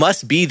think it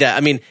must be that.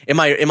 I mean, am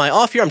I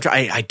off here?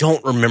 I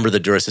don't remember the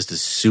Duras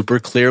sisters super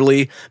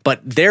clearly, but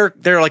they're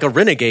like a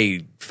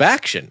renegade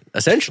faction,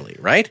 essentially,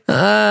 right?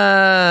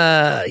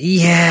 Yeah.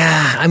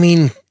 I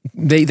mean,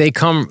 they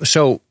come.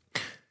 So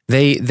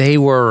they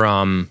were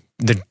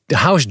the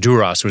House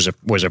Duras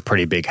was a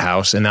pretty big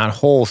house, and that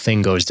whole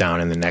thing goes down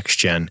in the Next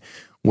Gen,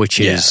 which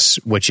is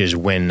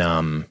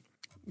when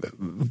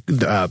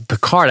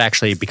Picard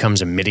actually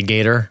becomes a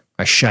mitigator,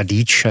 a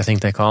Shadich, I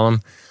think they call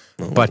him.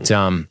 But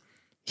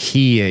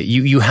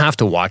you have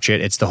to watch it.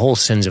 It's the whole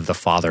Sins of the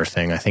Father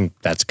thing. I think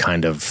that's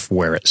kind of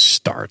where it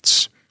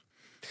starts.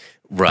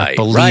 Right. I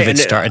believe it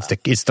starts.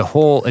 It's the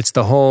whole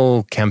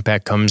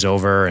Kempek comes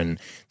over, and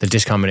the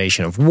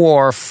discombination of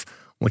Worf,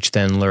 which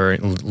then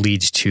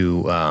leads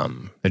to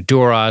the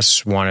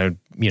Duras want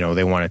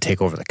to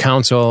take over the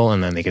council,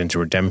 and then they get into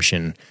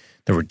redemption.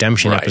 the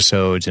redemption Right.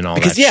 episodes and all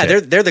Because that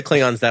shit. they're the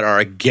Klingons that are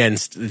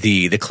against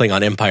the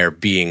Klingon Empire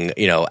being,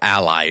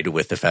 allied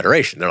with the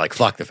Federation. They're like,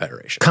 fuck the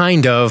Federation.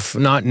 Kind of,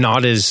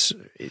 not as,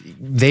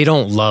 they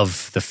don't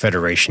love the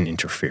Federation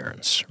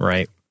interference,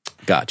 right?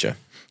 Gotcha.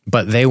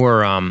 But they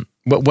were,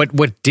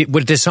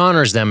 what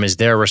dishonors them is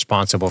they're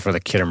responsible for the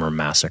Khitomer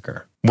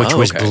massacre, which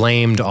was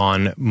blamed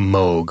on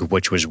Moog,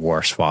 which was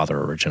Worf's father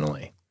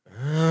originally.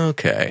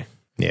 Okay.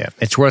 Yeah,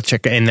 it's worth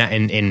checking. And that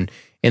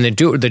in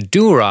the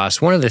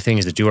Duras, one of the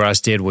things the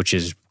Duras did, which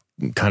is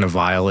kind of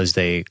vile, is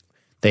they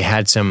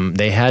had some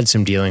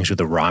dealings with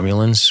the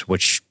Romulans,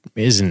 which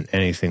isn't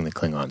anything the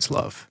Klingons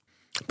love.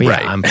 But yeah,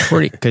 Right. I'm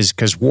pretty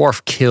because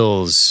Worf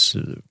kills.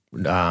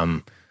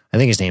 I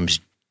think his name's.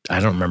 I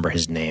don't remember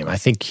his name. I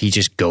think he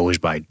just goes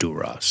by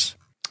Duras.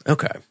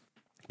 Okay.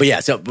 But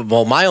yeah,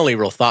 my only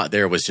real thought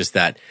there was just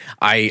that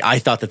I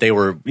thought that they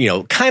were,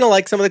 kind of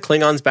like some of the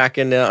Klingons back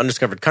in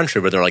Undiscovered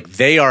Country, where they're like,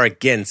 they are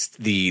against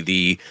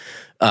the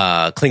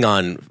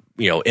Klingon,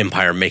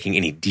 empire making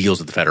any deals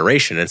with the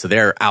Federation. And so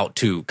they're out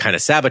to kind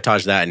of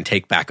sabotage that and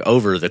take back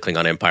over the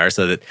Klingon Empire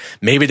so that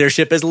maybe their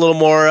ship is a little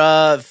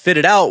more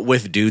fitted out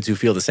with dudes who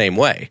feel the same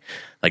way.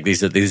 Like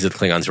these are the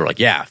Klingons who are like,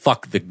 yeah,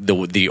 fuck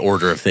the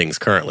order of things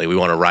currently. We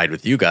want to ride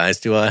with you guys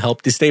to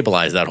help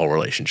destabilize that whole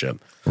relationship.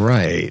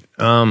 Right.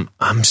 I'm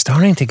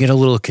starting to get a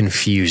little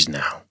confused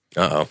now.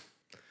 Uh-oh.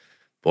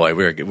 Boy,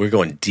 we're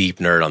going deep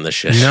nerd on this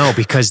shit. No,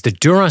 because the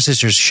Duras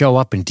sisters show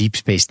up in Deep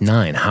Space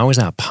Nine. How is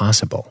that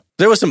possible?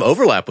 There was some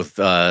overlap with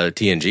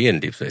TNG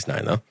and Deep Space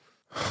Nine, though.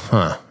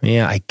 Huh.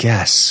 Yeah, I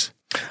guess.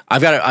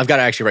 I've got it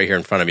actually right here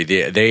in front of me.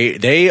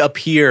 They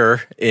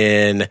appear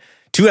in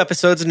 2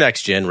 episodes of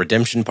Next Gen,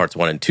 Redemption Parts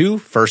 1 and 2,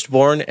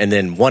 Firstborn, and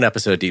then 1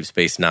 episode of Deep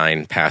Space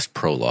Nine, Past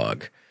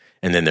Prologue.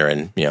 And then they're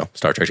in,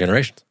 Star Trek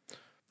Generations.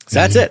 So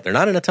that's it. They're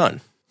not in a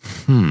ton.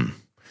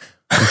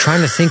 I'm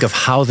trying to think of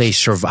how they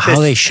show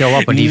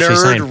up in Deep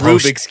Space Nine.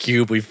 Rubik's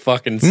Cube, we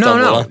fucking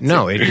stumble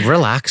No.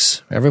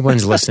 Relax.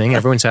 Everyone's listening.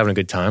 Everyone's having a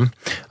good time.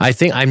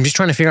 I'm just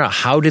trying to figure out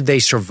how did they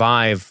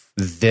survive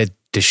the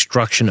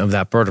destruction of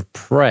that bird of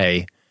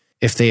prey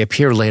if they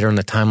appear later in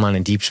the timeline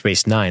in Deep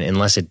Space Nine,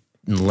 unless it,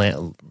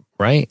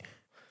 right?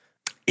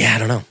 Yeah, I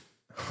don't know.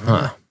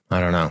 Huh. I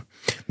don't know.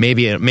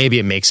 Maybe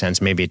it makes sense.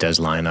 Maybe it does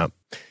line up.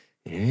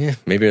 Yeah,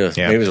 maybe it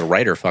was a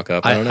writer fuck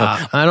up. I don't know.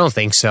 I don't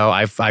think so.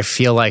 I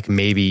feel like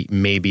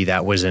maybe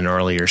that was an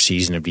earlier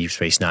season of Deep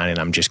Space Nine, and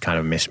I'm just kind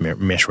of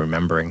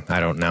misremembering.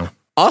 I don't know.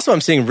 Also, I'm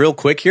seeing real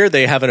quick here,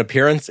 they have an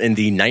appearance in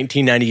the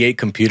 1998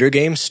 computer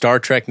game Star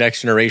Trek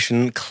Next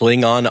Generation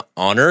Klingon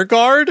Honor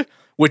Guard,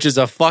 which is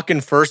a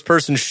fucking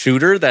first-person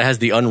shooter that has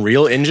the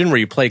Unreal Engine where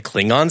you play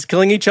Klingons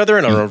killing each other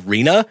in an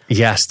arena.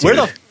 Yes, dude.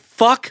 Where the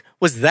fuck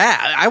was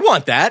that? I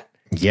want that.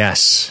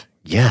 Yes,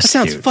 that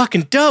sounds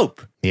fucking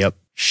dope. Yep.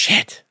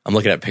 Shit. I'm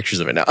looking at pictures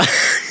of it now.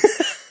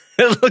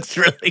 It looks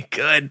really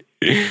good.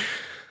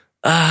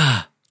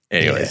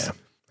 Anyways. Yeah.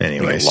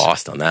 Anyways.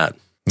 Lost on that.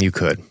 You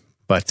could.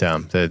 But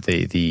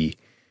the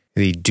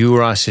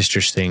Duras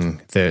sisters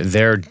thing,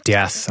 their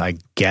death, I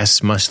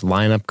guess, must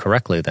line up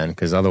correctly then,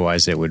 because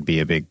otherwise it would be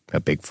a big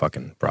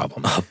fucking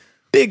problem. A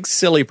big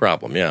silly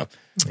problem, yeah.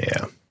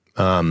 Yeah.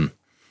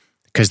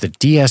 Because the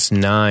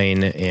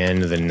DS9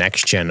 and the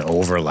Next Gen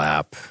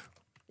overlap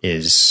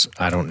is,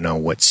 I don't know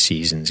what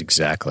seasons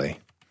exactly.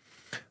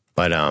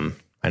 But I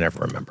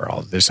never remember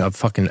all. There's a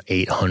fucking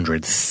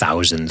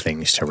 800,000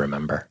 things to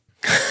remember.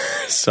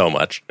 So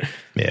much.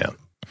 Yeah.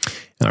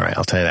 All right,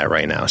 I'll tell you that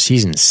right now.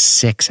 Season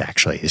 6,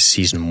 actually, is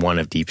season 1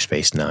 of Deep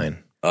Space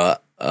Nine. Okay.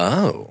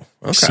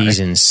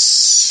 Season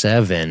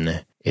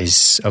 7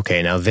 is...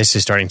 Okay, now this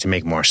is starting to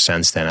make more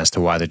sense then as to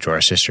why the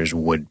Duras sisters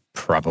would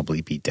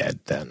probably be dead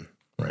then,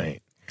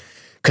 right?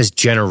 Because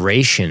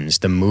Generations,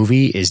 the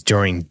movie, is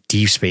during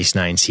Deep Space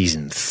Nine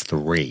Season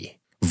 3.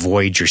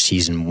 Voyager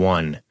Season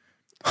 1.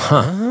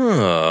 Huh.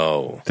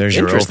 Oh. There's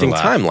your interesting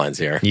overlap. timelines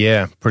here.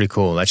 Yeah, pretty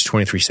cool. That's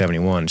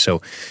 2371. So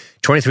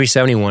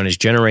 2371 is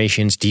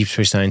Generations, Deep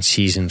Space Nine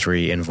Season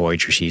 3, and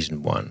Voyager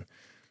Season 1.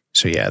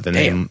 So yeah,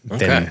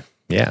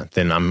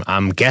 then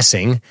I'm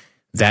guessing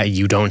that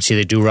you don't see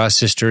the Duras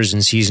sisters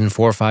in Season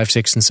 4, 5,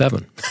 6, and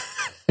 7.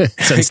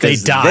 Since they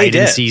died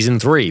in Season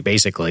 3,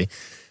 basically.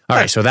 All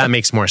right, so that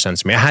makes more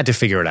sense to me. I had to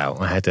figure it out.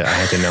 I had to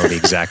know the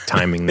exact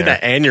timing there.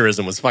 That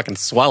aneurysm was fucking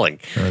swelling.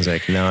 I was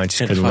like, no, I just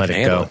couldn't let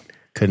it go.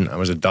 I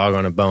was a dog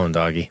on a bone,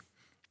 doggy.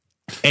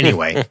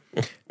 Anyway,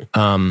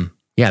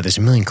 yeah, there's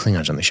a million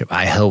Klingons on the ship.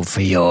 I hope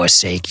for your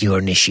sake you're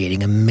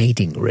initiating a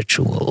mating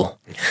ritual.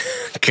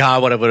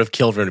 God, what I would have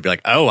killed for him to be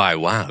like, oh, I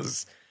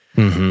was.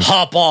 Mm-hmm.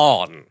 Hop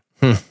on.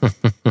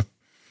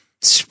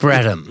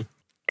 Spread them.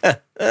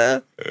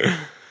 But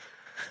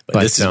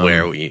this is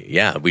where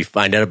we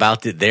find out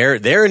about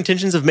their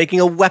intentions of making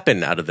a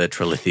weapon out of the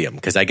trilithium,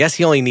 because I guess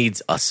he only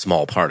needs a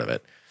small part of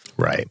it.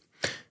 Right.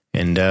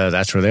 And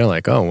that's where they're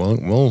like, oh,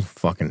 well,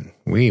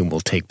 we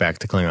will take back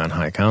the Klingon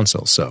High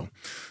Council. So,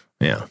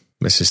 yeah,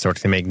 this is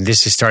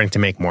starting to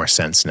make more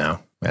sense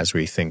now as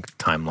we think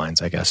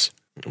timelines, I guess.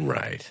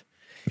 Right.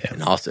 Yeah.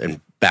 And also,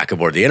 and back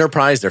aboard the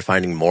Enterprise. They're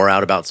finding more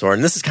out about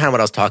Soren. This is kind of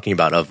what I was talking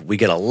about. We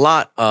get a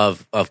lot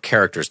of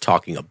characters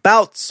talking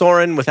about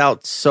Soren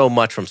without so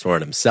much from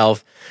Soren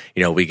himself.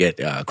 We get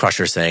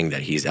Crusher saying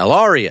that he's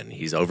Elarian.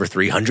 He's over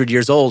 300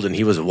 years old, and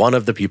he was one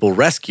of the people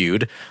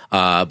rescued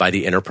by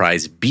the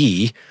Enterprise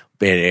B.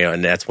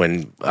 And that's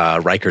when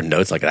Riker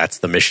notes, that's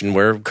the mission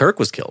where Kirk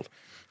was killed.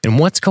 And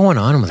what's going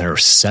on with her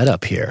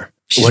setup here?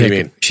 What do you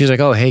mean? She's like,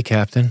 oh, hey,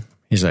 Captain.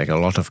 He's like, a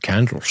lot of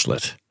candles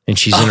lit. And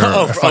she's in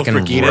her fucking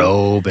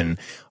robe and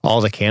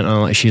all the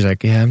candles. She's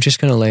like, yeah, I'm just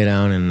going to lay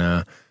down. And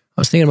I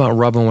was thinking about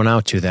rubbing one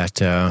out to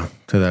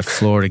that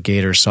Florida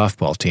Gators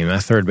softball team.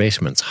 That third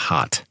baseman's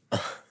hot.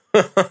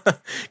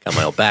 Got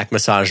my old back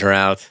massager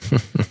out.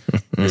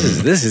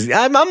 This is.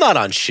 I'm not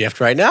on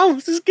shift right now.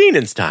 This is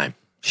Guinan's time.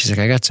 She's like,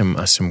 I got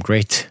some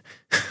great.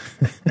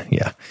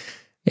 Yeah.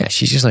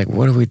 She's just like,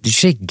 what do we? Did you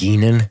say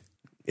Guinan?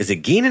 Is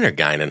it Guinan or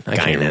Guinan? I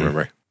can't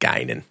remember.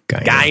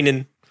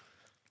 Guinan.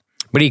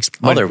 But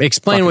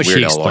explain what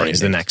she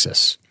explains, the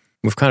Nexus.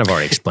 We've kind of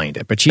already explained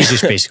it, but she's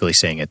just basically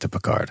saying it to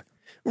Picard.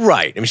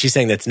 Right. I mean, she's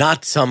saying that's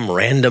not some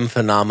random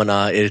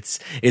phenomena. It's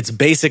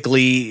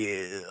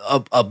basically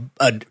a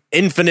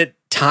infinite,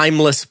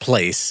 timeless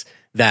place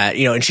that,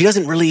 and she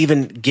doesn't really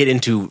even get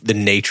into the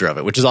nature of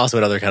it, which is also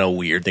another kind of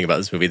weird thing about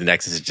this movie. The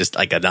Nexus is just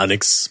like an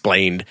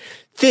unexplained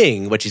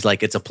thing, which is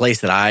like, it's a place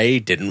that I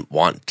didn't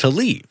want to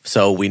leave.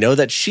 So we know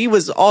that she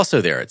was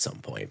also there at some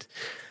point.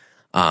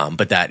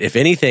 But that, if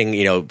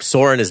anything,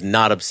 Soren is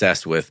not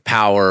obsessed with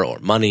power or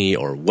money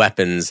or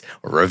weapons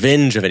or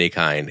revenge of any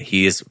kind.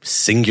 He is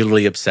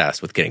singularly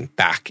obsessed with getting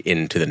back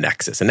into the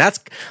Nexus. And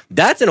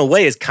that's in a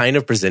way is kind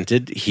of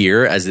presented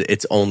here as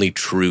its only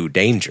true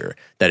danger,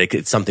 that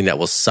it's something that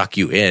will suck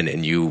you in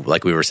and you,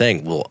 like we were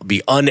saying, will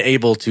be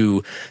unable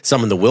to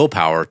summon the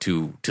willpower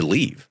to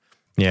leave.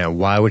 Yeah,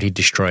 why would he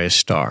destroy a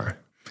star?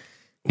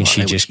 And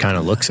she just kind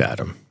of looks at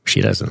him.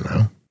 She doesn't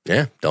know.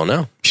 Yeah, don't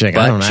know. She's like,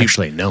 I don't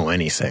actually know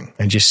anything.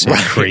 I just say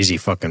crazy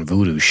fucking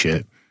voodoo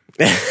shit.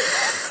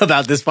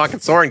 About this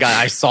fucking Soren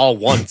guy I saw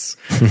once.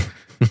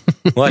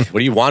 What do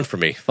you want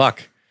from me?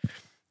 Fuck.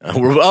 All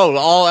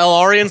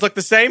Elarians look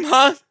the same,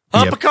 huh?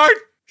 Yep. Picard?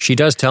 She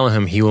does tell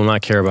him he will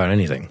not care about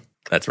anything.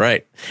 That's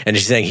right. And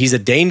she's saying he's a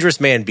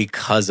dangerous man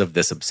because of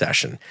this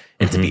obsession.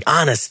 And to be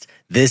honest,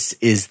 this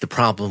is the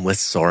problem with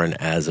Soren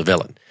as a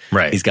villain.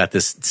 Right. He's got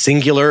this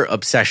singular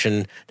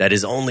obsession that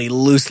is only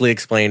loosely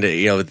explained,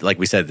 like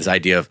we said, this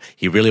idea of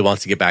he really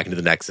wants to get back into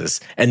the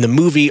Nexus. And the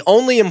movie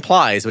only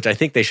implies, which I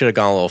think they should have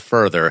gone a little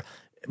further,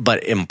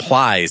 but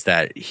implies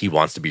that he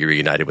wants to be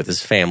reunited with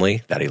his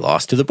family that he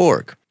lost to the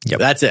Borg. Yep.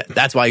 That's it.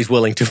 That's why he's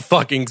willing to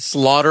fucking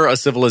slaughter a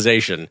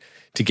civilization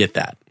to get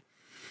that.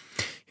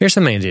 Here's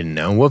something I didn't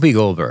know. Whoopi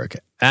Goldberg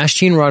asked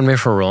Gene Roddenberry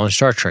for a role in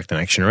Star Trek The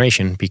Next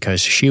Generation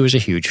because she was a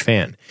huge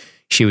fan.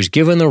 She was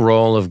given the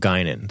role of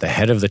Guinan, the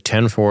head of the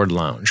 10 Forward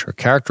Lounge. Her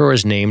character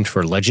was named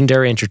for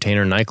legendary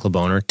entertainer nightclub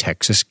owner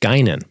Texas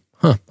Guinan.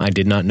 Huh, I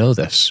did not know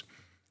this.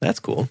 That's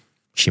cool.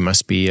 She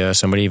must be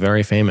somebody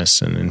very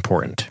famous and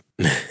important.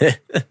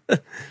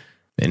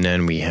 And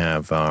then we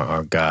have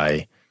our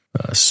guy,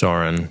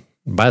 Soren.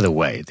 By the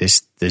way,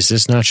 does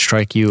this not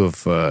strike you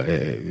of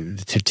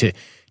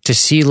to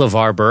see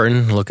LeVar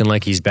Burton looking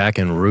like he's back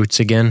in Roots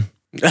again?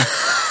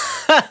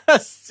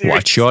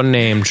 What's your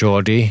name,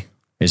 Geordie?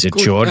 Is it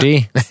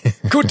Geordie?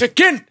 Good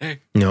again.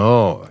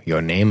 No,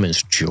 your name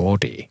is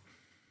Geordie.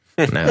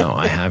 Now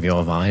I have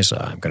your visor.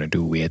 I'm going to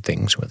do weird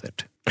things with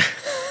it.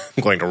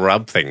 I'm going to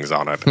rub things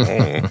on it.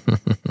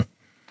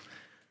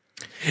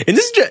 And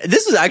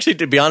this is actually,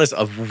 to be honest,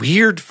 a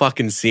weird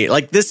fucking scene.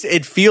 Like this,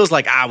 it feels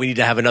like, we need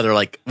to have another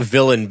like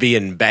villain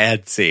being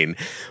bad scene.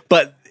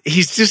 But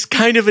he's just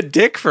kind of a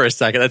dick for a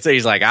second. Let's say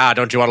he's like,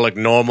 don't you want to look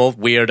normal,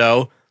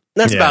 weirdo?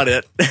 That's about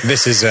it.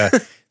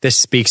 This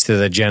speaks to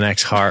the Gen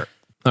X heart.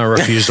 A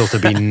refusal to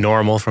be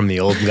normal from the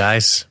old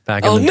guys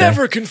back in the day. I'll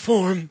never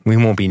conform. We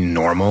won't be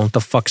normal. What the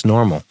fuck's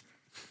normal?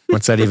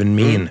 What's that even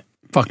mean?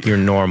 Fuck your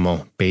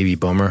normal, baby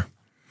boomer.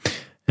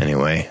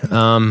 Anyway,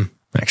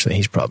 actually,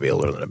 he's probably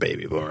older than a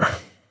baby boomer.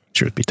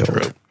 Truth be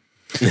told.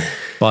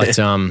 But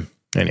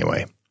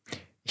anyway,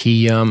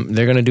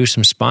 they're going to do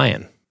some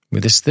spying.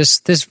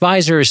 This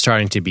visor is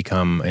starting to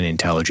become an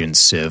intelligence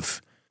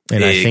sieve,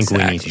 and I think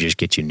we need to just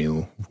get you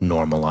new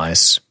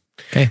normalize.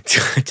 Okay.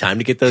 Time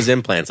to get those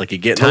implants like you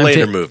get in the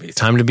later movies.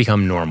 Time to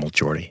become normal,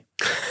 Geordie.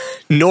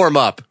 Norm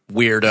up,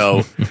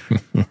 weirdo.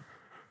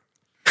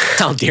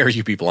 How dare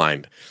you be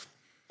blind?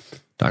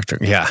 Doctor,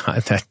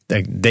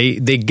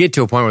 they get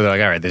to a point where they're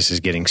like, all right, this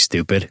is getting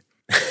stupid.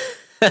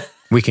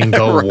 We can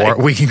go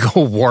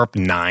warp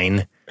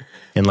 9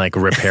 and like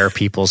repair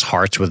people's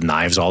hearts with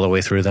knives all the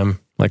way through them.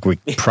 Like we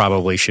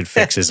probably should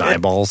fix his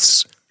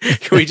eyeballs.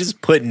 Can we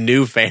just put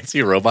new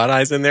fancy robot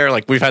eyes in there?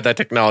 Like we've had that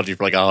technology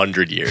for like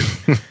 100 years.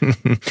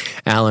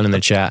 Alan in the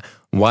chat,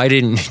 why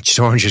didn't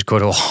Soren just go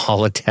to a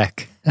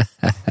holodeck?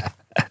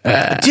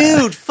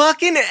 Dude,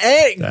 fucking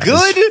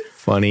good.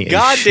 Funny.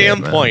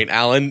 Goddamn shit, point,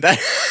 Alan. I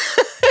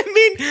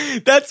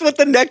mean, that's what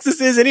the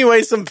Nexus is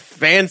anyway. Some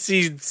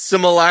fancy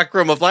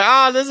simulacrum of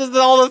like, this is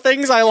all the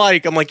things I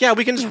like. I'm like, yeah,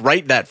 we can just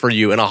write that for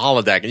you in a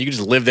holodeck, and you can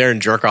just live there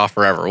and jerk off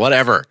forever.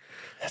 Whatever.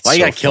 That's Why you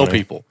so gotta kill funny.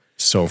 people?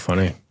 So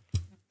funny.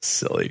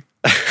 Silly.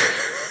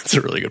 That's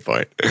a really good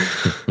point.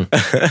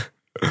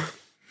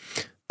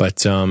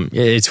 But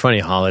it's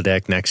funny,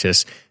 holodeck,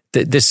 Nexus.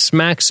 This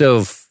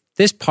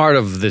part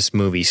of this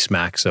movie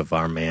smacks of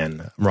our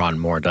man Ron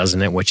Moore,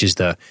 doesn't it? Which is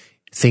the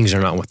things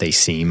are not what they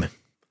seem.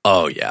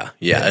 Oh yeah.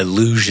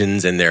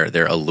 Illusions and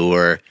their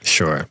allure.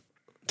 Sure.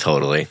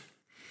 Totally.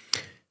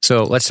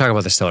 So let's talk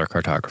about the stellar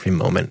cartography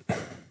moment.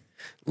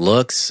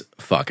 Looks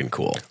fucking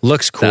cool.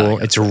 Looks cool.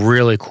 It's a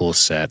really cool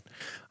set.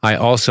 I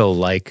also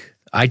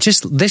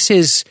this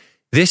is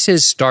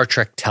Star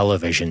Trek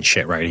television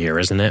shit right here,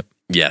 isn't it?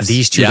 Yes.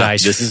 These two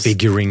guys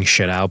figuring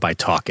shit out by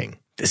talking.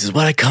 This is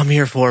what I come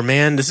here for,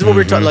 man. This is what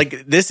we're talking.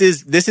 Like this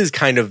is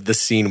kind of the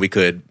scene we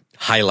could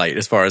highlight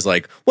as far as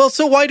like, well,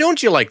 so why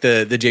don't you like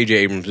the J.J.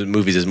 Abrams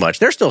movies as much?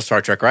 They're still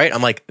Star Trek, right?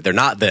 I'm like, they're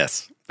not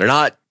this. They're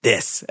not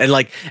this. And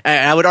like,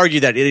 I would argue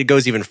that it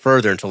goes even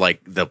further into like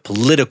the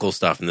political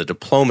stuff and the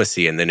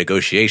diplomacy and the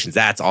negotiations.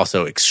 That's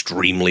also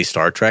extremely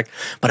Star Trek.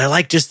 But I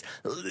like just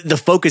the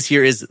focus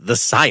here is the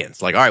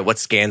science. Like, all right, what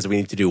scans do we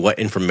need to do? What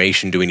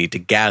information do we need to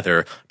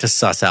gather to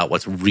suss out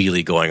what's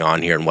really going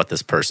on here and what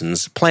this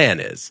person's plan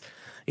is?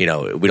 You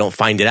know, we don't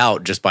find it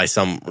out just by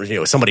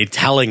somebody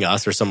telling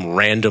us or some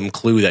random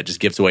clue that just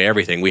gives away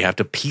everything. We have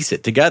to piece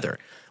it together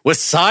with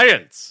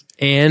science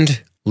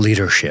and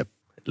leadership.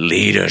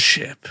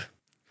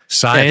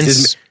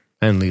 Science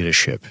and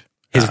leadership.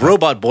 His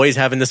robot boy's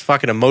having this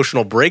fucking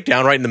emotional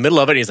breakdown right in the middle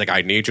of it. He's like,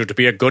 I need you to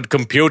be a good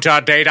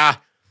computer, Data.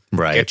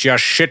 Right. Get your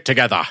shit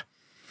together.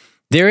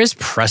 There is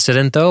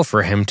precedent, though,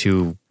 for him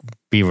to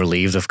be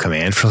relieved of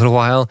command for a little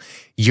while.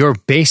 You're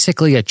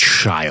basically a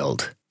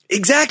child.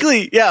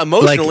 Exactly. Yeah,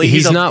 emotionally,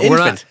 he's an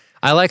infant.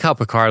 I like how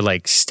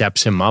Picard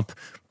steps him up,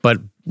 but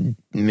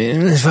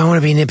if I want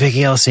to be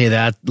nitpicky, I'll say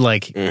that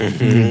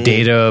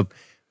Data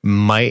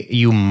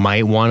you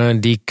might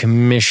want to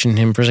decommission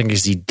him for a second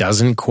because he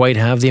doesn't quite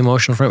have the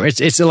emotional frame.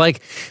 It's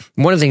like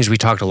one of the things we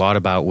talked a lot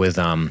about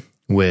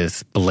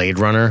with Blade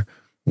Runner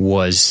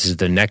was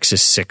the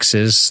Nexus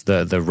 6s,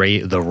 the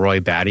Roy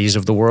Batties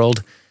of the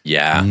world.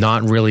 Yeah.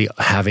 Not really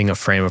having a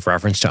frame of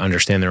reference to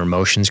understand their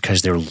emotions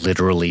because they're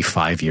literally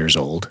 5 years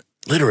old.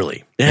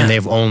 Literally. Yeah. And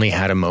they've only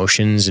had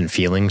emotions and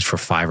feelings for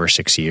 5 or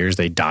 6 years.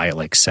 They die at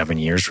like 7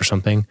 years or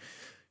something.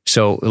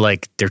 So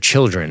like they're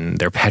children,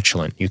 they're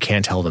petulant. You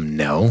can't tell them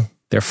no.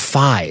 They're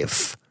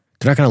 5.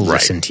 They're not going to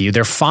listen to you.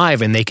 They're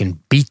 5 and they can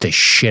beat the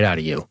shit out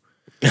of you.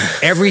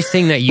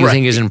 Everything that you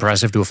think is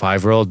impressive to a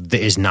 5-year-old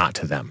is not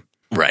to them.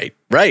 Right.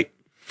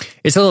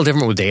 It's a little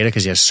different with Data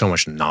because he has so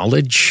much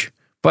knowledge,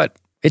 but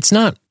it's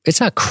not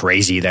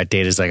crazy that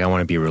Data's like, I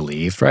want to be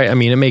relieved, right? I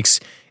mean, it makes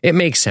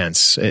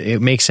sense.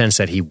 It makes sense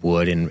that he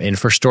would, and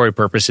for story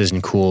purposes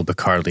and cool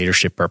Picard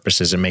leadership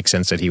purposes, it makes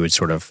sense that he would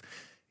sort of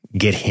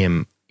get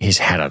his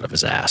head out of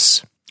his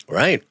ass.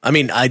 Right. I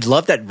mean, I'd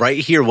love that right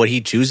here, what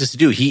he chooses to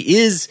do. He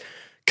is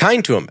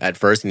kind to him at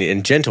first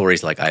and gentle, where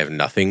he's like, I have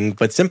nothing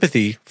but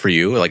sympathy for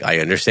you. Like, I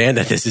understand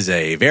that this is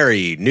a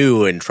very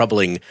new and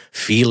troubling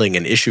feeling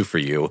and issue for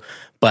you.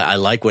 But I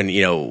like when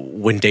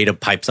Data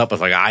pipes up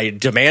with like, I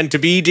demand to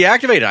be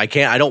deactivated.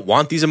 I don't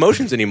want these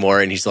emotions anymore.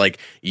 And he's like,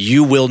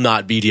 you will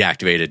not be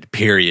deactivated,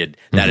 period.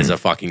 That is a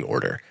fucking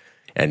order.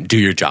 And do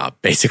your job,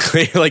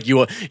 basically. Like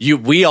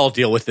we all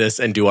deal with this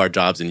and do our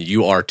jobs, and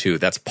you are too.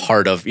 That's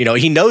part of,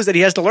 he knows that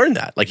he has to learn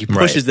that. Like he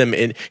pushes them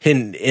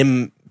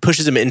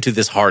pushes him into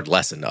this hard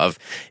lesson of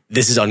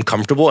this is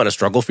uncomfortable and a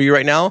struggle for you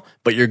right now,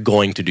 but you're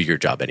going to do your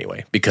job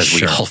anyway because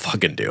we all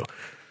fucking do.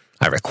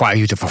 I require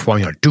you to perform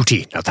your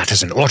duty. Now that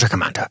is an order,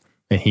 Commander.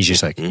 And he's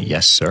just like,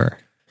 yes, sir.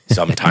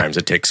 Sometimes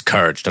it takes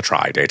courage to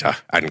try, Data,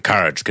 and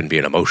courage can be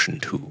an emotion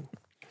too.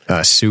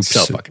 Soups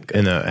so fucking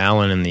good.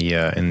 Alan in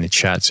the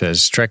chat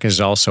says Trek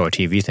is also a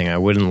TV thing. I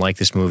wouldn't like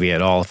this movie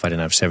at all if I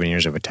didn't have 7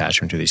 years of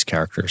attachment to these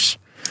characters.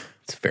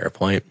 It's a fair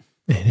point.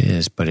 It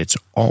is, but it's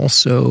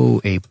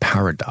also a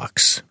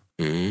paradox.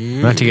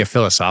 Not to get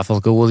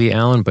philosophical with you,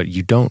 Alan, but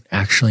you don't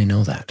actually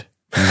know that.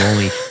 You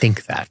only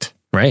think that,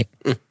 right?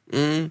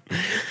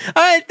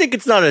 I think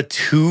it's not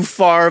too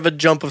far of a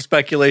jump of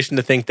speculation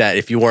to think that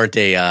if you weren't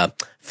a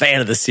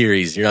fan of the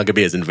series, you're not going to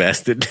be as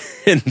invested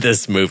in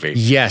this movie.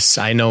 Yes,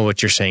 I know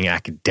what you're saying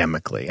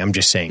academically. I'm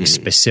just saying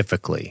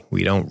specifically,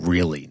 we don't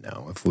really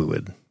know if we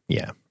would.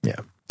 Yeah.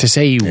 To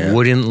say you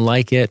wouldn't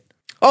like it.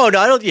 Oh no,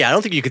 I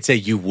don't think you could say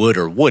you would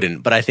or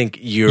wouldn't, but I think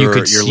you're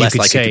less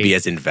likely to be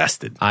as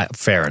invested.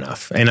 Fair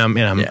enough, and I'm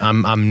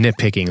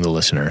nitpicking the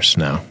listeners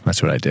now.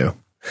 That's what I do.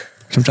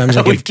 Sometimes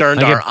I get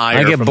bored.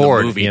 I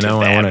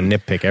want to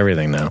nitpick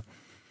everything now.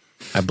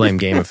 I blame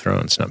Game of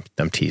Thrones. No,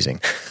 I'm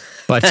teasing.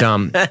 But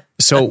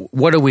so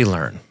what do we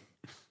learn?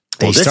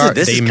 They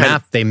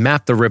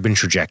map the ribbon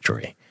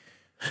trajectory.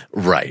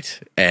 Right.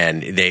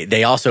 And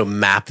they also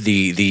map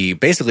the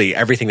basically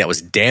everything that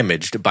was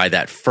damaged by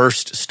that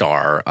first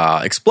star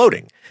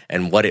exploding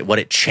and what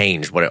it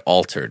changed, what it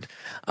altered.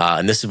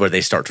 And this is where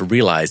they start to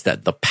realize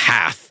that the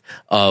path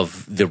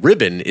of the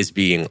ribbon is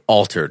being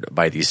altered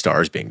by these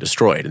stars being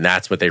destroyed. And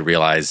that's what they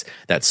realize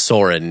that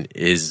Soren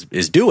is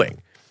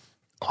doing.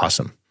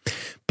 Awesome.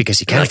 Because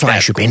he can't fly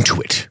a ship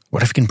into it.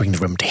 What if we can bring the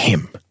ribbon to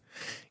him?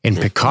 And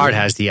Picard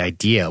has the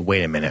idea,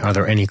 wait a minute, are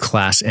there any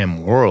Class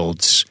M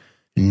worlds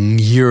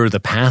near the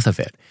path of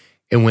it?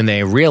 And when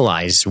they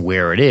realize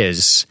where it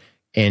is,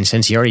 and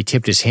since he already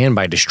tipped his hand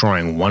by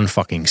destroying one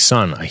fucking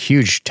sun, a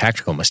huge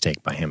tactical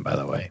mistake by him, by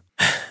the way.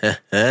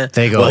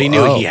 They go, well, he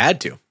knew he had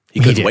to.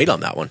 He couldn't wait on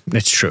that one.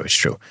 It's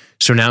true.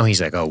 So now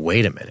he's like, oh,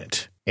 wait a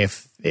minute.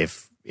 If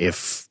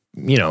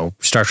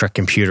Star Trek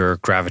computer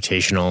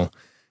gravitational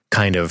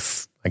kind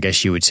of, I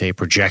guess you would say,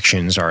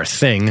 projections are a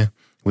thing,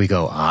 we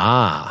go,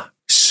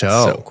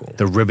 so cool.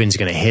 The ribbon's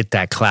going to hit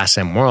that Class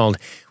M world.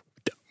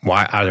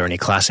 Why are there any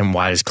Class M?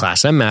 Why does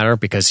Class M matter?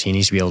 Because he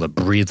needs to be able to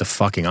breathe the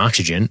fucking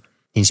oxygen.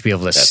 He needs to be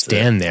able to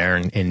stand there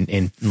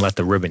and let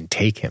the ribbon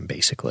take him,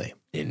 basically.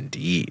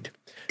 Indeed.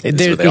 It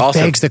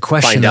begs the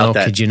question, though,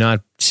 could you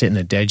not sit in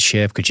a dead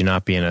ship? Could you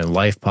not be in a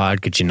life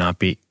pod? Could you not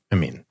be,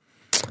 you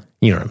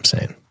know what I'm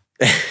saying.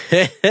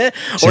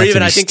 Or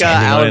even, I think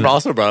Alan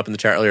also brought up in the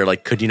chat earlier,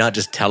 like, could you not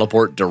just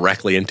teleport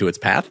directly into its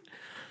path?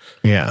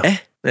 Yeah.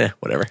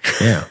 Whatever.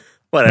 Yeah.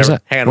 Whatever.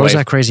 What was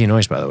that crazy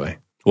noise, by the way?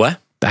 What?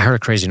 I heard a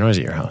crazy noise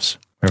at your house.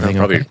 Everything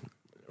probably okay?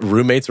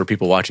 Roommates or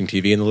people watching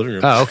TV in the living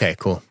room. Oh, okay,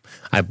 cool.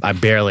 I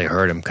barely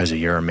heard him because of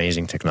your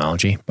amazing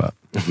technology, but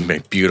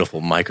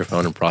beautiful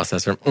microphone and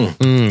processor.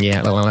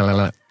 Yeah.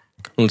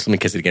 Let me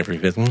kiss it again for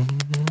you.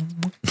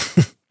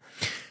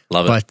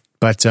 Love it.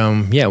 But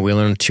we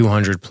learned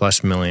 200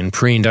 plus million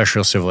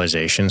pre-industrial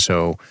civilization,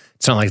 so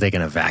it's not like they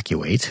can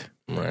evacuate.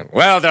 Right.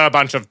 Well, they're a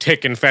bunch of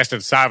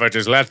tick-infested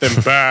savages. Let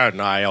them burn,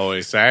 I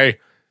always say.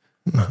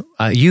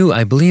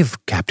 I believe,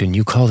 Captain,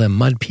 you call them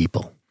mud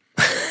people.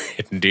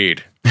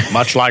 Indeed.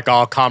 Much like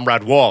our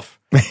comrade Worf.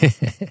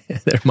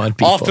 They're mud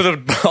people.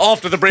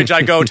 Off to the bridge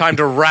I go. Time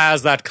to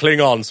razz that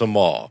Klingon some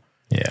more.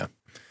 Yeah.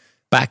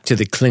 Back to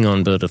the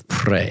Klingon bird of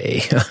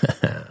prey.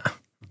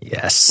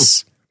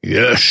 Yes.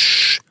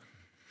 Yes.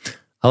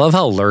 I love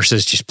how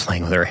Lursa's just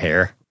playing with her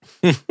hair.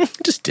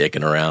 Just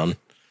dicking around.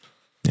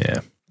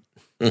 Yeah.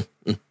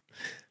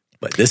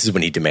 But this is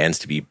when he demands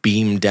to be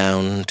beamed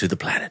down to the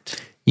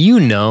planet. You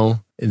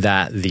know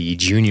that the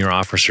junior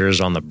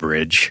officers on the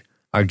bridge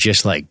are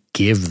just like,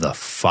 give the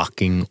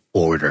fucking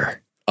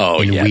order.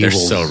 Oh, and yeah, we they're will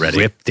so ready.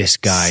 Rip this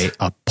guy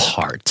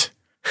apart.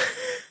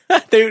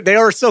 They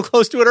were so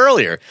close to it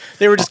earlier.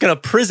 They were just going to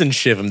prison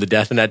shiv him to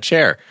death in that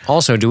chair.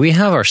 Also, do we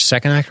have our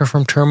second actor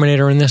from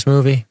Terminator in this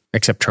movie?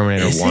 Except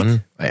Terminator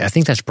 1? I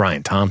think that's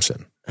Brian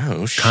Thompson.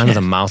 Oh, shit. Kind of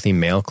the mouthy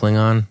male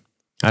Klingon.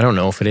 I don't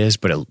know if it is,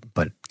 but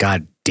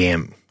god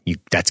damn,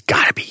 that's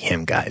got to be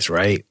him, guys,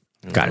 right?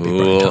 Got to be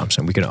Brian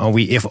Thompson.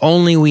 If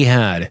only we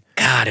had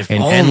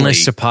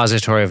endless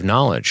suppository of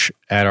knowledge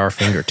at our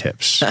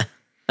fingertips.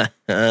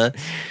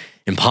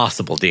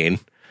 Impossible, Dean.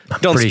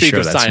 Don't speak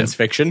of science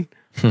fiction.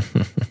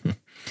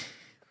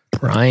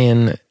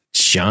 Brian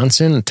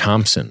Thompson,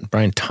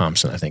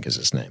 I think is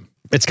his name.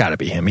 It's got to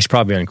be him. He's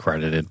probably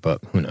uncredited,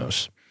 but who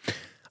knows?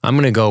 I'm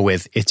going to go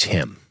with it's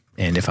him.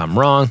 And if I'm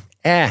wrong,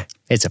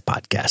 it's a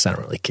podcast. I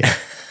don't really care.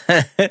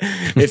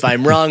 If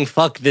I'm wrong,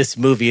 fuck this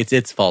movie. It's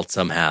its fault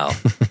somehow.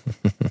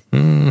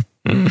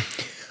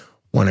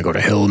 Want to go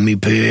to hell with me,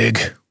 pig?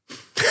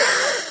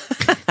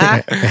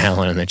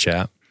 Alan in the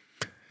chat.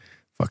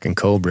 Fucking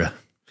Cobra.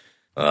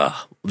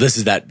 This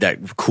is that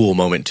cool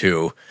moment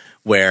too,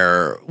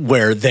 where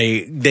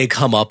they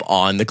come up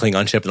on the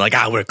Klingon ship and like,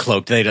 we're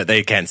cloaked.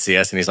 They can't see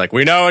us. And he's like,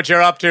 we know what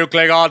you're up to,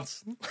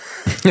 Klingons.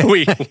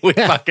 we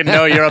fucking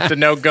know you're up to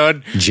no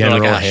good.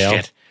 General like, Hale.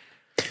 Shit.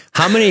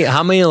 How many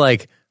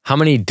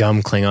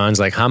dumb Klingons?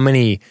 Like how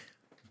many?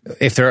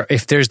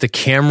 If there's the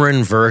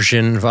Cameron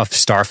version of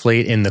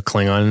Starfleet in the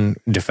Klingon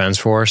Defense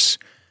Force,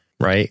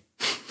 right?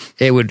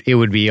 It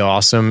would be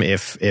awesome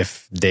if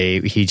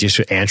he just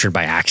answered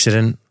by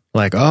accident,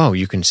 like, oh,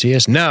 you can see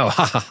us? No,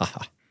 ha ha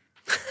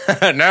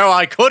ha. No,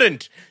 I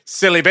couldn't,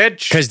 silly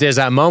bitch. Because there's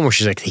that moment where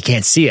she's like, he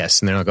can't see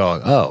us, and they'll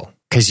go, oh,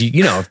 because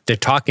you know they're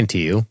talking to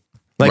you.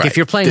 Like right. If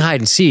you're playing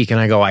hide and seek, and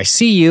I go, I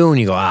see you, and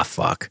you go,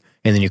 fuck,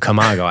 and then you come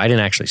out and go, I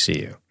didn't actually see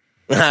you.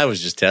 I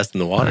was just testing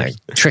the water. I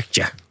tricked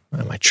you.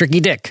 My tricky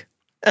dick.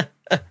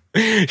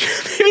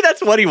 Maybe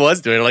that's what he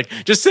was doing. Like,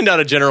 just send out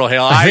a General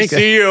Hale. I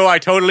see you. I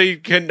totally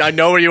can. I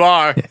know where you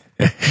are.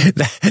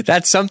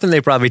 That's something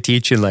they probably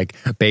teach in like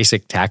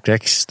basic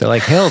tactics. They're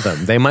like, hail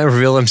them. They might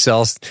reveal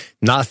themselves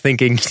not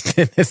thinking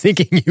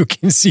you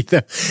can see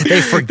them.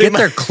 They forget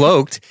they're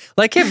cloaked.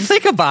 Like,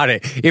 think about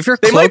it. If you're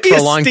cloaked for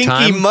a long time, they might be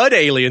a stinky mud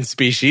alien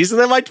species, and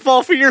they might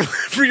fall for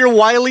your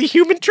wily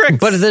human tricks.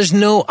 But there's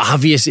no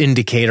obvious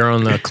indicator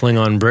on the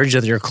Klingon bridge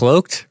that you're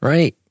cloaked,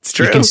 right? It's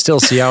true. You can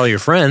still see all your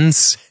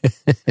friends.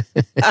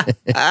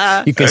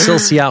 You can still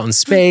see out in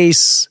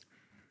space.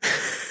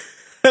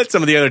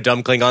 Some of the other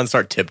dumb Klingons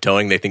start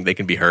tiptoeing. They think they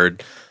can be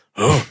heard.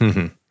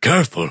 Oh,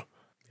 careful.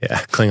 Yeah,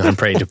 Klingon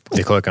prayed to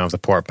the Klingon off the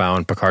port bow,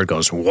 and Picard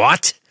goes,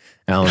 what?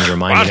 Alan's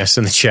reminding us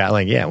in the chat,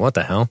 like, yeah, what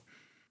the hell?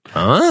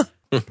 Huh?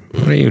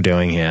 What are you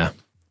doing here?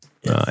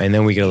 And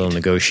then we get a little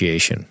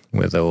negotiation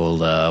with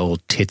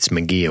old Tits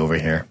McGee over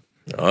here.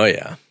 Oh,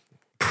 yeah.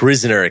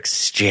 Prisoner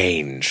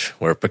exchange,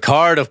 where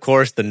Picard, of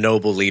course, the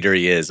noble leader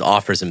he is,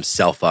 offers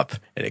himself up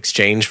in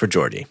exchange for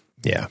Geordi.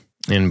 Yeah.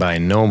 And by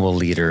noble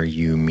leader,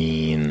 you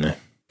mean...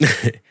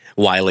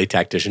 Wily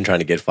tactician trying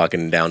to get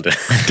fucking down to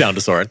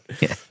Soren.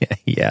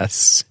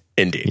 Yes.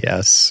 Indeed.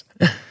 Yes.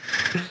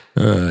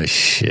 Oh,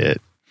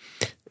 shit.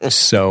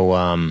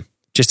 So,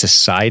 just a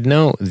side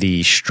note,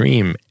 the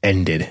stream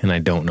ended, and I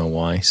don't know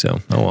why,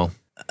 so, oh well.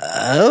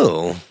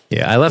 Oh.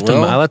 Yeah, I let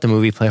the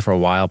movie play for a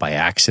while by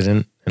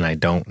accident, and I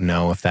don't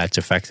know if that's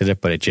affected it,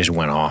 but it just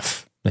went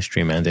off. The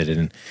stream ended,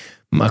 and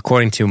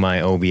according to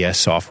my OBS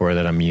software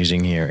that I'm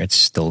using here, it's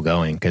still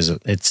going, because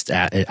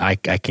I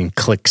can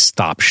click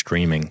stop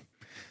streaming.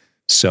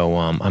 So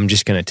I'm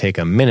just going to take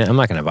a minute. I'm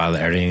not going to bother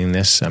editing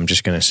this. I'm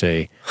just going to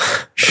say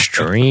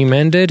stream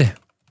ended.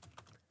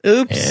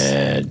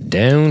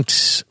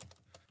 Oops.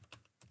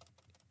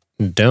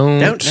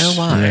 Don't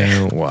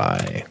know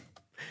why.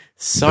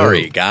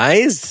 Sorry,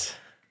 guys.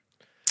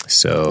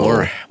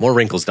 So more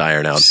wrinkles to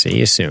iron out. See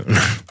you soon.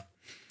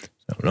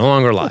 So no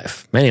longer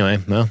live. Anyway,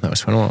 well, that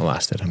was fun while it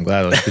lasted. I'm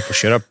glad those people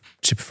showed up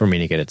for me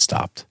to get it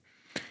stopped.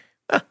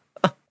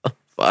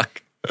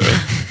 Fuck.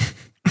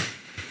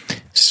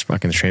 This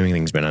fucking streaming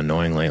thing's been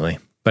annoying lately.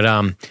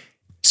 But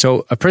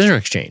so a prisoner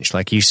exchange,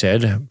 like you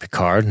said,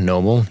 Picard,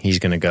 Noble, he's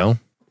going to go.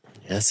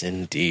 Yes,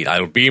 indeed.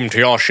 I'll beam to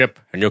your ship,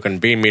 and you can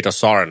beam me to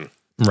Soren.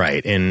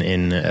 Right. In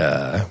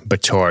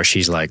B'Etor,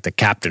 she's like, the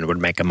captain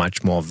would make a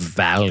much more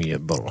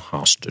valuable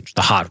hostage.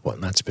 The hot one,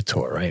 that's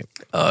B'Etor, right?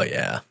 Oh,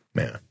 yeah.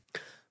 Yeah.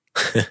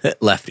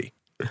 Lefty.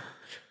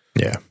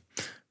 Yeah.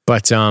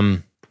 But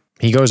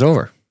he goes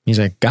over. He's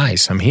like,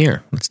 guys, I'm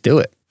here. Let's do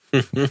it.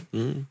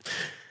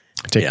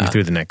 Take me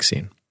through the next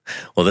scene.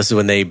 Well, this is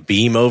when they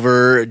beam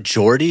over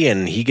Geordi,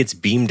 and he gets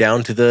beamed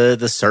down to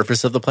the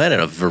surface of the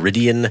planet of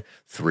Viridian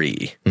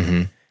 3.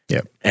 Mm-hmm.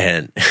 Yep.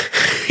 And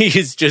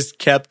he's just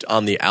kept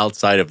on the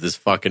outside of this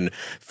fucking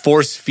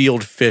force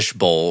field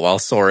fishbowl while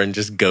Soren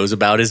just goes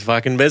about his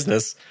fucking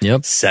business.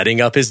 Yep.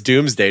 Setting up his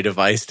doomsday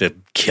device to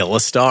kill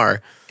a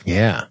star.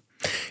 Yeah.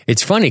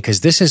 It's funny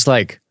because this is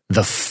like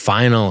the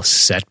final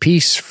set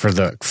piece for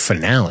the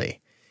finale.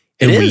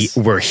 And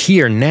we're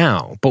here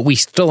now, but we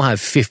still have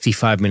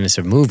 55 minutes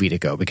of movie to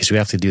go because we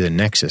have to do the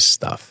Nexus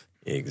stuff.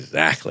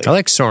 Exactly. I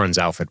like Soren's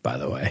outfit, by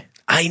the way.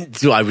 I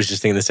was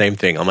just thinking the same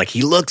thing. I'm like,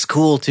 he looks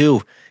cool,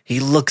 too. He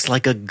looks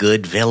like a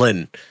good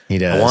villain. He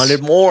does. I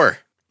wanted more.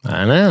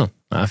 I know.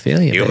 I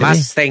feel you, You baby.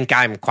 must think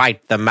I'm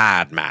quite the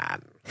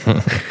madman.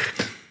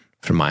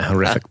 For my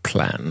horrific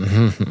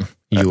plan.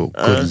 You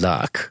good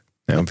luck.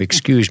 Now,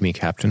 excuse me,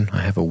 Captain.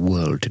 I have a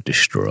world to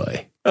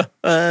destroy.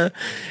 And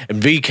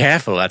be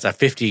careful. That's a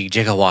 50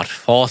 gigawatt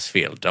force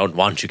field. Don't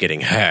want you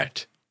getting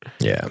hurt.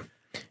 Yeah.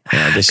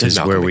 This is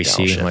where we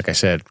see, like I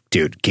said,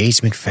 dude, Gates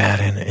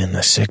McFadden in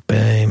the sick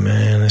bay,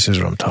 man. This is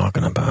what I'm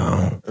talking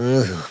about.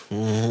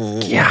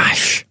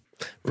 Gosh.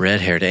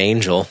 Red-haired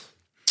angel.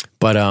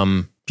 But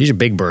she's a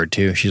big bird,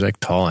 too. She's like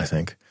tall, I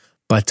think.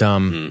 But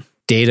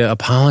Data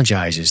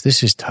apologizes.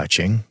 This is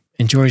touching.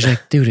 And Geordi's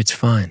like, dude, it's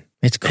fine.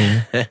 It's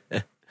cool.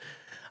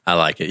 I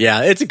like it.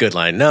 Yeah, it's a good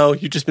line. No,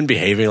 you've just been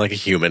behaving like a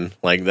human.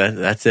 Like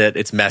that's it.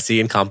 It's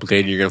messy and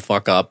complicated. You're going to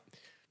fuck up.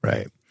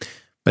 Right.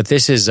 But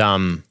this is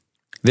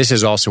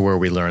also where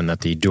we learn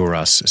that the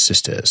Duras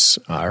sisters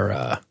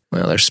are,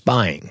 they're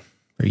spying.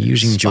 They're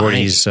using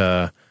Geordi's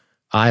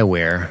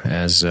eyewear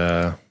as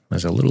a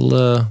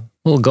little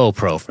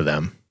GoPro for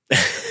them.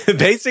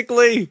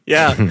 Basically,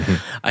 yeah.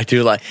 I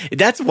do like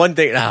that's one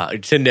thing.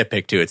 It's a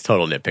nitpick too. It's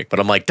total nitpick. But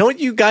I'm like, don't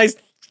you guys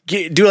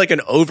do like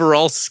an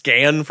overall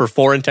scan for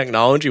foreign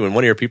technology when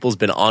one of your people's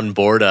been on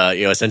board,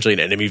 essentially an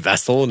enemy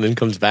vessel and then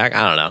comes back?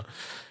 I don't know.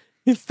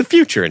 It's the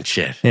future and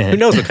shit. Who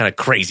knows what kind of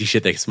crazy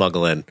shit they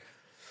smuggle in?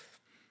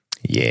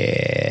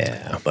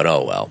 Yeah, but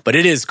oh well. But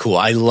it is cool.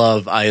 I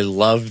love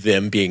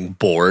them being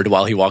bored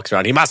while he walks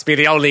around. He must be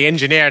the only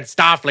engineer in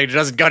Starfleet who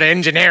doesn't go to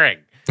engineering.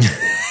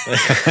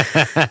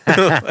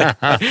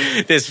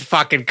 This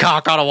fucking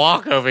cock on a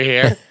walk over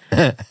here.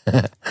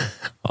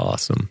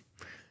 Awesome.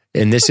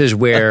 And this is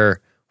where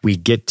we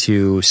get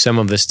to some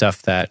of the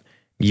stuff that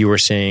you were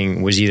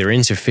saying was either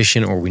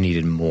insufficient or we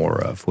needed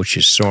more of, which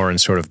is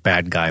Soren's sort of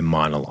bad guy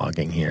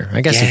monologuing here.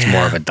 I guess it's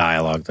more of a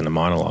dialogue than a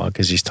monologue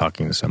because he's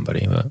talking to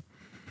somebody. But.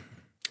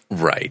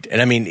 Right.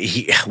 And I mean,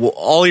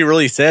 all he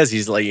really says,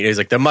 he's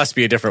like, there must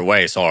be a different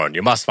way, Soren.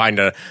 You must find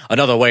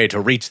another way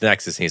to reach the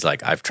Nexus. And he's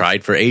like, I've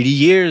tried for 80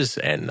 years,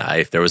 and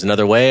if there was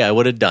another way, I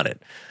would have done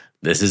it.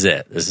 This is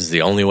it. This is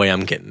the only way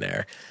I'm getting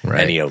there.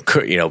 Right.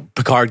 And,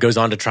 Picard goes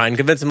on to try and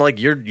convince him, like,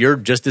 you're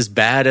just as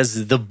bad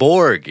as the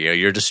Borg.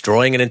 You're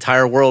destroying an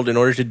entire world in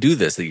order to do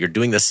this. That you're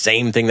doing the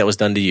same thing that was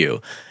done to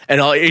you.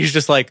 And he's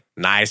just like,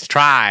 nice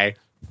try.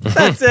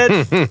 That's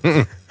it.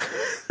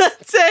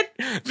 That's it.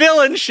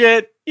 Villain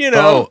shit,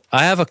 Oh,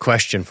 I have a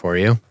question for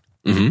you.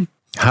 Mm-hmm.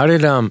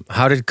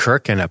 How did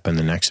Kirk end up in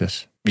the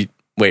Nexus? Wait,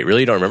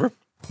 really? You don't remember?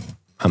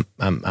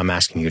 I'm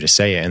asking you to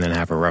say it and then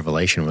have a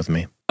revelation with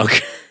me.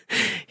 Okay.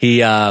 He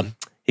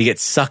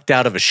gets sucked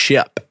out of a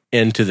ship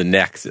into the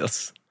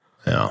Nexus.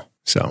 Yeah.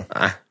 So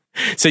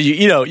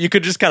you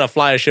could just kind of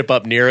fly a ship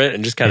up near it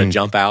and just kind of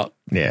jump out.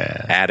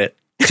 Yeah. At it.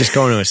 Just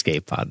go into an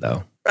escape pod,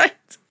 though.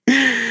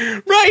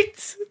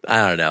 Right.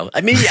 I don't know.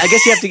 I mean, I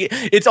guess you have to get.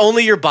 It's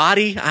only your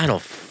body. I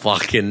don't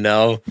fucking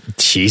know.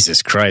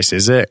 Jesus Christ,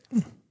 is it?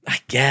 I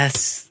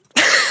guess.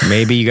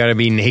 Maybe you got to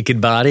be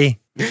naked body.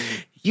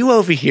 You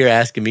over here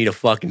asking me to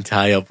fucking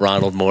tie up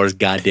Ronald Moore's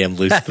goddamn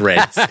loose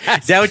threads.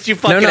 Is that what you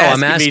fucking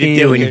I'm asking me to you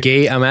do? to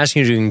engage. I'm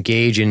asking you to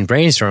engage in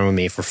brainstorming with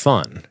me for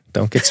fun.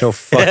 Don't get so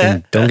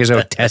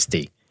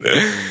testy.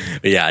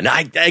 Yeah. No,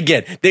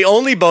 again, the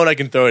only bone I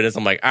can throw it is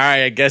I'm like, all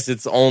right, I guess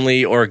it's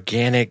only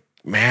organic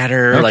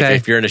matter. Okay. Like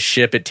if you're in a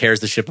ship, it tears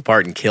the ship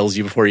apart and kills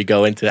you before you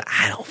go into it.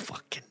 I don't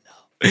fucking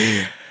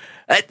know.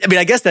 I mean,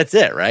 I guess that's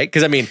it, right?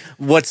 Because I mean,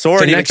 what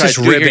Soren The even tries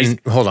Nexus to do here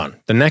ribbon. Hold on.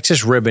 The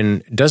Nexus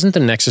ribbon. Doesn't the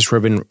Nexus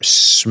ribbon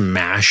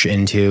smash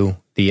into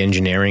the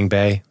engineering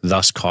bay,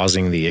 thus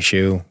causing the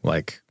issue?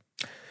 Like,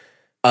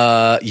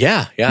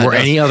 yeah. were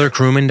any other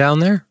crewmen down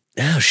there?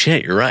 Oh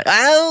shit, you're right.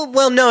 Oh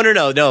well,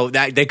 no.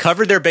 They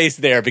covered their base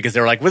there because they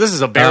were like, well, this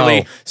is a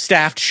barely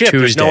staffed ship.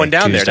 There's no one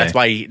down there. That's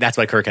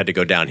why Kirk had to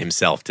go down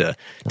himself to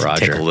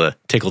tickle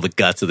the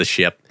guts of the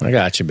ship. I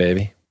got you,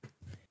 baby.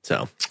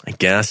 So I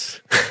guess.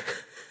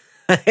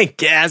 I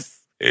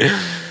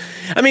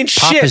mean,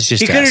 Papa's shit.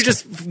 He could have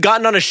just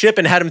gotten on a ship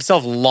and had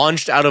himself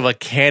launched out of a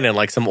cannon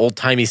like some old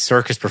timey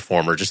circus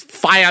performer. Just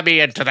fire me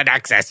into the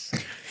Nexus.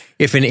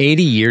 If in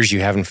 80 years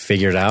you haven't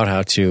figured out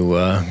how to,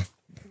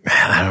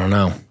 I don't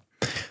know.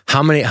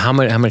 How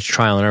much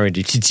trial and error do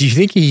you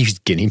think he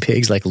used guinea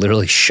pigs, like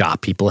literally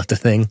shot people at the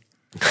thing?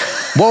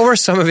 What were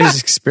some of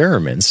his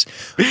experiments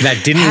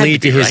that didn't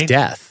lead to his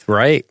death,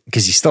 right?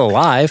 Because he's still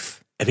alive.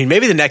 I mean,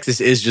 maybe the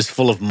Nexus is just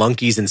full of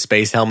monkeys and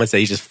space helmets that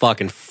he just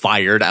fucking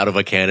fired out of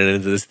a cannon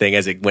into this thing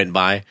as it went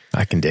by.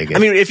 I can dig it. I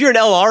mean, if you're an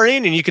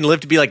LRian and you can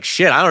live to be like,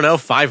 shit, I don't know,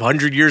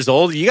 500 years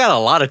old, you got a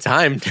lot of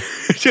time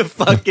to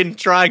fucking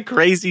try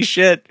crazy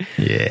shit.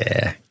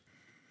 Yeah.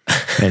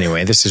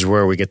 Anyway, this is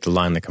where we get the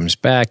line that comes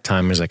back.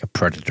 Time is like a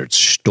predator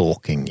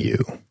stalking you.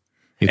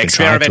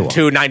 Experiment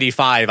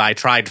 295. I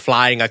tried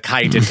flying a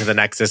kite into the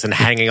Nexus and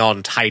hanging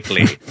on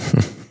tightly.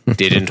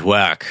 Didn't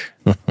work.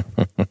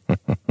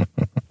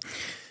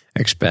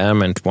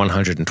 Experiment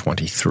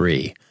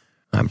 123.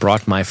 I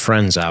brought my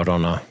friends out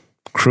on a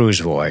cruise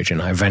voyage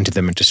and I vented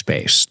them into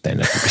space. They'll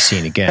never be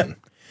seen again.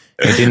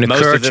 It didn't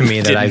occur to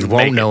me that I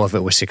won't know if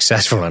it was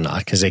successful or not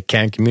because they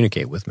can't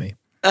communicate with me.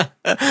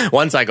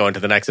 Once I go into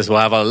the Nexus, we'll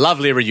have a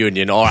lovely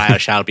reunion, or I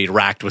shall be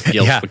racked with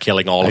guilt for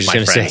killing all of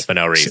my friends for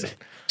no reason.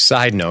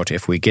 Side note,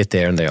 if we get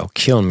there and they'll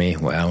kill me,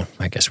 well,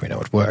 I guess we know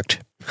it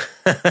worked.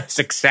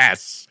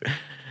 Success.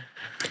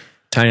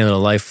 Tiny little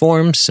life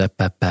forms.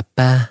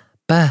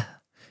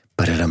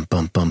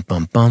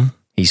 Ba-da-dum-bum-bum-bum-bum.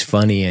 He's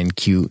funny and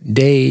cute.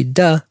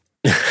 Day-da.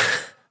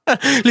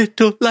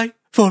 Little life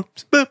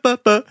forms.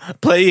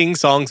 Playing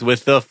songs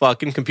with the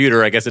fucking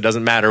computer. I guess it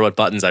doesn't matter what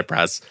buttons I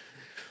press.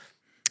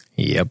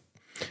 Yep.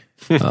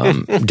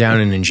 Down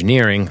in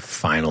engineering,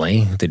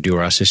 finally, the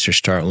Duras sisters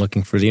start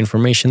looking for the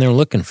information they're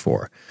looking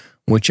for,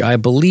 which I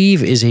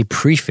believe is a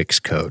prefix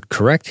code,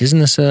 correct? Isn't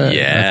this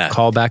a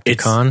callback to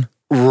Khan?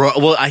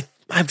 Well,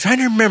 I'm trying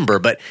to remember,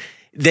 but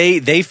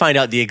they find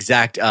out the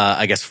exact,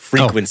 I guess,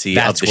 frequency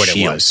of the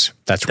shield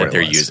that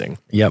they're using.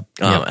 Yep.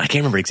 I can't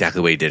remember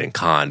exactly what he did in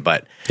Khan,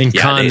 but in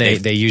Khan,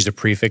 they used a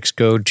prefix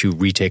code to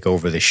retake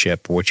over the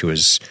ship, which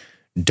was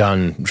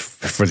done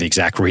for the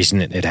exact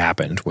reason it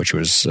happened, which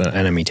was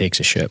enemy takes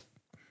a ship.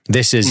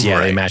 This is,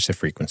 they match the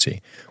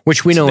frequency,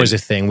 which we know is a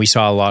thing. We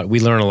saw a lot. We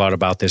learn a lot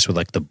about this with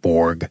like the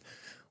Borg,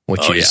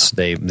 which is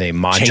they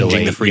modulate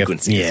changing the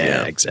frequencies.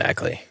 Yeah,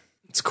 exactly.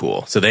 It's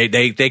cool. So they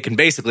can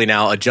basically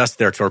now adjust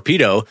their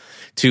torpedo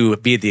to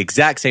be at the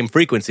exact same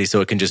frequency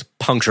so it can just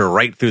puncture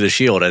right through the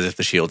shield as if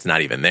the shield's not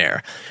even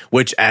there.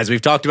 Which, as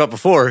we've talked about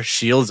before,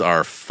 shields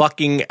are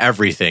fucking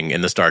everything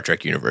in the Star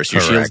Trek universe.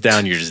 Your shield's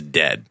down, you're just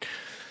dead.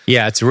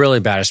 Yeah, it's really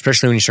bad,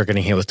 especially when you start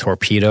getting hit with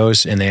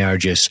torpedoes and they are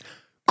just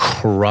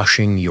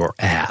crushing your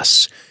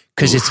ass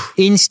because it's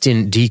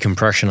instant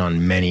decompression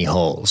on many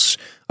hulls.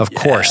 Of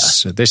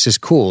course, this is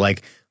cool.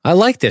 Like, I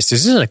like this.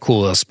 This isn't a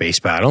cool little space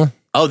battle.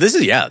 Oh, this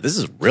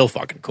is real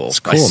fucking cool. It's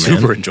cool, I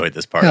super enjoyed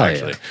this part,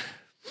 actually.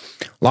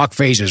 Yeah. Lock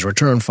phases,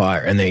 return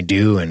fire. And they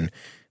do, and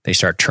they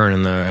start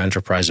turning the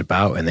Enterprise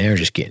about, and they're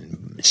just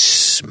getting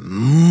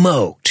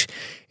smoked.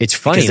 It's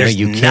funny. There's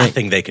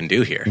nothing they can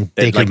do here.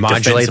 They could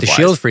modulate the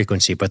shield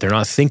frequency, but they're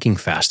not thinking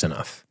fast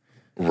enough.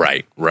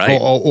 Right.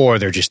 Or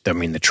they're just,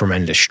 the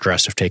tremendous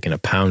stress of taking a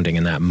pounding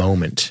in that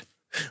moment.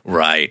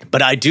 Right.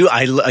 But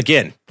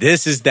again,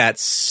 this is that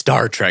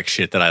Star Trek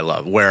shit that I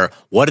love, where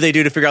what do they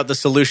do to figure out the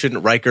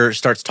solution? Riker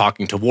starts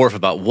talking to Worf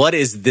about what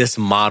is this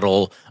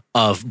model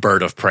of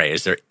bird of prey?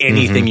 Is there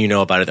anything you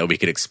know about it that we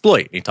could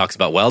exploit? And he talks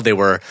about, well, they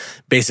were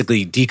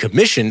basically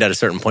decommissioned at a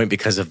certain point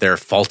because of their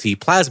faulty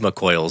plasma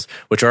coils,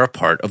 which are a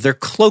part of their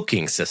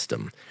cloaking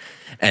system.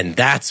 And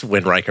that's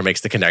when Riker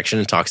makes the connection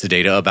and talks to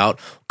Data about,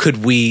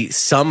 could we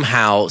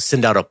somehow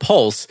send out a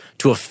pulse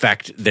to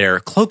affect their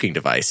cloaking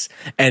device?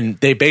 And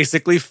they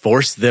basically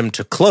force them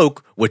to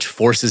cloak, which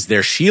forces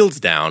their shields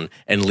down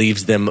and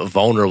leaves them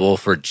vulnerable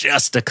for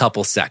just a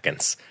couple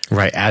seconds.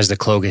 Right. As the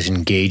cloak is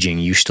engaging,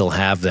 you still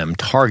have them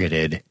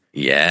targeted.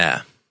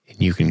 Yeah.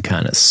 And you can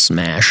kind of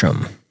smash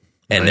them.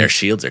 And their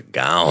shields are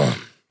gone.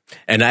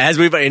 And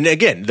and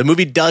again, the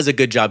movie does a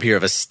good job here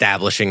of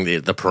establishing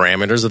the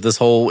parameters of this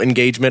whole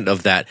engagement,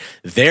 of that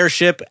their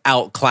ship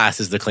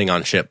outclasses the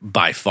Klingon ship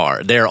by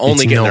far. They're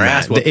only getting their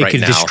ass whooped right now. It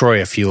could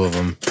destroy a few of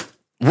them.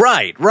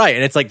 Right.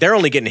 And it's like they're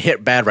only getting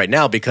hit bad right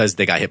now because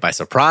they got hit by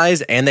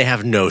surprise and they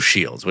have no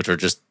shields, which are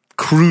just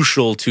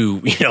crucial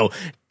to,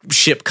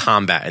 ship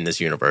combat in this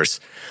universe.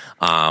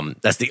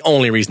 That's the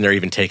only reason they're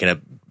even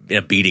taking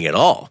a beating at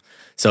all.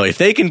 So if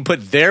they can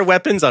put their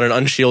weapons on an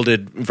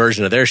unshielded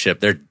version of their ship,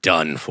 they're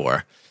done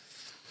for.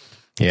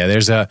 Yeah,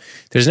 there's an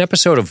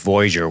episode of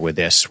Voyager with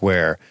this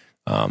where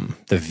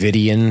the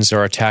Vidians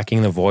are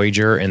attacking the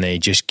Voyager and they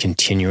just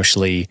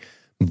continuously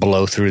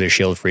blow through their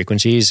shield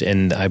frequencies.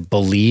 And I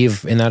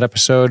believe in that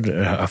episode,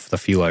 of the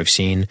few I've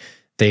seen,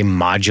 they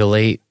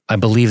modulate. I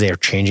believe they are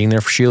changing their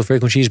shield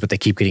frequencies, but they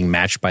keep getting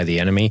matched by the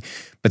enemy.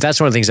 But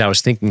that's one of the things I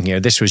was thinking here.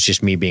 This was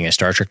just me being a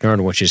Star Trek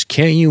nerd, which is,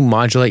 can't you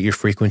modulate your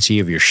frequency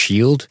of your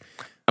shield?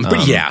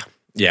 Yeah.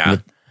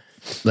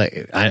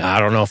 Like I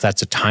don't know if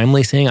that's a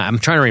timely thing. I'm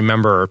trying to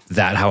remember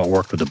how it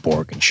worked with the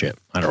Borg and shit.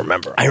 I don't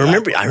remember. I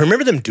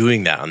remember them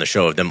doing that on the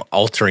show, of them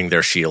altering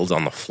their shields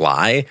on the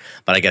fly.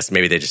 But I guess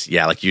maybe they just,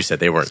 like you said,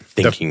 they weren't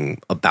thinking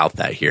about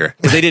that here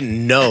because they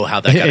didn't know how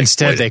that got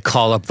Instead, exploited. they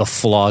call up the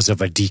flaws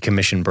of a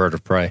decommissioned bird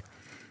of prey.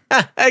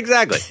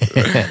 Exactly.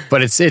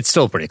 But it's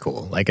still pretty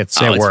cool. Like it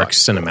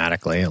works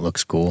cinematically. It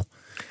looks cool.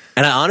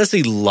 And I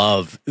honestly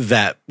love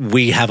that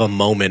we have a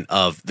moment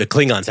of the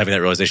Klingons having that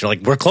realization,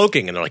 like, we're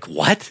cloaking. And they're like,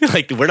 what?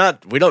 Like, we're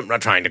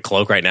not trying to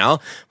cloak right now.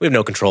 We have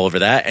no control over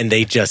that. And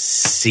they just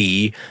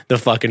see the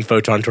fucking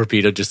photon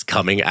torpedo just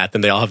coming at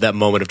them. They all have that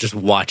moment of just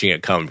watching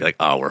it come and be like,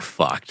 oh, we're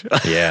fucked.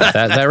 Yeah.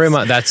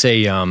 That's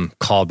a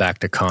callback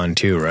to Khan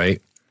too,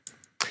 right?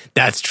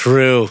 That's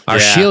true. Our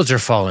shields are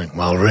falling.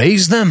 Well,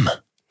 raise them.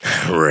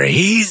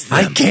 Raise them.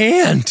 I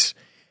can't.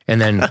 And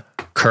then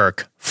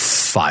Kirk,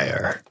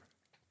 fire.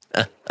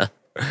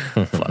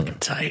 Fucking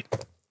tight.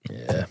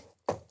 Yeah.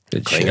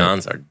 Good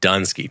Klingons are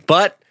Dunsky,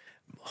 but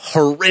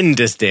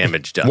horrendous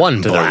damage done.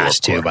 One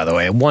blast too, by the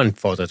way. One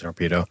photo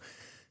torpedo.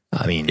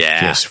 I mean,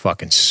 just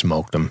fucking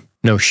smoked them.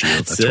 No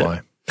shield. That's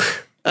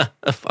why.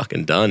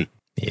 Fucking done.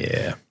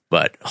 Yeah.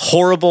 But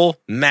horrible,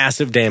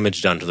 massive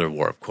damage done to their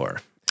warp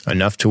core.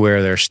 Enough to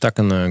where they're stuck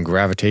in the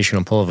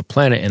gravitational pull of a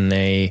planet, and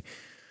they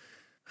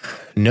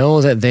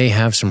know that they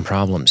have some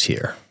problems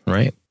here,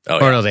 right? Oh,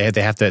 yeah. Or no,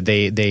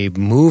 they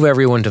move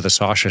everyone to the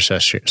saucer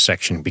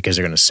section because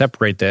they're going to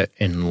separate that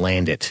and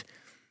land it.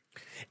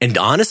 And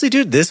honestly,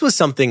 dude, this was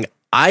something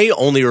I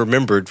only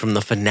remembered from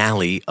the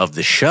finale of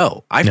the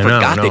show. I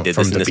forgot they did this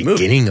in this movie. From the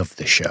beginning of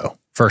the show.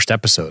 First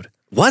episode.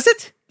 Was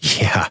it?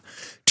 Yeah.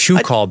 Two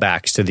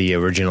callbacks to the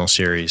original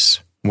series,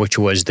 which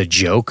was the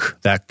joke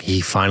that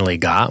he finally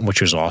got,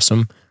 which was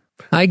awesome.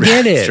 I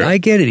get it. Sure. I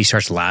get it. He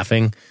starts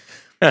laughing.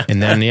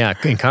 And then, in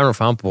Encounter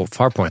with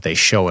Farpoint, they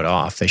show it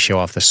off. They show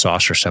off the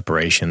saucer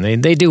separation.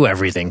 They do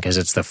everything because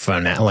it's the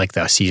fun, like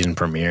the season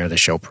premiere, the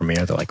show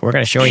premiere. They're like, we're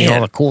going to show you all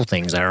the cool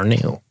things that are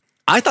new.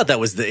 I thought that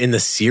was in the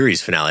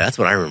series finale. That's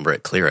what I remember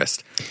it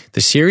clearest.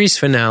 The series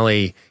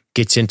finale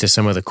gets into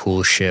some of the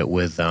cool shit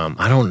with,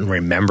 I don't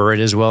remember it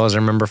as well as I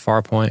remember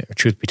Farpoint.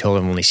 Truth be told,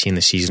 I've only seen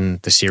the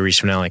series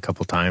finale a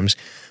couple times.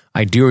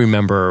 I do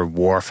remember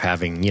Worf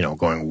having,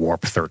 going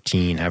warp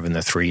 13, having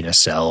the 3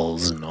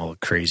 nacelles and all the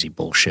crazy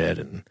bullshit.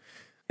 And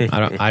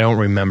I don't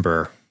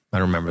remember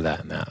that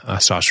in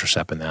that. Saucer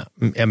Sep in that.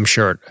 I'm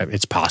sure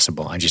it's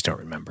possible. I just don't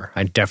remember.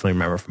 I definitely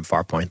remember from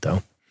Farpoint,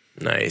 though.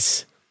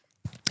 Nice.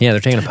 Yeah,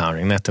 they're taking a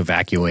pounding. They have to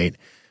evacuate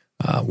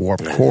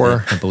warp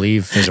core. I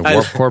believe there's a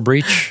warp core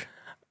breach.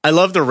 I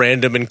love the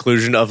random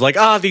inclusion of like,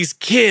 these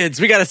kids.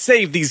 We got to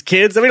save these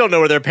kids. And we don't know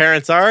where their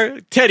parents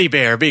are. Teddy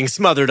bear being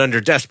smothered under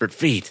desperate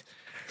feet.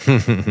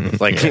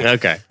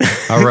 Okay.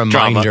 A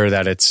reminder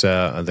that it's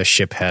the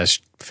ship has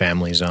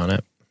families on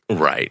it.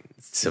 Right.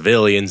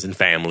 Civilians and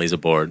families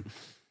aboard.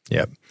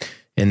 Yep.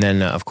 And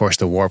then, of course,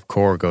 the warp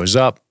core goes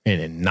up and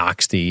it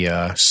knocks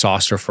the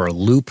saucer for a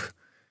loop.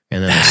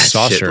 And then the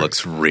saucer shit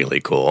looks really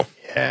cool.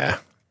 Yeah.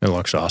 It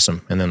looks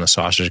awesome. And then the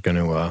saucer's going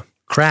to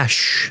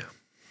crash.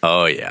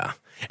 Oh, yeah.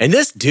 And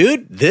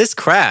this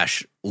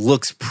crash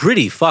looks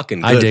pretty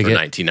fucking good for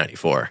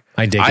 1994.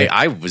 I dig it.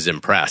 I was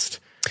impressed.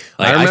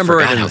 I remember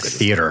it in the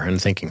theater and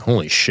thinking,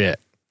 holy shit.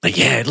 Like,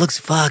 yeah, it looks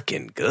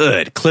fucking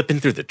good. Clipping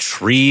through the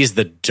trees,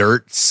 the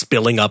dirt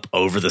spilling up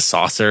over the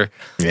saucer,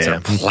 sort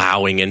of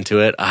plowing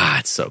into it.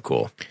 It's so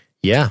cool.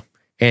 Yeah.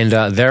 And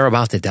they're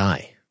about to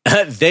die.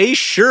 They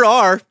sure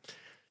are.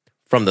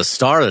 From the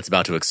star that's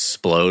about to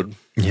explode.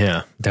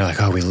 Yeah. They're like,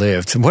 we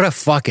lived. What a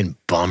fucking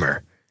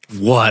bummer.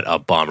 What a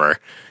bummer.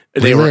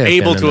 They were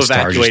able to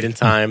evacuate in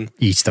time.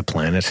 Eats the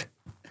planet.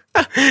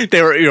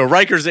 They were,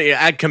 Riker's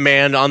at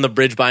command on the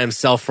bridge by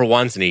himself for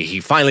once, and he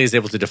finally is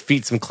able to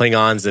defeat some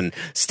Klingons, and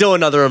still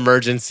another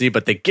emergency,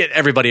 but they get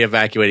everybody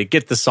evacuated,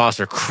 get the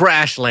saucer,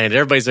 crash landed,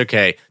 everybody's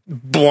okay.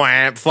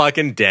 Bwamp,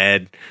 fucking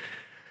dead.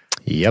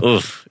 Yep.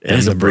 Oof,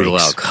 it's a brutal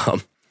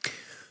outcome.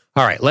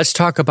 All right, let's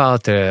talk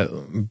about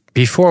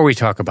before we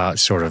talk about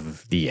sort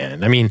of the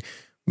end. I mean,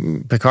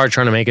 Picard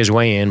trying to make his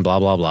way in, blah,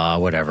 blah, blah,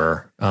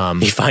 whatever.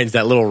 He finds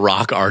that little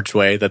rock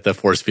archway that the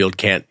force field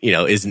can't,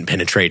 isn't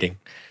penetrating.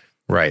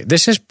 Right.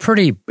 This is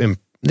pretty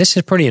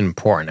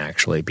important,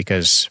 actually,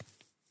 because,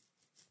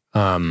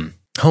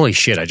 holy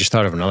shit, I just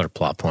thought of another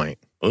plot point.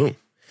 Ooh.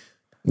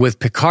 With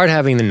Picard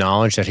having the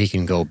knowledge that he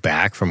can go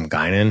back from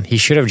Guinan, he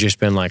should have just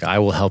been like, I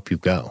will help you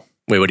go.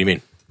 Wait, what do you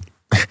mean?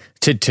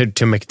 to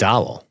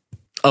McDowell.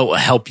 Oh,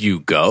 help you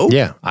go?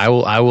 Yeah, I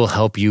will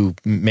help you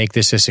make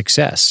this a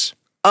success.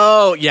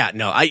 Oh, yeah,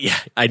 no,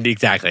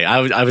 exactly.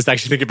 I was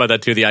actually thinking about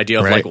that too, the idea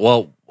of like,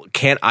 well,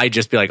 can't I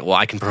just be like, well,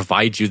 I can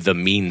provide you the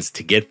means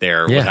to get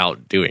there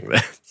without doing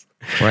this?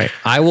 Right.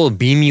 I will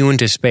beam you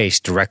into space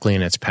directly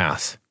in its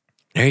path.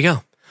 There you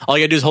go. All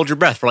you gotta do is hold your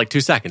breath for like 2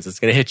 seconds. It's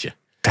gonna hit you.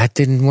 That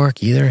didn't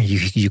work either.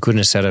 You couldn't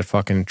have set a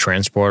fucking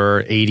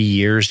transporter 80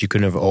 years. You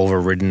couldn't have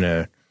overridden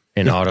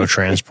an auto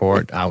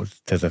transport out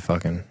to the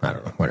fucking, I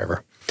don't know,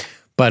 whatever.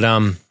 But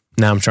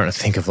now I'm trying to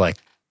think of like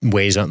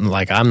ways on,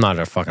 like I'm not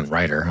a fucking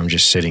writer. I'm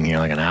just sitting here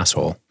like an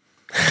asshole.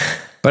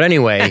 But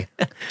anyway,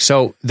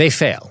 so they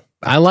fail.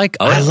 I like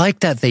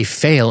that they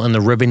fail and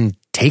the ribbon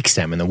takes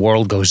them and the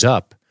world goes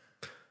up.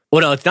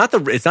 Well, no, it's not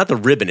the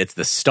ribbon. It's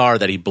the star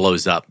that he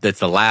blows up. That's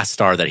the last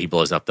star that he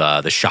blows up.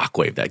 The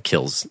shockwave that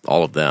kills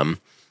all of them.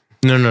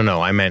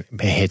 No. I meant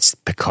it hits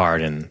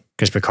Picard, and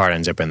because Picard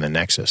ends up in the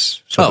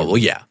Nexus. So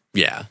yeah.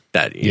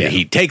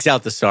 He takes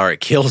out the star. It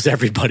kills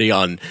everybody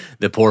on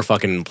the poor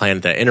fucking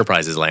planet that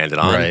Enterprise has landed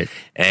on, right?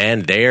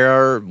 And they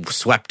are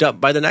swept up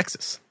by the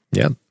Nexus.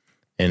 Yep.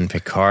 And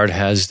Picard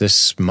has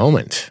this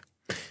moment,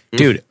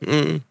 dude.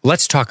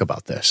 Let's talk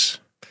about this.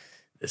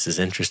 This is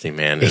interesting,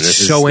 man. And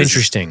this is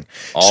interesting.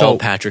 All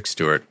Patrick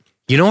Stewart.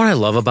 You know what I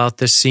love about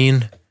this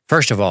scene?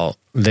 First of all,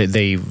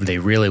 they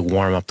really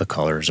warm up the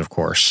colors, of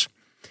course.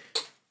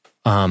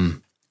 I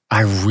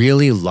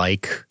really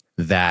like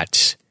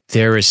that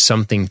there is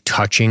something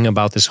touching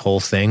about this whole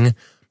thing,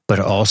 but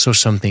also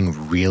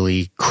something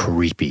really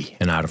creepy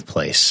and out of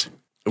place.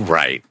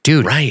 Right.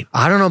 Dude, right.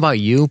 I don't know about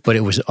you, but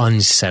it was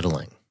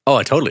unsettling. Oh,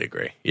 I totally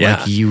agree.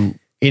 Yeah. Like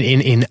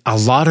in a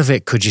lot of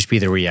it could just be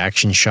the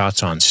reaction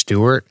shots on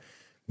Stewart,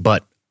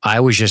 but I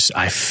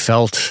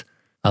felt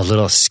a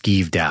little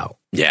skeeved out.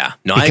 Yeah.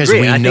 No, because I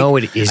agree. We know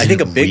it isn't I think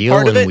a big real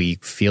part of and it, we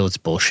feel it's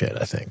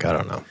bullshit, I think. I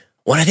don't know.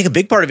 Well, I think a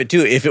big part of it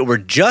too, if it were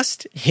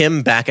just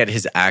him back at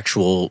his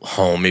actual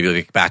home, maybe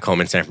like back home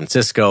in San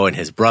Francisco and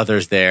his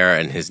brother's there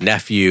and his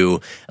nephew,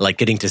 like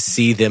getting to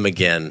see them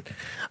again,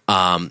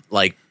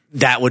 like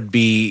that would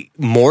be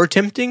more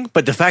tempting.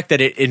 But the fact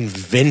that it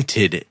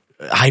invented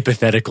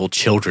hypothetical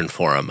children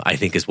for him, I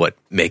think is what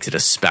makes it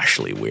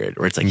especially weird.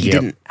 Where it's like he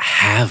didn't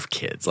have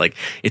kids. Like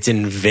it's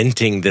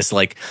inventing this,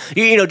 like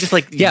just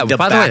like the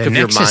back of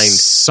your mind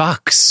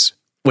sucks.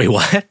 Wait,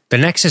 what? The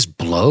Nexus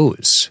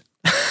blows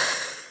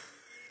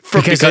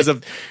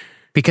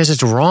because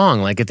it's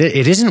wrong. Like it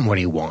isn't what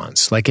he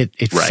wants. Like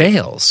it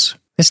fails.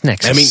 This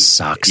Nexus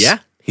sucks. Yeah,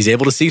 he's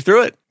able to see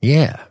through it.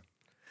 Yeah.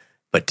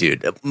 But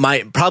dude,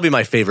 probably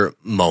my favorite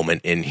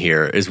moment in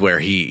here is where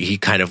he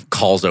kind of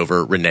calls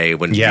over Renee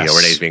when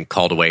Renee's being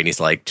called away, and he's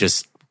like,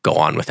 "Just go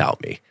on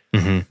without me."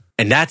 Mm-hmm.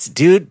 And that's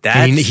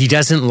he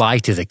doesn't lie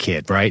to the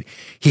kid, right?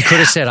 He could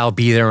have said, "I'll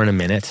be there in a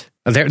minute."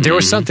 There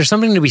was there's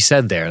something to be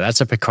said there.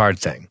 That's a Picard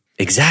thing.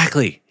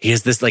 Exactly. He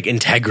has this like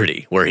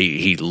integrity where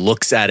he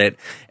looks at it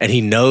and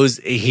he knows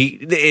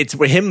it's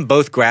him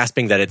both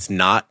grasping that it's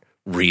not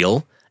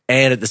real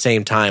and at the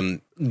same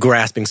time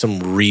grasping some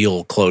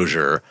real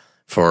closure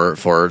for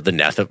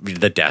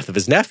the death of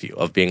his nephew,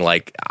 of being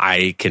like,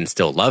 I can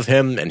still love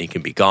him and he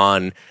can be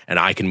gone and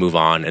I can move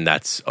on and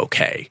that's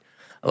okay.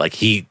 Like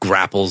he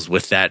grapples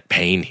with that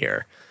pain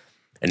here.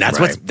 And that's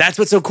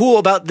what's so cool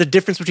about the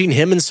difference between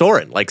him and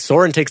Soren. Like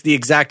Soren takes the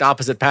exact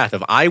opposite path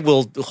of I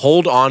will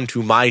hold on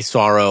to my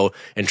sorrow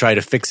and try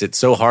to fix it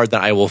so hard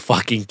that I will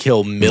fucking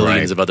kill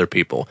millions of other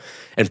people.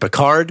 And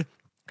Picard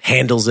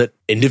handles it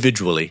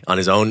individually on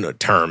his own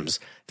terms,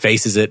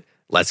 faces it,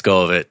 lets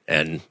go of it,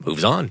 and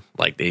moves on.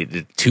 Like they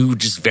two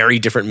just very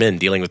different men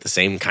dealing with the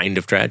same kind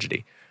of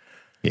tragedy.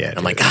 Yeah, and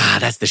I'm like,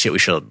 that's the shit we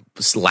should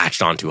have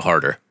latched onto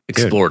harder,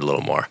 explored a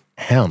little more.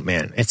 Hell,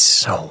 man, it's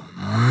so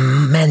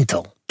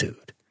mental, dude.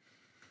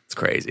 It's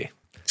crazy.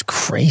 It's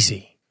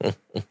crazy.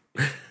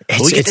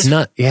 It's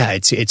not. Yeah,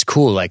 it's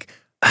cool. Like,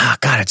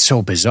 God, it's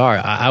so bizarre.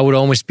 I would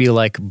almost be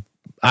like,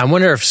 I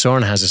wonder if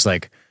Soren has this.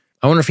 Like,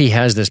 I wonder if he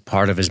has this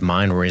part of his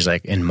mind where he's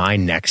like, in my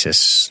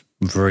Nexus,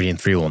 Viridian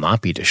 3 will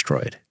not be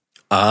destroyed.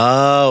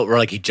 Oh, or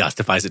like he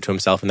justifies it to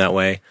himself in that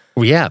way.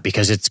 Well, yeah,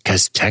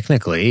 because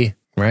technically,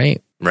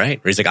 right. Where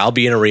he's like, I'll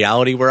be in a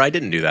reality where I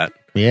didn't do that.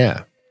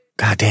 Yeah.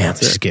 God damn,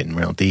 this is getting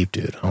real deep,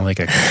 dude. I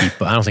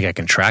don't think I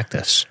can track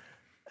this.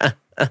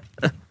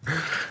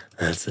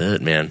 That's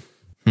it, man.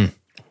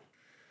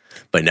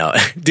 But no,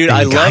 dude, And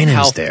I love Guinan's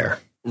how there.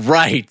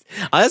 Right.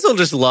 I also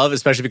just love,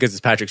 especially because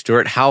it's Patrick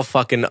Stewart, how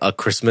fucking a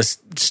Christmas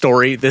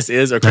story this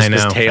is, or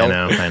Christmas tale.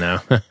 I know.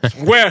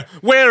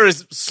 Where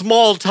is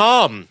Small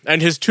Tom and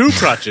his two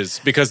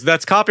crutches? Because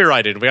that's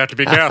copyrighted. We have to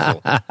be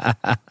careful.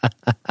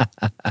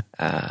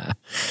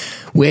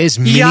 Where's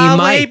Mini Yahweh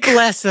Mike?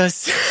 bless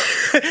us.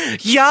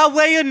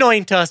 Yahweh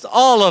anoint us,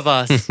 all of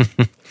us.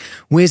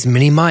 Where's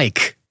Mini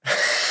Mike?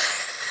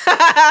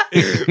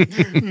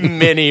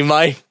 Mini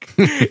Mike.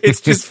 It's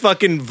just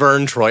fucking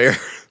Vern Troyer.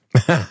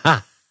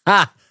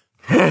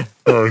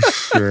 Oh,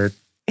 shit.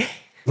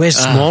 Where's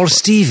Small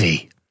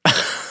Stevie?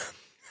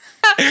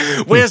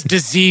 Where's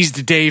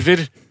diseased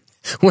David?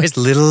 Where's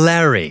Little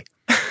Larry?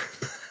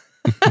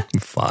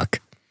 Fuck.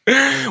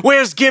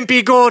 Where's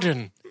Gimpy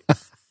Gordon?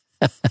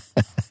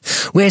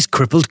 Where's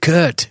Crippled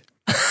Kurt?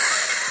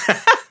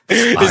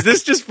 Is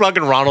this just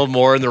fucking Ronald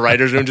Moore in the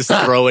writer's room just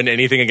throwing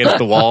anything against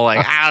the wall?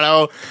 Like, I don't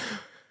know.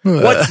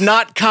 What's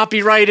not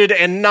copyrighted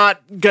and not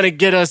going to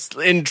get us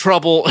in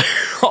trouble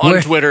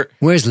on Twitter?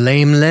 Where's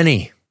Lame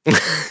Lenny?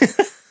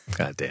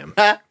 God damn.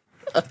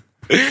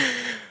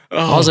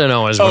 All I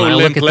know is when I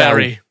look at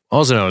Larry.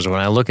 All I know is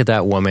when I look at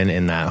that woman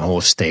in that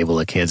whole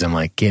stable of kids, I'm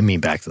like, get me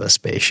back to the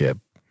spaceship.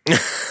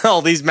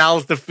 All these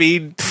mouths to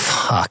feed.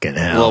 Fucking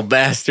hell. Little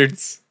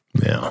bastards.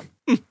 Yeah.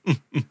 I'm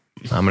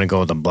going to go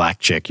with the black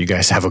chick. You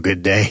guys have a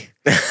good day.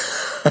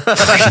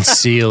 Fucking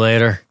see you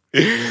later.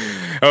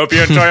 Hope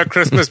you enjoy your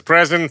Christmas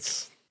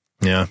presents.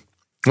 Yeah.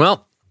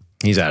 Well,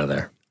 he's out of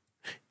there.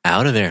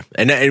 Out of there.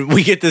 And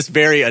we get this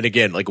very, and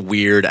again, like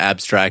weird,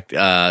 abstract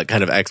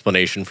kind of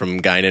explanation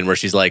from Guinan where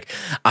she's like,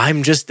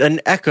 I'm just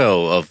an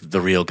echo of the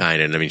real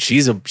Guinan. I mean,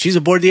 she's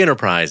aboard the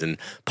Enterprise and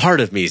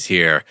part of me's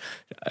here.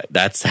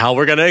 That's how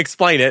we're going to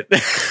explain it.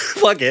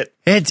 Fuck it.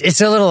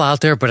 It's a little out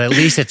there, but at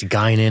least it's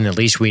Guinan. At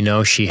least we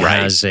know she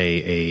has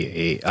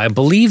I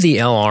believe the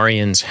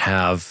Elarians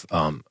have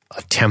a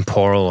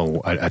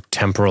temporal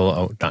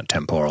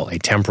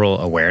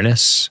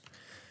awareness.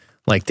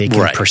 Like they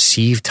can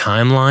perceive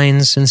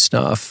timelines and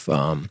stuff.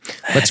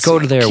 Let's go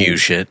to their cute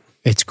shit.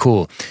 It's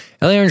cool.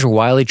 Elarians were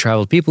widely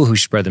traveled people who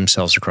spread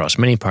themselves across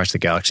many parts of the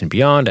galaxy and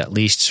beyond. At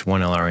least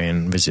one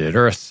Elarian visited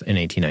Earth in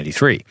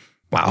 1893.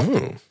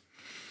 Wow.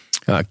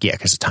 Yeah,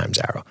 because of Time's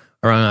Arrow.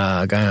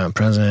 Around Guinan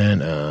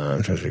present,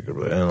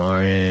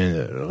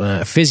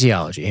 Elarian,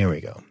 physiology. Here we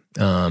go.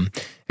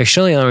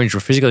 Externally, Elarians were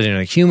physically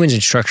identical to humans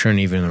in structure and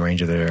even in the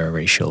range of their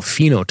racial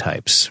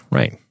phenotypes.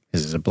 Right.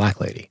 This is a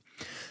black lady.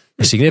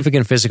 A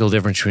significant physical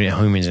difference between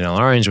humans and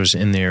Elarians was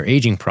in their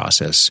aging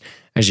process,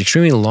 as the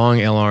extremely long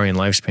Elarian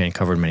lifespan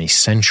covered many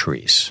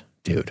centuries.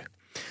 Dude.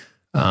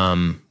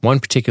 One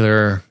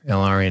particular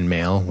Elarian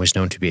male was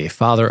known to be a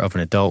father of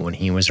an adult when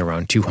he was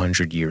around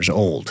 200 years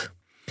old.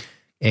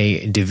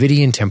 A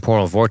Davidian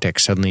temporal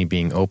vortex suddenly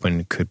being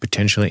opened could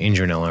potentially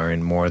injure an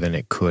Elarian more than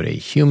it could a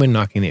human,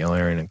 knocking the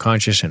Elarian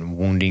unconscious and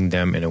wounding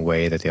them in a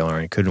way that the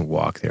Elarian couldn't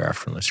walk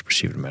thereafter unless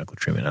received medical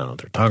treatment. I don't know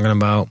what they're talking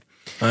about.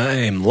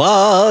 I'm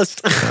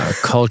lost.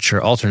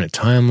 Culture, alternate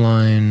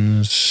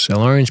timelines.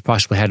 Elarians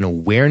possibly had an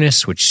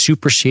awareness which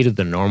superseded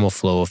the normal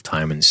flow of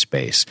time and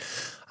space,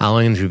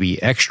 allowing them to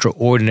be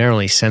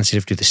extraordinarily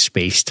sensitive to the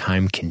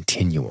space-time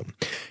continuum.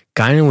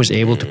 Guinan was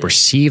able to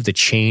perceive the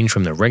change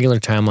from the regular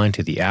timeline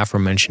to the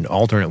aforementioned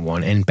alternate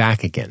one and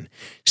back again,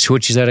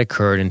 switches that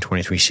occurred in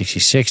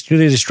 2366 due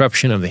to the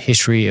disruption of the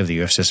history of the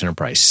USS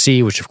Enterprise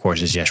C, which of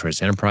course is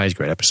Yesterday's Enterprise,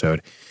 great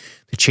episode.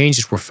 The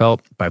changes were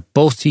felt by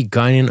both the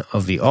Guinan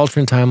of the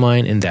alternate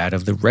timeline and that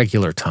of the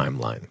regular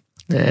timeline.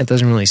 It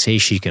doesn't really say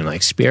she can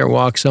like spirit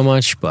walk so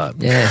much,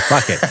 but yeah,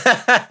 fuck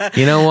it.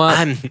 You know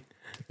what?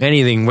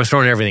 We're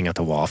throwing everything at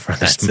the wall for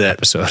this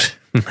episode.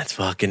 That's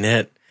fucking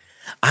it.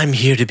 I'm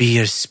here to be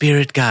your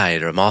spirit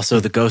guide, or I'm also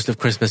the ghost of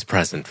Christmas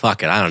present.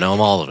 Fuck it, I don't know,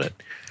 I'm all of it.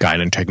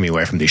 Guinan, take me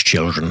away from these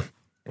children.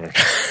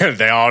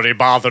 They already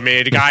bother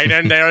me,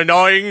 Guinan, they're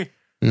annoying.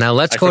 Now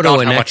let's go to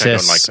a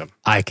Nexus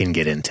I can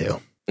get into.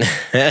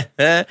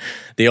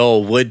 The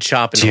old wood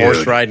chopping,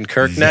 horse riding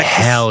Kirk Nexus?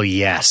 Hell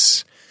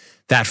yes.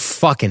 That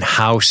fucking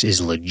house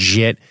is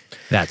legit.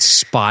 That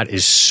spot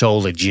is so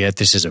legit.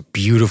 This is a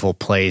beautiful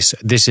place.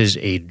 This is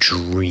a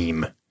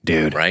dream,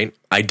 dude. Right?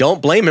 I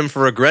don't blame him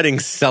for regretting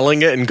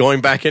selling it and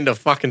going back into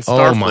fucking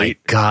Starfleet. Oh my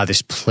God,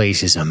 this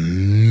place is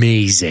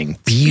amazing.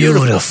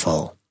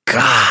 Beautiful.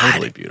 God.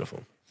 Totally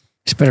beautiful.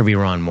 This better be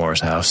Ron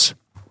Moore's house.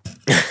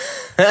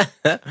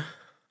 I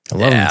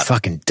love him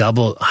fucking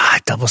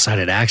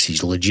double-sided axe.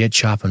 He's legit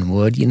chopping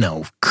wood. You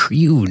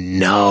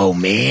know,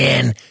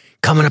 man.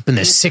 Coming up in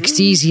the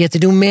 60s, he had to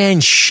do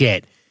man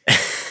shit.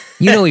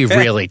 You know he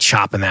really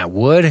chopping that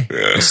wood.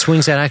 He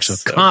swings that axe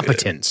with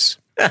competence.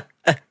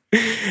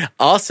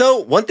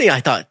 Also, one thing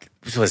I thought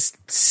was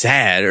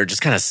sad or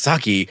just kind of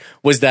sucky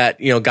was that,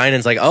 you know,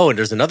 Guinan's like, oh, and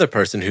there's another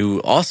person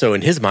who also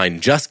in his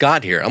mind just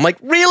got here. I'm like,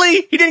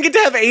 really? He didn't get to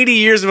have 80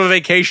 years of a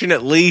vacation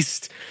at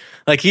least?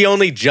 Like he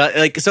only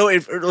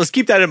let's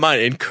keep that in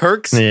mind. In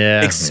Kirk's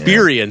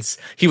experience,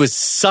 he was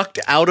sucked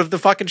out of the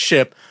fucking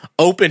ship,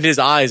 opened his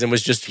eyes and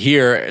was just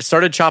here,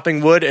 started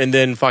chopping wood, and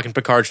then fucking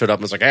Picard showed up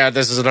and was like,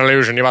 this is an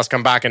illusion. You must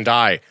come back and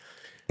die.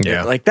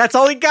 Yeah. Like, that's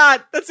all he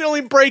got. That's the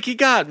only break he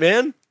got,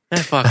 man.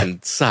 That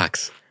fucking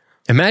sucks.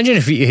 Imagine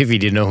if you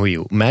didn't know who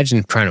you.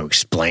 Imagine trying to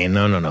explain.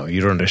 No.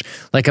 You don't understand.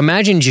 Like,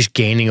 imagine just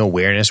gaining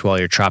awareness while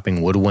you're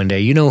chopping wood one day.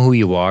 You know who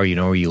you are. You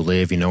know where you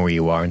live. You know where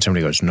you are. And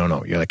somebody goes,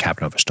 no, you're the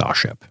captain of a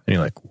starship. And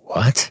you're like,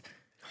 what?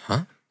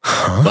 Huh?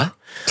 What?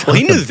 Well,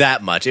 he knew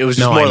that much. It was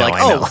just more like,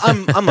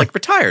 I'm like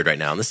retired right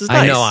now, and this is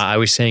nice. I know. I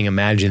was saying,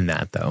 imagine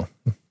that though.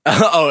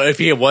 If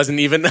he wasn't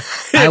even,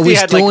 if he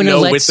had like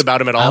no wits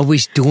about him at all. I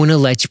was doing a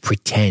let's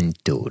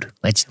pretend, dude.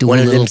 Let's do one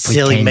a of little them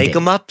silly pretending.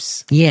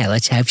 make-em-ups. Yeah,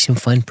 let's have some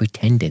fun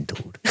pretending,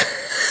 dude.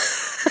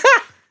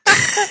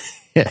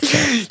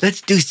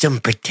 Let's do some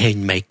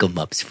pretend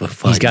make-em-ups for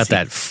fun. He's got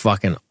that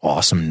fucking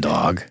awesome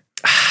dog.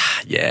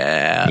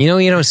 Yeah. You know,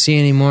 you don't see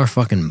any more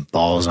fucking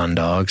balls on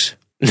dogs.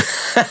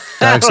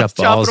 Dogs have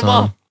balls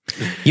on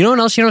them. You know what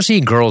else you don't see?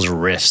 Girls'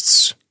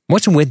 wrists.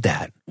 What's with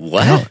that?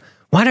 What?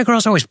 Why do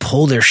girls always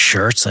pull their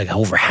shirts like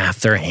over half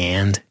their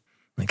hand?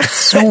 Like, it's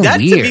so that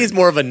weird. To me is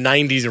more of a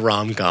 90s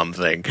rom-com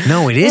thing.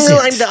 No, it isn't.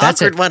 I'm the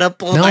awkward one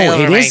up. No,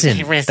 it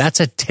isn't.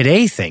 That's a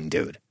today thing,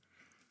 dude.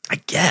 I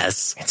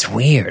guess. It's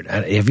weird.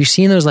 Have you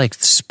seen those like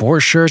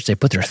sport shirts? They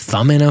put their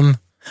thumb in them.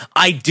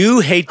 I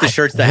do hate the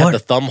shirts that have the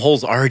thumb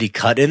holes already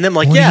cut in them.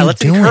 Like,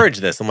 let's encourage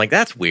this. I'm like,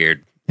 that's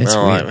weird. It's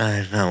weird.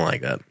 I don't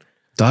like that.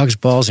 Dogs'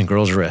 balls and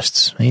girls'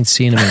 wrists. I ain't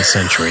seen them in a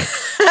century.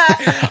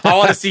 I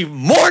want to see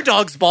more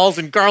dogs' balls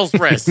and girls'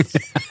 wrists.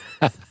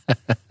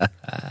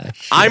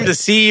 I'm the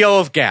CEO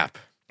of Gap.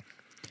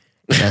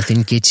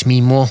 Nothing gets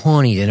me more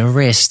horny than a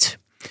wrist.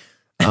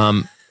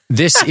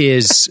 This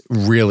is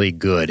really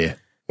good,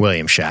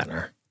 William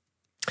Shatner.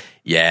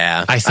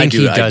 Yeah. I think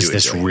he does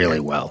this really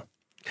well.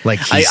 Like,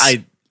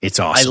 it's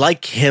awesome. I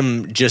like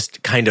him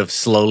just kind of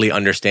slowly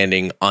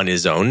understanding on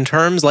his own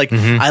terms. Like,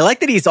 I like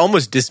that he's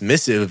almost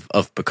dismissive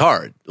of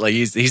Picard. Like,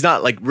 he's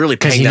not like really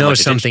paying that much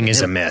attention. Because he knows something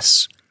is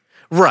amiss.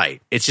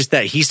 Right. It's just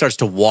that he starts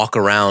to walk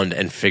around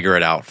and figure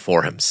it out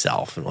for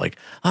himself. And like,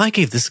 I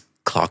gave this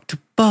clock to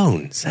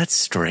Bones. That's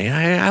strange.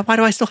 Why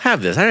do I still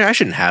have this? I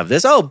shouldn't have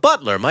this. Oh,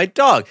 Butler, my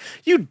dog.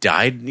 You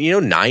died,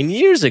 9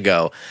 years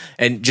ago.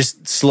 And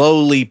just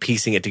slowly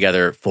piecing it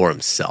together for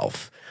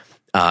himself.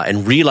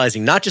 And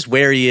realizing not just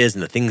where he is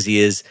and the things he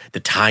is, the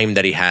time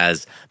that he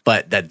has,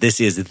 but that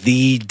this is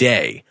the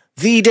day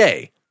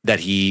that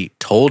he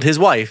told his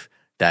wife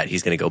that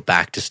he's going to go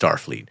back to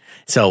Starfleet.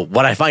 So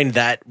what I find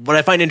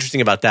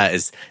interesting about that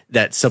is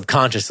that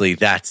subconsciously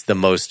that's the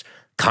most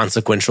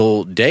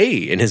consequential day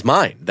in his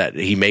mind, that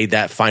he made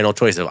that final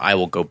choice of I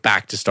will go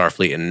back to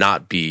Starfleet and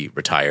not be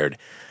retired.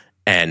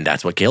 And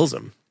that's what kills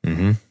him.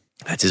 Mm-hmm.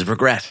 That's his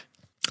regret.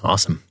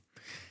 Awesome.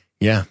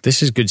 Yeah,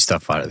 this is good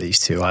stuff out of these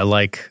two. I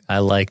like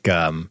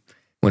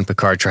when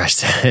Picard tries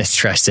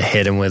to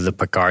hit him with the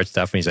Picard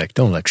stuff, and he's like,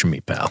 "Don't lecture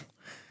me, pal."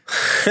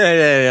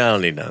 I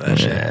don't need none of that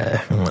shit.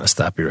 I want to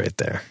stop you right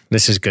there.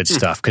 This is good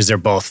stuff because they're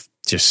both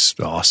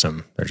just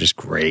awesome. They're just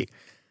great.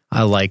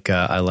 I like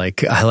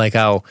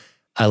how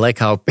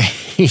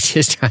he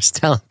just tries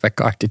to tell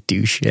Picard to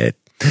do shit.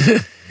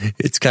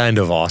 It's kind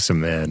of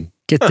awesome, man.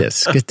 Get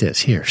this.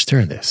 Here,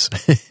 stir this.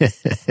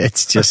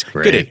 It's just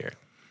great. Get in here.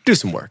 Do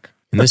some work.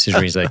 And this is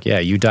where he's like, yeah,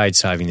 you died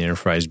saving the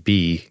Enterprise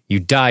B. You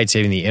died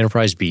saving the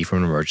Enterprise B from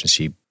an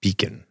emergency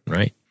beacon,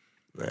 right?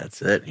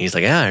 That's it. He's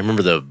like, yeah, I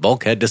remember the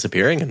bulkhead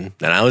disappearing, and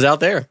I was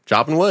out there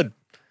chopping wood.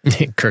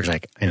 Kirk's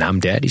like, and I'm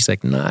dead? He's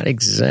like, not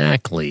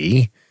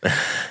exactly.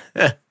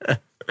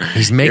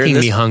 He's making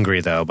me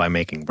hungry, though, by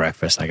making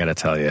breakfast, I got to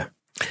tell you.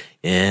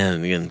 Yeah,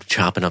 and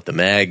chopping up the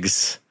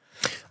megs.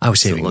 I was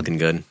saving looking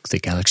good. The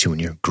galaxy when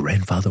your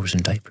grandfather was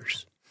in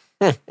diapers.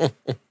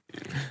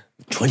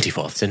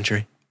 24th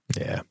century.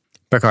 Yeah.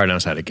 Picard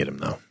knows how to get him,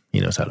 though.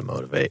 He knows how to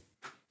motivate.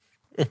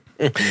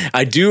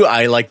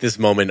 I like this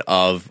moment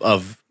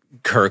of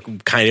Kirk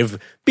kind of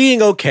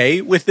being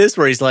okay with this,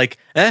 where he's like,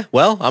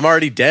 well, I'm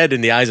already dead in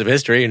the eyes of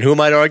history, and who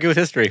am I to argue with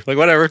history? Like,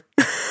 whatever.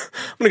 I'm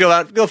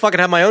going to go fucking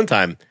have my own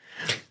time.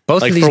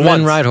 Both of these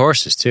men ride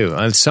horses, too.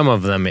 Some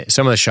of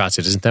the shots,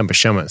 it isn't them, but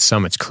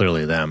some it's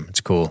clearly them.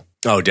 It's cool.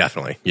 Oh,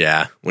 definitely.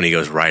 Yeah. When he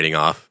goes riding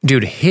off.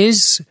 Dude,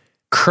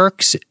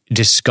 Kirk's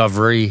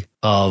discovery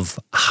of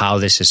how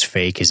this is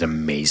fake is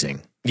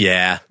amazing.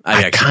 Yeah.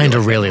 I kind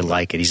of really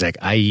like it. He's like,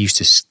 I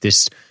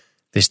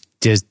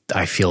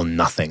feel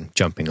nothing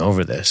jumping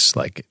over this.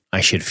 Like,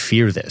 I should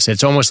fear this.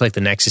 It's almost like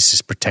the Nexus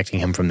is protecting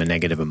him from the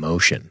negative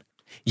emotion.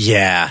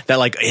 Yeah,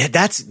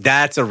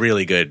 that's a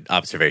really good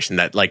observation.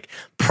 That like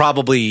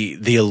probably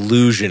the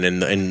illusion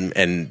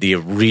and the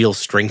real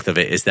strength of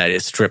it is that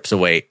it strips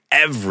away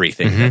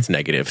everything that's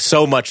negative.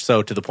 So much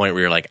so to the point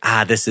where you're like,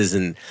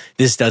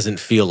 this doesn't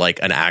feel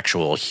like an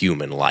actual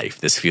human life.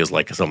 This feels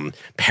like some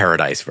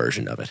paradise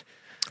version of it.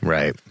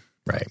 Right.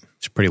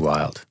 It's pretty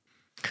wild.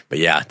 But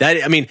yeah,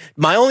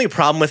 my only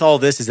problem with all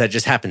this is that it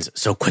just happens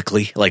so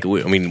quickly. Like,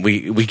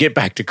 we get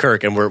back to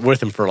Kirk and we're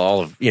with him for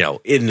all of,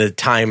 in the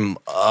time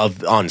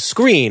of on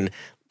screen,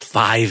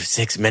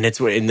 5-6 minutes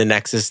in the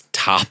Nexus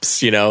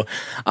tops, you know.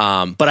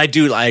 But I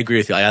agree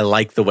with you. I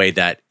like the way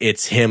that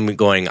it's him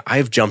going,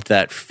 I've jumped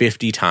that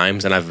 50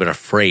 times and I've been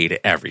afraid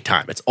every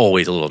time. It's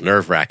always a little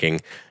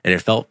nerve-wracking, and it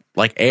felt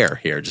like air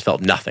here. It just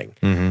felt nothing.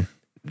 Mm-hmm.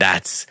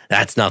 That's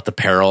not the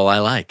peril I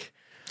like.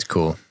 It's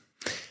cool.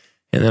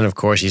 And then, of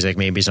course, he's like,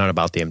 maybe it's not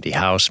about the empty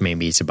house.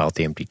 Maybe it's about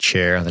the empty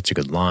chair. That's a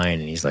good line.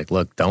 And he's like,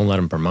 look, don't let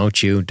them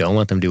promote you. Don't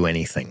let them do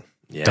anything.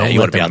 Yeah, don't you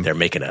want to be out there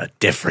making a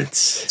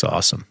difference. It's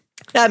awesome.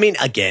 I mean,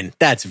 again,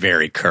 that's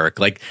very Kirk.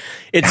 Like,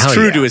 it's Hell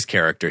true yeah. to his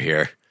character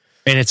here.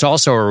 And it's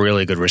also a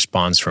really good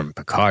response from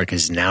Picard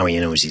because now he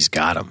knows he's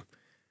got him.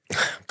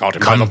 Got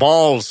him by the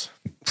balls.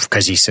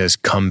 Because he says,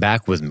 come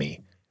back with me.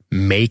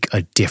 Make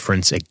a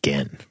difference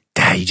again.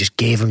 Dad, you just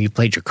gave him, you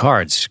played your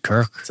cards,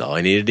 Kirk. That's all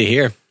I needed to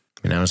hear.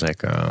 And I was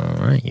like, all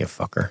right, you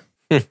fucker.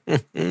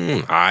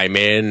 I'm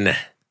in.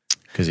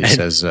 Because he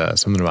says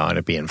something about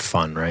it being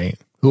fun, right?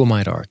 Who am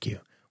I to argue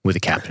with the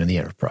captain of the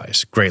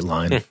Enterprise? Great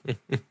line.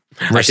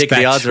 I think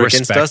the odds are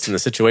against us and the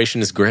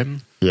situation is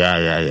grim.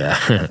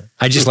 Yeah.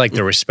 I just like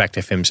the respect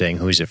of him saying,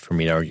 who's it for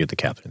me to argue with the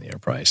captain of the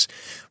Enterprise?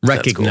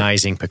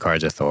 Recognizing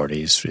Picard's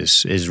authorities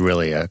is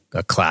really a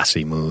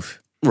classy move.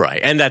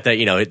 Right. And that,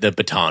 you know, the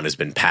baton has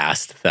been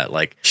passed. That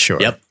like, sure.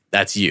 Yep,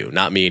 that's you,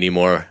 not me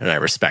anymore. And I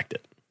respect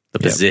it. The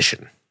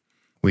position.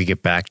 We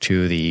get back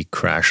to the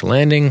crash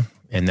landing,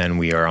 and then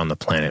we are on the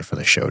planet for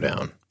the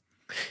showdown.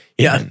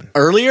 Yeah,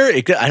 earlier,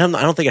 I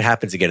don't think it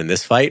happens again in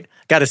this fight.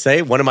 Got to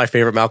say, one of my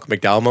favorite Malcolm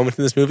McDowell moments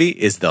in this movie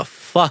is the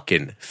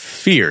fucking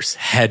fierce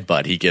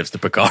headbutt he gives to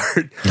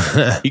Picard.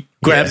 He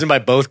grabs him by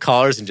both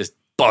collars and just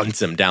bunts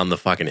him down the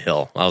fucking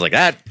hill. I was like,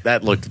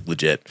 that looked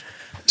legit.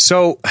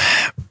 So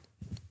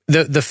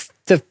the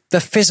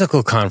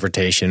physical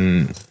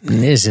confrontation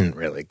isn't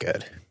really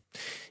good.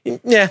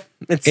 Yeah,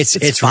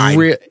 it's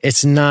fine.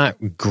 It's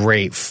not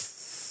great.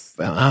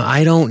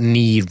 I don't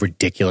need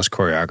ridiculous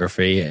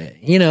choreography.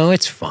 You know,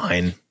 it's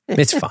fine.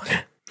 It's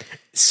fine.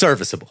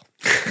 Serviceable.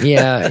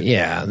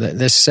 Yeah.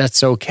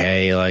 That's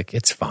okay. Like,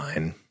 it's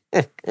fine.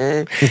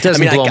 It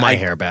doesn't blow my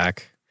hair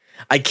back.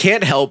 I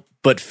can't help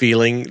but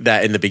feeling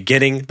that in the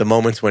beginning, the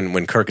moments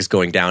when Kirk is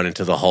going down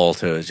into the hull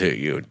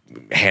to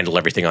handle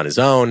everything on his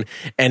own,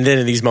 and then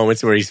in these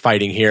moments where he's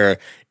fighting here,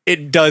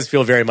 it does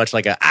feel very much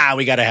like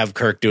we got to have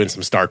Kirk doing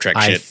some Star Trek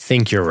shit. I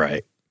think you're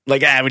right.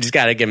 Like, we just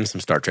got to give him some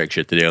Star Trek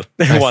shit to do.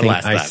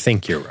 Last time. I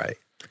think you're right.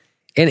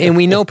 And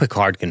we know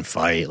Picard can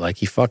fight. Like,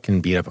 he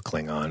fucking beat up a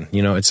Klingon.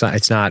 You know, it's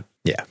not,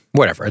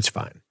 whatever. It's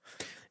fine.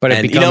 But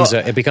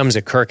it becomes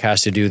a Kirk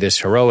has to do this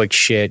heroic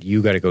shit.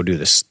 You got to go do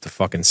the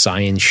fucking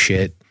science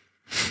shit.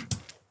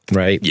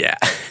 Right? Yeah.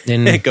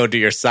 And go do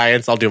your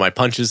science. I'll do my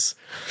punches.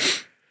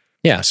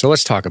 Yeah. So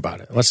let's talk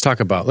about it. Let's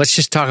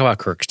just talk about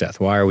Kirk's death.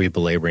 Why are we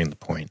belaboring the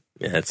point?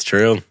 Yeah, that's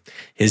true.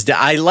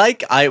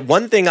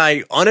 One thing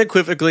I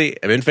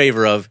unequivocally am in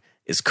favor of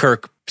is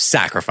Kirk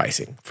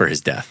sacrificing for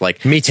his death.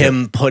 Like, me too.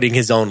 Him putting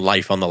his own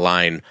life on the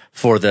line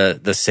for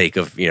the sake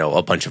of, you know,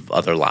 a bunch of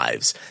other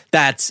lives.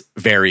 That's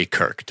very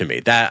Kirk to me.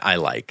 That I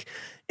like.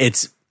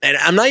 And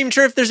I'm not even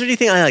sure if there's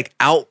anything I like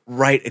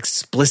outright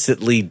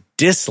explicitly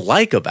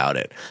dislike about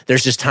it.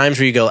 There's just times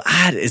where you go,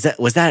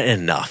 was that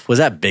enough? Was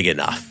that big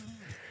enough?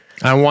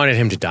 I wanted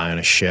him to die on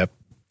a ship.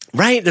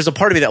 Right? There's a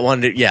part of me that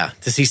wanted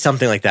to see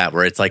something like that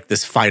where it's like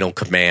this final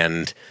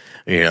command,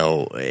 you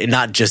know,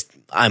 not just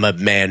I'm a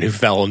man who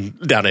fell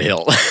down a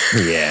hill.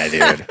 Yeah,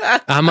 dude.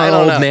 I'm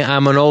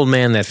an old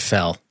man that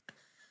fell.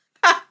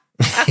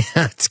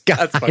 That's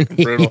fucking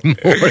brutal. More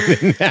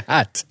than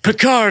that.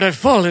 Picard, I've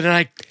fallen and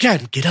I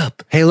can't get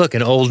up. Hey, look,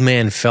 an old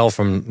man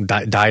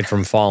died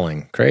from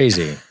falling.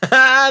 Crazy.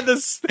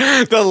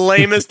 The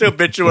lamest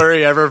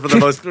obituary ever for the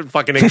most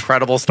fucking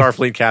incredible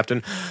Starfleet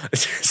captain.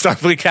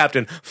 Starfleet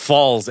captain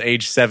falls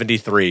age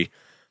 73.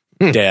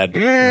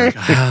 Dead.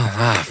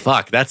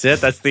 Fuck. That's it?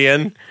 That's the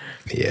end?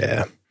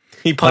 Yeah.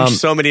 He punched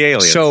so many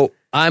aliens. So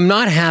I'm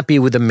not happy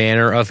with the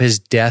manner of his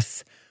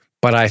death,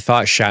 but I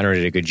thought Shatner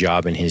did a good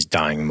job in his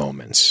dying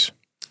moments.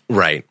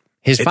 Right.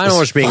 His final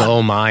words being,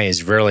 oh my,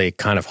 is really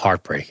kind of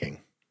heartbreaking.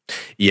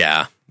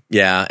 Yeah.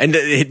 Yeah. And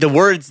the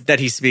words that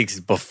he speaks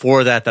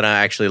before that I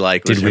actually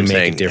like. Did we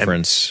make a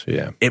difference?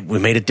 Yeah. We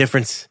made a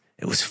difference.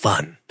 It was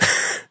fun.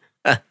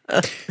 That's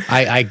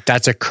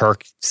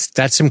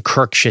some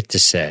Kirk shit to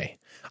say.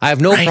 I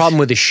have no problem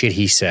with the shit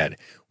he said,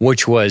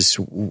 which was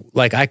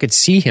like, I could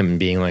see him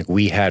being like,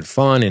 we had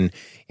fun and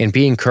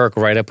being Kirk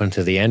right up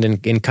until the end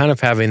and kind of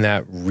having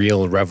that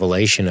real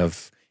revelation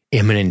of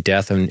imminent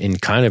death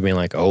and kind of being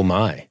like, oh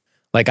my,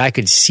 like I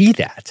could see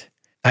that.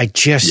 I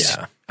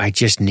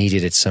just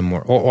needed it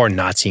somewhere or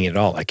not seeing it at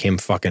all. Like him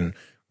fucking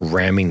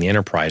ramming the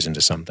Enterprise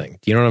into something.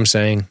 Do you know what I'm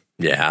saying?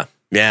 Yeah.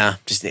 Yeah.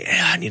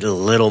 I need a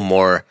little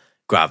more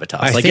gravitas.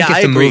 I think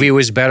if the movie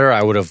was better,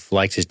 I would have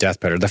liked his death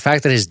better. The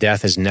fact that his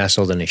death is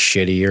nestled in a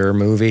shittier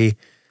movie,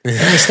 and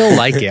I still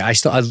like it.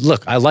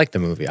 I like the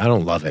movie. I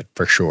don't love it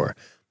for sure,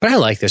 but I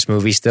like this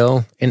movie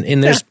still.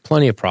 And there's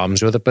plenty of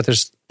problems with it, but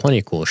there's plenty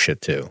of cool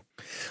shit too.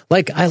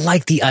 Like, I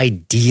like the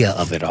idea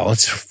of it all.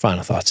 It's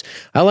final thoughts.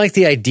 I like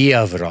the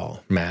idea of it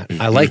all, Matt.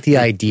 Mm-hmm. I like the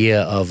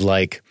idea of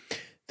like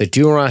the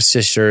Duras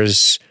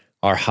sisters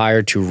are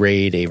hired to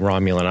raid a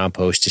Romulan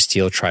outpost to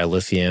steal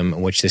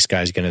trilithium, which this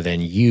guy's going to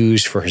then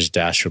use for his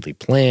dastardly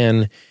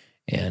plan.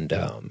 And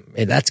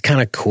that's kind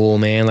of cool,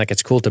 man. Like,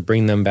 it's cool to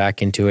bring them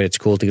back into it. It's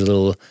cool to get a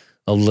little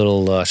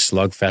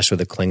slugfest with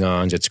the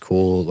Klingons. It's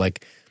cool.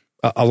 Like,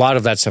 a lot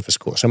of that stuff is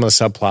cool. Some of the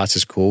subplots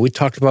is cool. We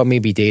talked about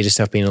maybe Data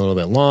stuff being a little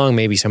bit long.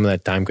 Maybe some of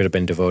that time could have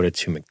been devoted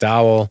to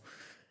McDowell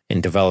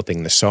and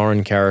developing the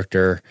Sauron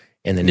character.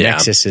 And the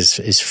Nexus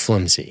is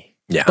flimsy.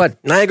 Yeah, but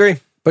I agree.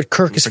 But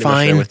Kirk is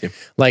fine. With you.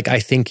 Like, I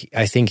think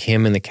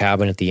him in the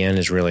cabin at the end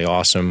is really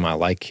awesome. I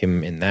like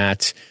him in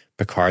that.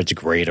 Picard's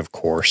great, of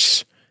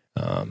course.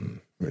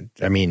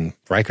 I mean,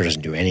 Riker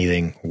doesn't do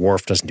anything.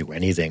 Worf doesn't do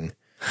anything.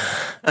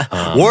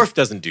 Worf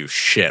doesn't do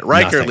shit.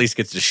 Riker nothing. at least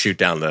gets to shoot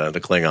down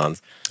the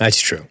Klingons. That's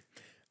true.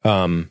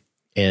 And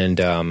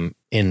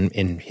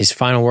in his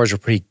final words were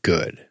pretty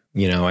good.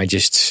 You know,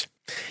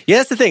 Yeah,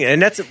 that's the thing.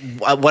 And that's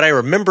what I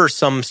remember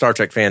some Star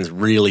Trek fans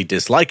really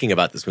disliking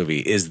about this movie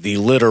is the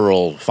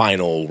literal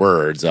final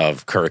words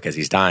of Kirk as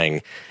he's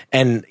dying.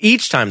 And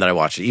each time that I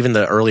watched it, even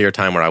the earlier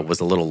time where I was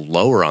a little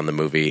lower on the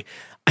movie,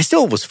 I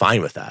still was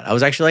fine with that. I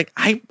was actually like,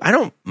 I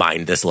don't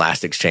mind this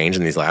last exchange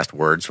and these last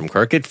words from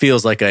Kirk. It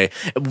feels like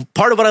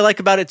part of what I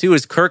like about it too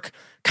is Kirk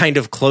kind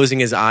of closing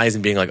his eyes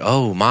and being like,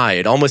 oh my,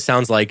 it almost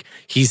sounds like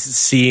he's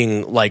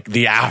seeing like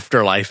the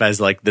afterlife as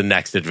like the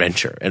next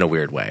adventure in a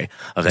weird way.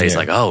 Of that he's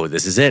like, oh,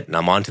 this is it, and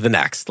I'm on to the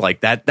next.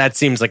 Like that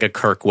seems like a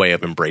Kirk way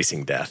of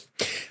embracing death.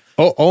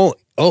 Oh,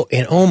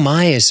 and oh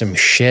my is some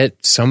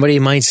shit somebody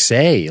might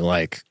say,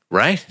 like,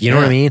 right? You know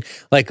what I mean?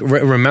 Like,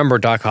 remember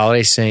Doc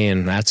Holliday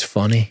saying, that's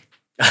funny?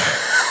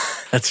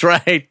 That's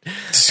right.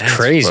 It's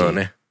crazy.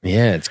 Funny.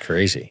 Yeah, it's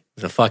crazy.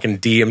 The fucking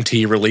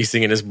DMT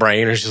releasing in his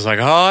brain is just like,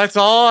 oh, it's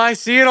all, I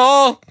see it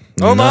all.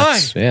 Oh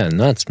nuts. my. Yeah,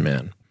 nuts,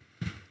 man.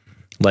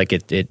 Like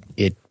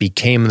it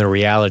became the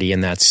reality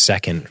in that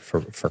second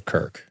for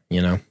Kirk,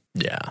 you know?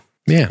 Yeah.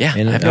 Yeah.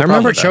 And I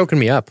remember it choking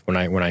me up when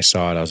I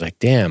saw it. I was like,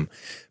 damn.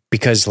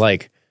 Because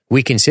like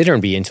we consider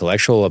and be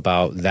intellectual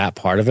about that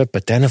part of it,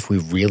 but then if we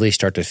really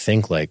start to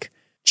think like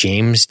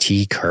James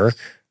T. Kirk,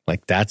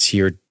 like that's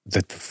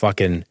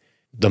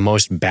the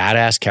most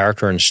badass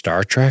character in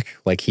Star Trek.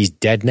 Like he's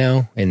dead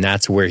now, and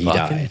that's where he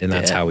died, and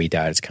that's how he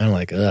died. It's kind of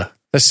like, ugh.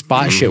 The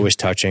spot shit was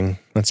touching.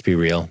 Let's be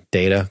real.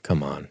 Data,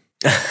 come on.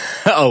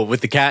 Oh,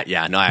 with the cat?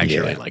 Yeah, no, I actually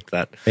really liked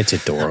that. It's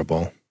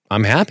adorable.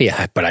 I'm happy,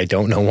 but I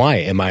don't know why.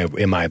 Am I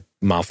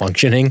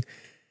malfunctioning?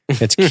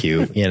 It's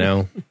cute, you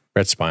know?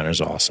 Brett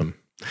Spiner's awesome.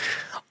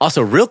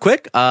 Also, real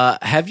quick,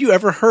 have you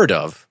ever heard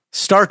of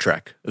Star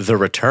Trek: The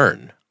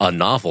Return, a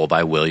novel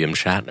by William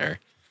Shatner?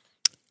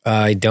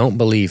 I don't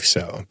believe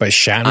so. But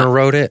Shatner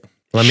wrote it?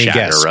 Let me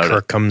guess.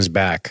 Kirk comes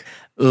back.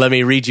 Let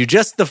me read you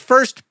just the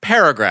first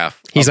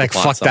paragraph. He's like,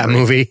 fuck that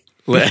movie.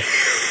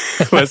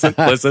 Listen.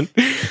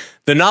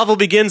 The novel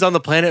begins on the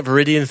planet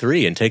Viridian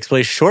 3 and takes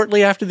place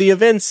shortly after the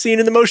events seen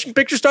in the motion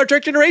picture Star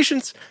Trek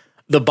Generations.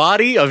 The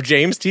body of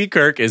James T.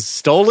 Kirk is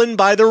stolen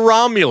by the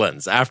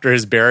Romulans after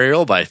his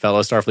burial by fellow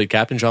Starfleet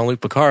Captain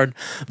Jean-Luc Picard.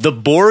 The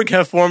Borg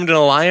have formed an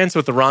alliance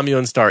with the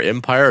Romulan Star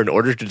Empire in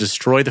order to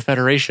destroy the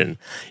Federation.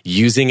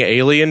 Using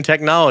alien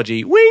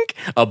technology, wink,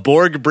 a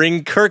Borg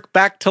bring Kirk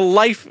back to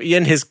life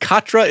and his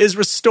Katra is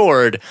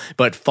restored,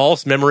 but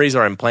false memories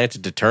are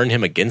implanted to turn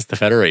him against the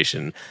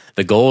Federation.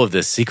 The goal of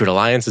this secret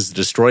alliance is to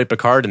destroy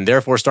Picard and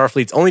therefore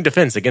Starfleet's only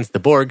defense against the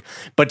Borg,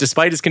 but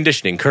despite his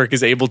conditioning, Kirk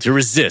is able to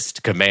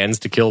resist commands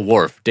to kill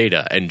Worf,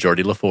 Data, and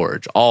Geordi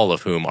LaForge, all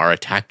of whom are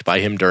attacked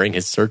by him during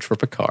his search for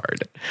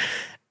Picard.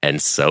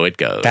 And so it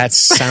goes. That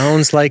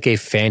sounds like a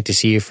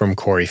fantasy from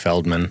Corey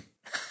Feldman.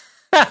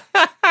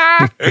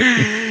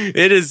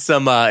 It is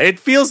some, it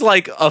feels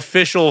like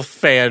official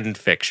fan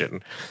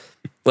fiction.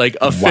 Like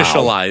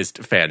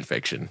officialized fan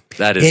fiction.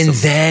 That is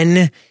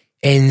And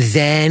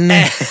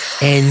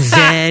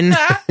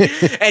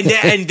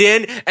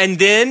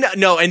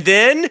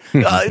then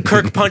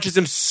Kirk punches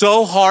him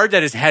so hard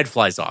that his head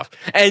flies off.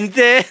 And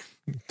then,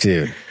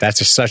 dude,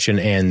 that's such an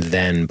and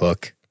then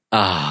book.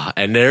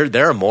 And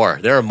there are more.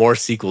 There are more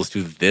sequels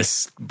to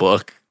this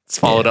book. It's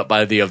followed up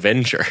by The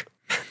Avenger.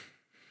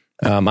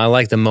 I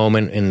like the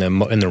moment in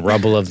the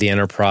rubble of the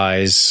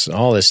Enterprise.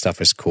 All this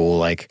stuff is cool.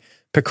 Like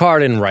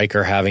Picard and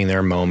Riker having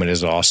their moment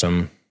is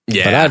awesome.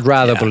 Yeah, but I'd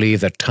rather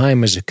believe that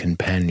time is a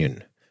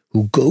companion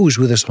who goes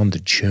with us on the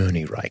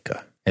journey,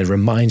 Riker, and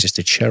reminds us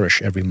to cherish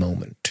every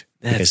moment.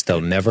 Because they'll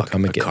never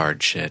come again.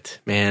 Picard shit.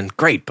 Man,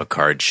 great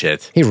Picard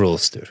shit. He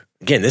rules, dude.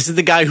 Again, this is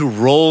the guy who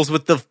rolls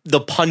with the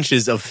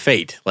punches of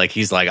fate. Like,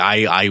 he's like,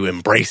 I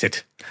embrace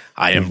it.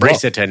 I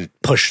embrace it and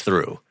push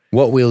through.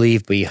 What we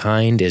leave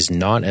behind is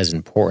not as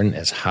important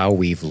as how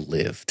we've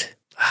lived.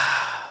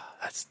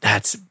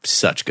 That's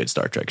such good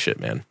Star Trek shit,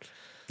 man.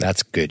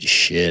 That's good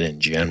shit in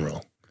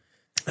general.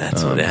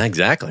 That's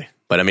exactly.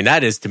 But I mean,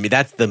 that is, to me,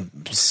 that's the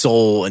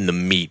soul and the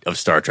meat of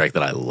Star Trek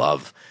that I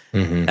love.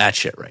 Mm-hmm. That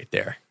shit right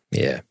there.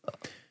 Yeah.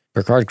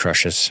 Picard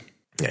crushes.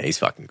 Yeah, he's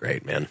fucking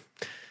great, man.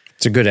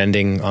 It's a good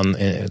ending on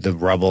the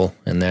rubble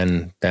and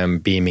then them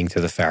beaming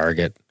to the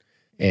Farragut.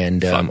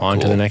 and on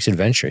to the next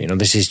adventure. You know,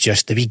 this is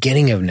just the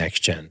beginning of Next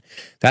Gen.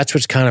 That's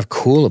what's kind of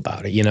cool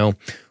about it. You know,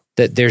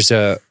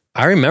 that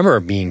I remember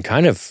being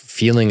kind of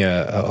feeling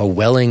a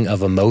welling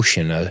of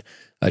emotion,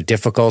 a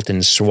difficult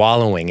and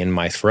swallowing in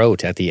my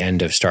throat at the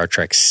end of Star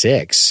Trek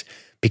VI,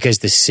 because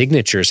the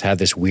signatures had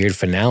this weird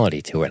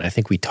finality to it. And I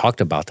think we talked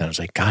about that. I was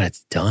like, God,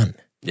 it's done.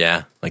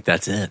 Yeah, like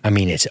that's it. I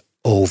mean, it's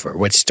over.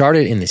 What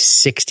started in the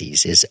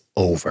 60s is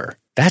over.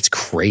 That's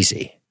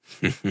crazy.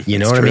 You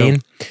know what I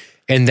mean?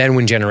 And then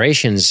when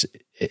Generations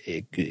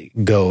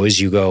goes,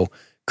 you go,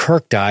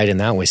 Kirk died, and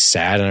that was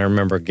sad. And I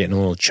remember getting a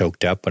little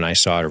choked up when I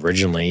saw it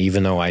originally,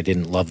 even though I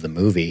didn't love the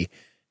movie.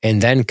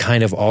 And then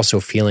kind of also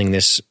feeling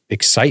this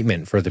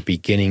excitement for the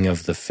beginning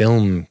of the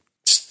films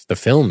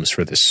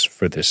for this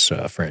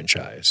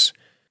franchise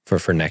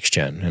for Next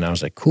Gen. And I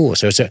was like, cool.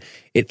 So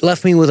it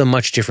left me with a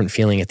much different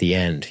feeling at the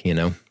end, you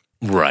know?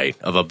 Right,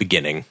 of a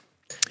beginning.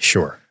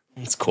 Sure.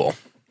 It's cool.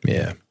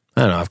 Yeah.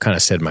 I don't know. I've kind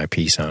of said my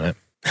piece on it.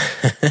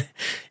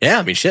 Yeah,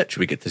 I mean, shit. Should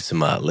we get to some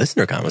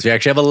listener comments? We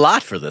actually have a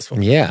lot for this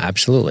one. Yeah,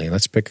 absolutely.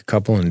 Let's pick a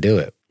couple and do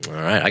it. All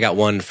right. I got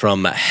one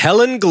from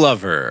Helen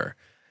Glover.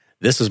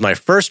 This was my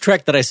first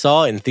Trek that I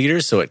saw in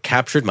theaters, so it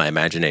captured my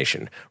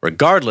imagination,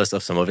 regardless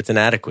of some of its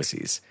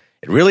inadequacies.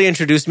 It really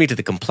introduced me to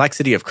the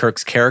complexity of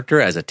Kirk's character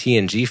as a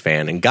TNG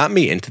fan and got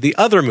me into the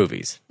other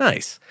movies.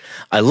 Nice.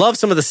 I love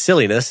some of the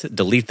silliness,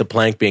 Delete the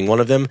Plank being one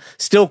of them,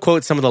 still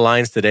quote some of the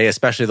lines today,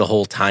 especially the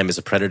whole time as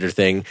a Predator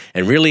thing,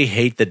 and really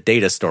hate the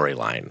Data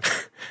storyline.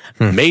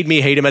 Made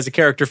me hate him as a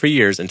character for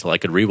years until I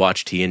could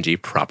rewatch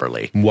TNG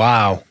properly.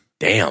 Wow.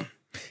 Damn.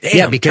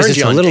 Yeah, because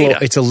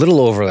it's a little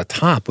over the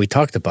top. We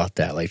talked about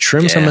that. Like,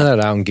 trim some of that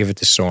out and give it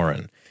to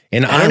Soren.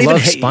 And I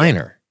love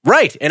Spiner.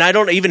 Right, and I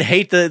don't even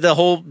hate the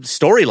whole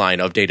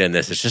storyline of Data in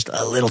this. It's just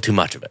a little too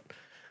much of it.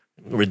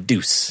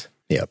 Reduce.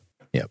 Yep.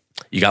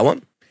 You got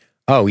one?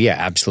 Oh yeah,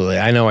 absolutely.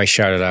 I know I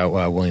shouted out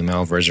William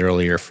Alvarez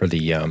earlier for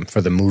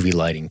the movie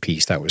lighting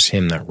piece. That was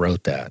him that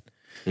wrote that.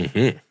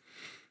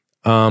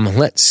 Mm-hmm.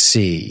 Let's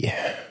see.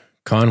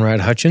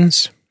 Conrad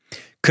Hutchins.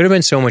 Could have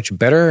been so much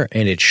better,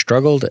 and it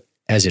struggled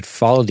as it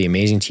followed the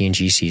amazing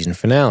TNG season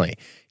finale.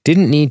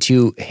 Didn't need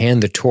to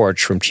hand the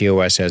torch from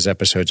TOS, as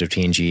episodes of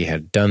TNG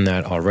had done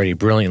that already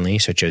brilliantly,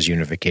 such as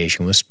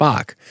Unification with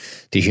Spock.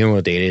 The humor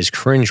with Data is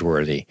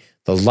cringeworthy.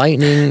 The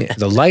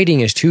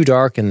lighting is too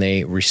dark, and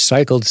they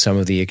recycled some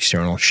of the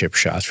external ship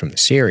shots from the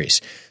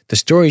series. The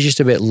story is just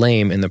a bit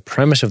lame, and the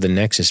premise of the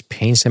Nexus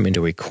paints them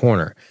into a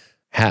corner.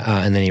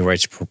 And then he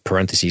writes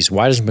parentheses,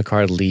 why doesn't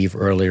Picard leave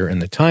earlier in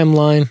the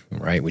timeline?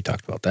 Right, we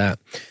talked about that.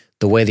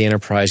 The way the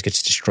Enterprise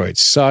gets destroyed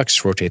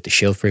sucks. Rotate the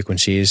shield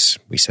frequencies.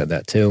 We said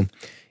that too.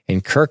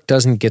 And Kirk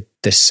doesn't get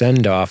the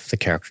send-off the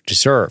character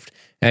deserved.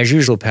 As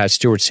usual, Pat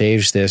Stewart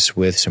saves this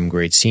with some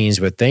great scenes,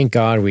 but thank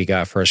God we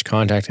got First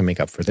Contact to make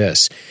up for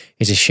this.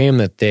 It's a shame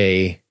that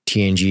the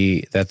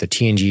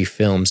TNG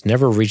films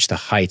never reached the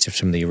heights of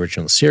some of the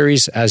original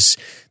series, as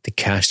the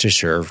cast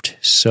deserved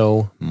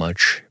so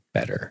much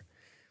better.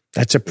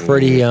 That's a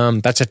pretty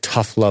that's a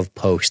tough love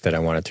post that I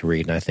wanted to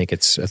read, and I think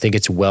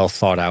it's well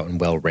thought out and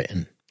well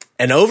written.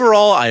 And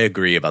overall, I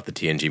agree about the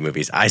TNG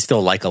movies. I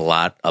still like a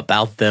lot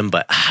about them,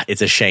 but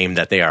it's a shame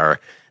that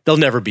they'll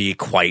never be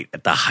quite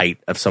at the height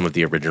of some of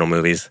the original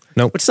movies.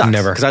 Nope, which sucks,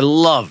 never. Because I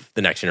love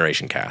the Next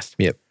Generation cast.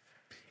 Yep,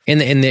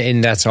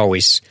 and that's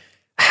always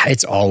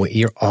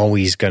you're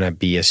always going to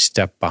be a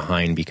step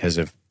behind because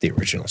of the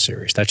original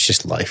series. That's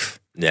just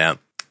life. Yeah,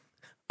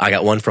 I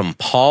got one from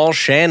Paul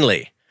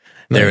Shanley.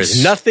 There Nice.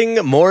 is nothing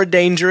more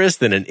dangerous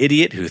than an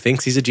idiot who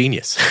thinks he's a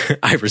genius.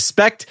 I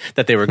respect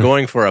that they were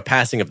going for a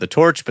passing of the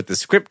torch, but the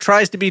script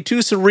tries to be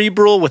too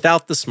cerebral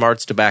without the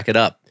smarts to back it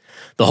up.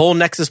 The whole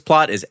Nexus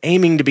plot is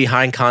aiming to be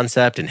high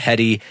concept and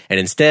heady,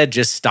 and instead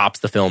just stops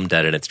the film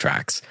dead in its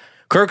tracks.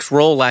 Kirk's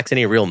role lacks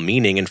any real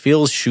meaning and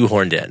feels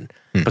shoehorned in.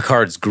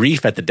 Picard's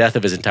grief at the death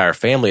of his entire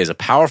family is a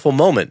powerful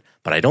moment,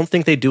 but I don't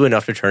think they do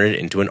enough to turn it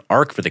into an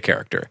arc for the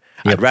character.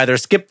 Yep. I'd rather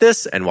skip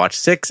this and watch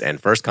 6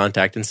 and First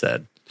Contact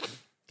instead.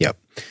 Yep.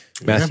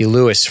 Matthew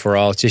Lewis, for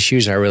all its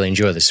issues, I really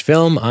enjoy this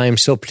film. I am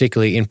still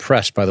particularly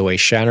impressed by the way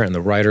Shatner and the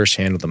writers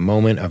handled the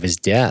moment of his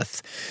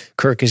death.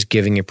 Kirk is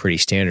giving a pretty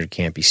standard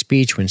campy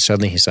speech when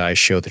suddenly his eyes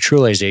show the true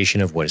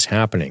realization of what is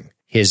happening.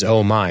 His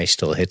oh my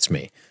still hits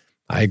me.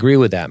 I agree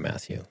with that,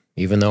 Matthew.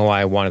 Even though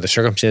I wanted the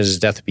circumstances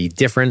of death to be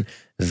different,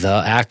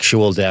 the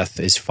actual death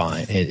is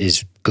fine. It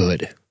is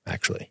good,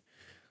 actually.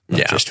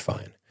 Not just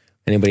fine.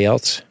 Anybody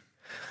else?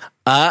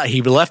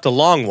 He left a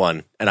long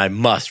one, and I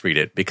must read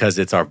it because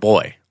it's our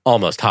boy,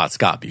 Almost Hot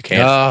Scott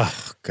Buchanan.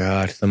 Oh,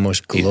 God, the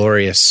most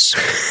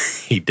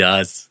glorious. He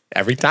does.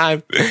 Every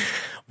time.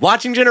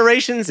 Watching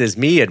Generations is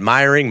me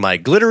admiring my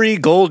glittery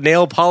gold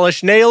nail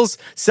polish nails,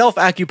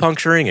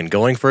 self-acupuncturing, and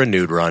going for a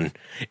nude run.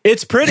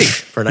 It's pretty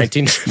for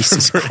 19...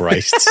 Jesus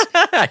Christ.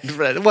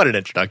 What an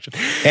introduction.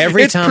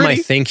 Every It's time I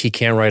pretty- think he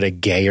can't write a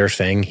gayer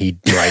thing, he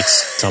writes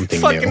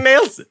something fucking new.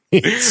 nails it.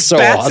 It's so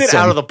Bats awesome. it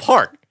out of the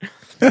park.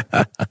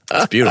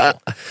 It's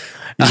beautiful.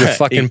 He's a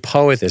fucking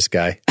poet, this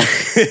guy.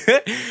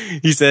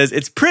 He says,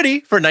 it's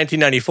pretty for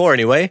 1994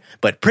 anyway,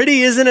 but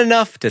pretty isn't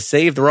enough to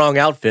save the wrong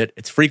outfit.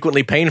 It's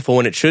frequently painful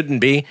when it shouldn't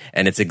be,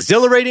 and it's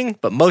exhilarating,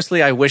 but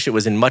mostly I wish it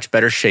was in much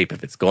better shape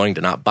if it's going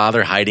to not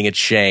bother hiding its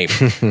shame.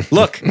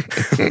 Look,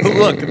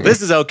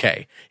 this is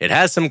okay. It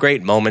has some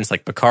great moments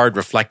like Picard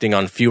reflecting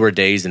on fewer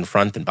days in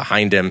front and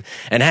behind him,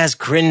 and has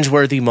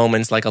cringeworthy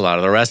moments like a lot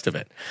of the rest of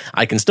it.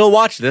 I can still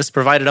watch this,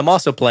 provided I'm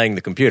also playing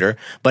the computer,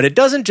 but it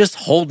doesn't just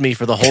hold me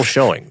for the whole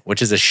showing,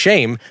 which is a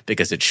shame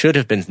because it should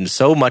have been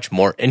so much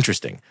more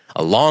interesting.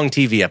 A long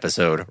TV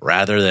episode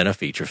rather than a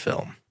feature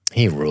film.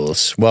 He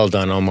rules. Well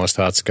done, Almost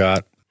Hot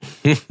Scott.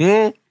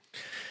 Yeah,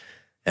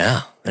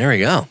 there we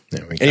go.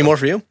 Any more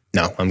for you?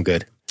 No, I'm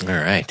good. All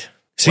right.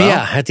 So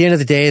at the end of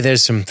the day,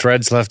 there's some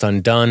threads left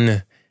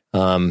undone.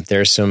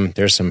 There's some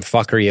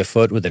fuckery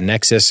afoot with the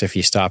Nexus if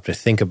you stop to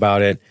think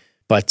about it.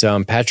 But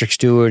Patrick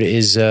Stewart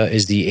is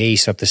the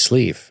ace up the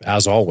sleeve,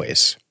 as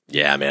always.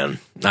 Yeah, man.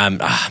 I'm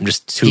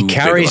just too. He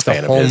carries big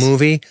of a fan the whole of his.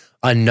 movie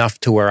enough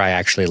to where I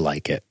actually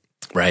like it.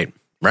 Right.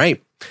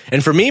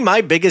 And for me,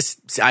 my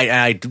biggest,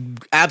 I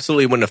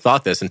absolutely wouldn't have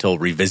thought this until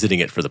revisiting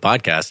it for the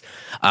podcast.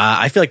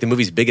 I feel like the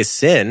movie's biggest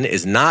sin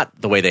is not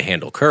the way they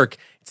handle Kirk.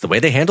 It's the way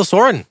they handle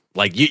Soren.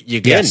 Like,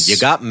 you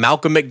got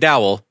Malcolm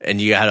McDowell,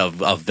 and you had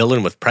a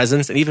villain with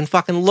presence and even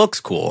fucking looks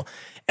cool.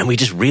 And we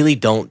just really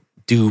don't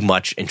do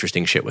much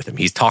interesting shit with him.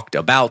 He's talked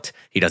about.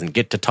 He doesn't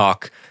get to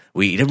talk.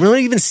 We didn't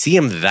really even see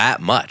him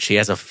that much. He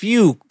has a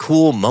few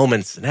cool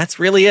moments, and that's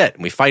really it.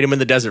 And we fight him in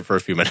the desert for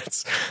a few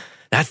minutes.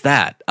 That's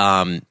that.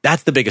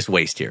 That's the biggest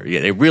waste here. Yeah,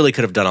 they really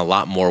could have done a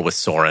lot more with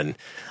Soren.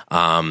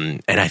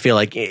 And I feel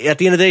like at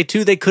the end of the day,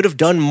 too, they could have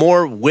done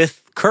more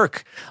with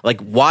Kirk. Like,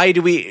 why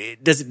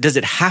does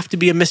it have to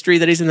be a mystery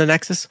that he's in the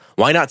Nexus?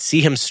 Why not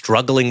see him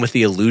struggling with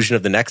the illusion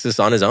of the Nexus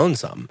on his own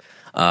some?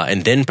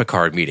 And then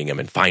Picard meeting him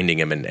and finding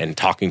him and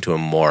talking to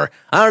him more.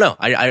 I don't know.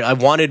 I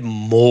wanted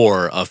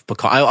more of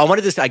Picard. I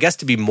wanted this, I guess,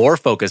 to be more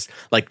focused,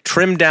 like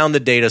trim down the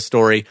Data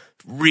story,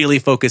 really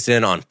focus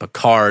in on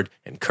Picard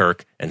and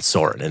Kirk and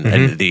Soren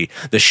and the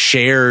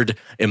shared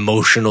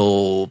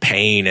emotional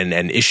pain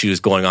and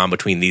issues going on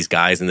between these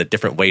guys and the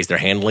different ways they're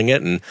handling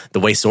it and the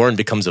way Soren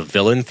becomes a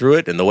villain through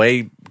it and the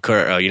way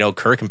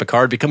Kirk and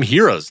Picard become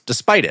heroes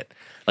despite it.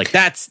 Like,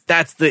 that's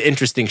the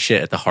interesting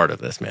shit at the heart of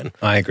this, man.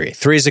 I agree.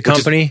 3 is a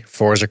company,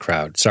 4 is a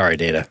crowd. Sorry,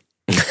 Data.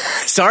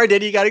 Sorry,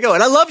 Data, you got to go.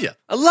 And I love you,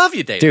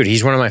 Data. Dude,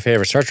 he's one of my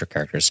favorite Star Trek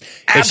characters.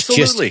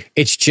 Absolutely.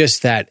 It's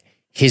just that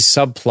his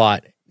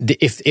subplot,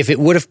 if it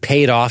would have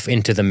paid off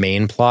into the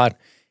main plot,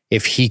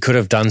 if he could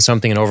have done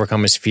something and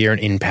overcome his fear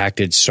and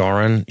impacted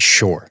Soren,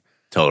 sure.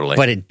 Totally.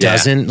 But it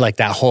doesn't. Like,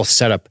 that whole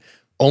setup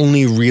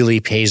only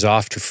really pays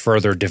off to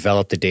further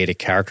develop the Data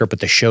character, but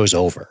the show's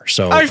over.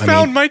 So I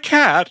found my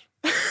cat.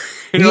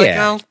 Yeah. Like,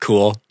 oh,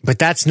 cool. But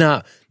that's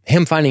not,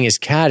 him finding his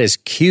cat is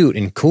cute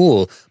and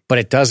cool, but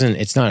he doesn't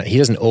it's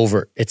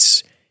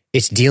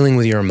dealing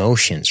with your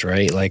emotions,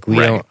 right? Like,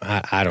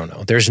 I don't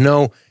know. There's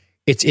no,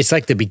 it's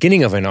like the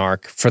beginning of an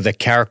arc for the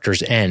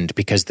character's end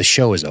because the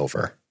show is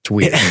over. It's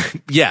weird.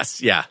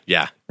 Yes. Yeah.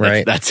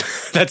 Right.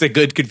 That's a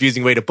good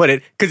confusing way to put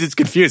it because it's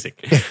confusing.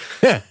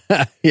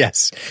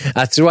 Yes.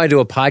 That's why I do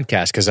a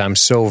podcast, because I'm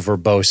so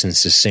verbose and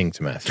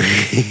succinct, Matthew.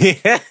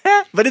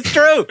 But it's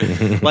true.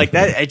 Like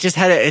that,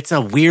 it's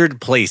a weird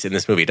place in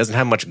this movie. It doesn't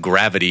have much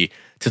gravity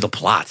to the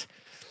plot.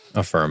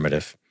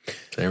 Affirmative.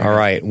 All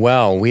right.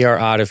 Well, we are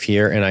out of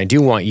here, and I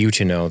do want you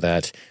to know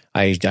that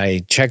I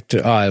checked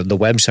the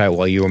website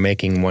while you were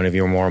making one of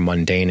your more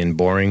mundane and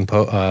boring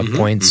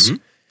points,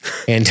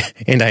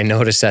 and I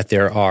noticed that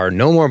there are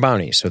no more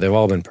bounties, so they've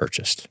all been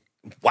purchased.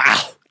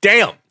 Wow.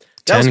 Damn.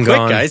 That was quick,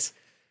 guys.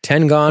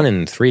 10 gone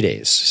in 3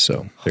 days.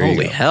 So there you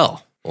go. Holy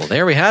hell. Well,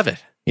 there we have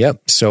it.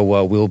 Yep. So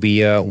we'll be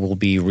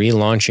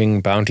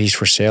relaunching bounties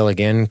for sale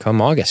again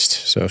come August.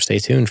 So stay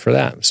tuned for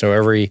that. So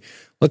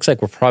looks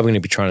like we're probably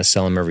going to be trying to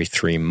sell them every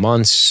 3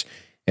 months.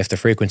 If the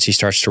frequency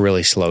starts to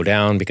really slow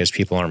down because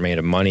people aren't made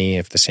of money,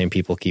 if the same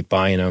people keep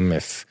buying them,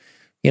 if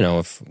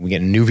we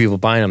get new people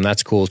buying them,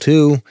 that's cool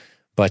too.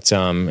 But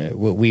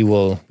we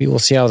will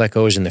see how that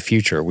goes in the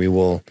future.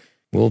 We'll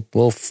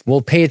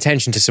pay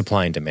attention to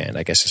supply and demand,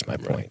 I guess is my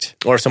point.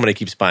 Or if somebody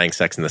keeps buying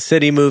Sex and the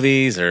City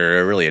movies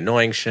or really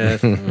annoying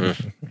shit.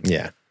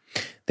 Yeah.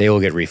 They will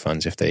get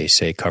refunds if they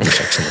say cover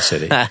Sex and the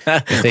City.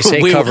 If they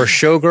say cover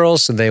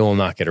Showgirls, they will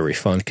not get a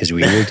refund because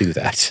we will do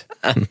that.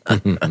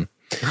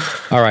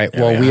 All right.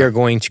 Well, we are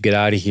going to get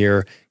out of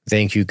here.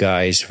 Thank you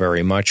guys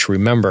very much.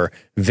 Remember,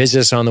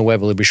 visit us on the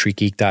web at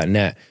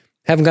libertystreetgeek.net.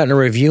 Haven't gotten a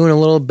review in a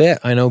little bit.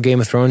 I know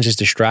Game of Thrones is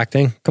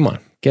distracting. Come on.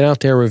 Get out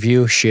there,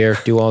 review, share,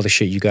 do all the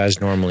shit you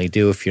guys normally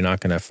do if you're not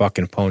going to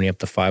fucking pony up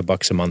the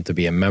 $5 a month to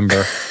be a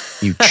member,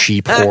 you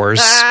cheap whores.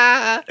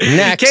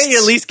 Next. Can't you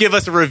at least give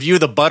us a review,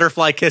 the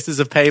butterfly kisses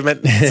of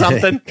payment,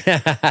 something?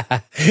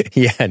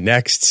 Yeah,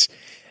 next.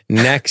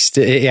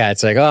 Yeah,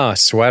 it's like, oh,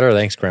 sweater,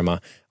 thanks, Grandma.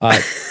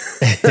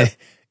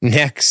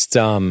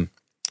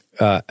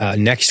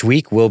 Next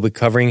week, we'll be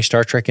covering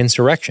Star Trek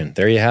Insurrection.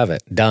 There you have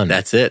it. Done.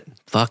 That's it.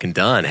 Fucking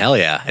done. Hell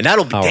yeah. And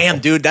that'll be, Powerful. damn,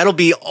 dude, that'll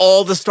be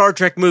all the Star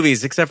Trek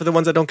movies, except for the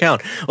ones that don't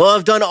count. Well,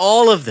 I've done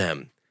all of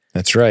them.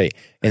 That's right.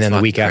 And then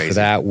the week fucking after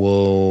that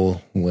will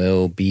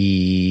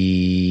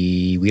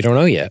be, we don't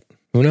know yet.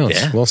 Who knows?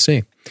 Yeah. We'll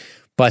see.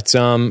 But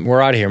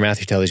we're out of here.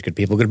 Matthew, tell these good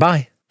people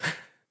goodbye.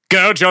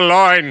 Gird your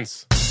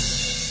loins.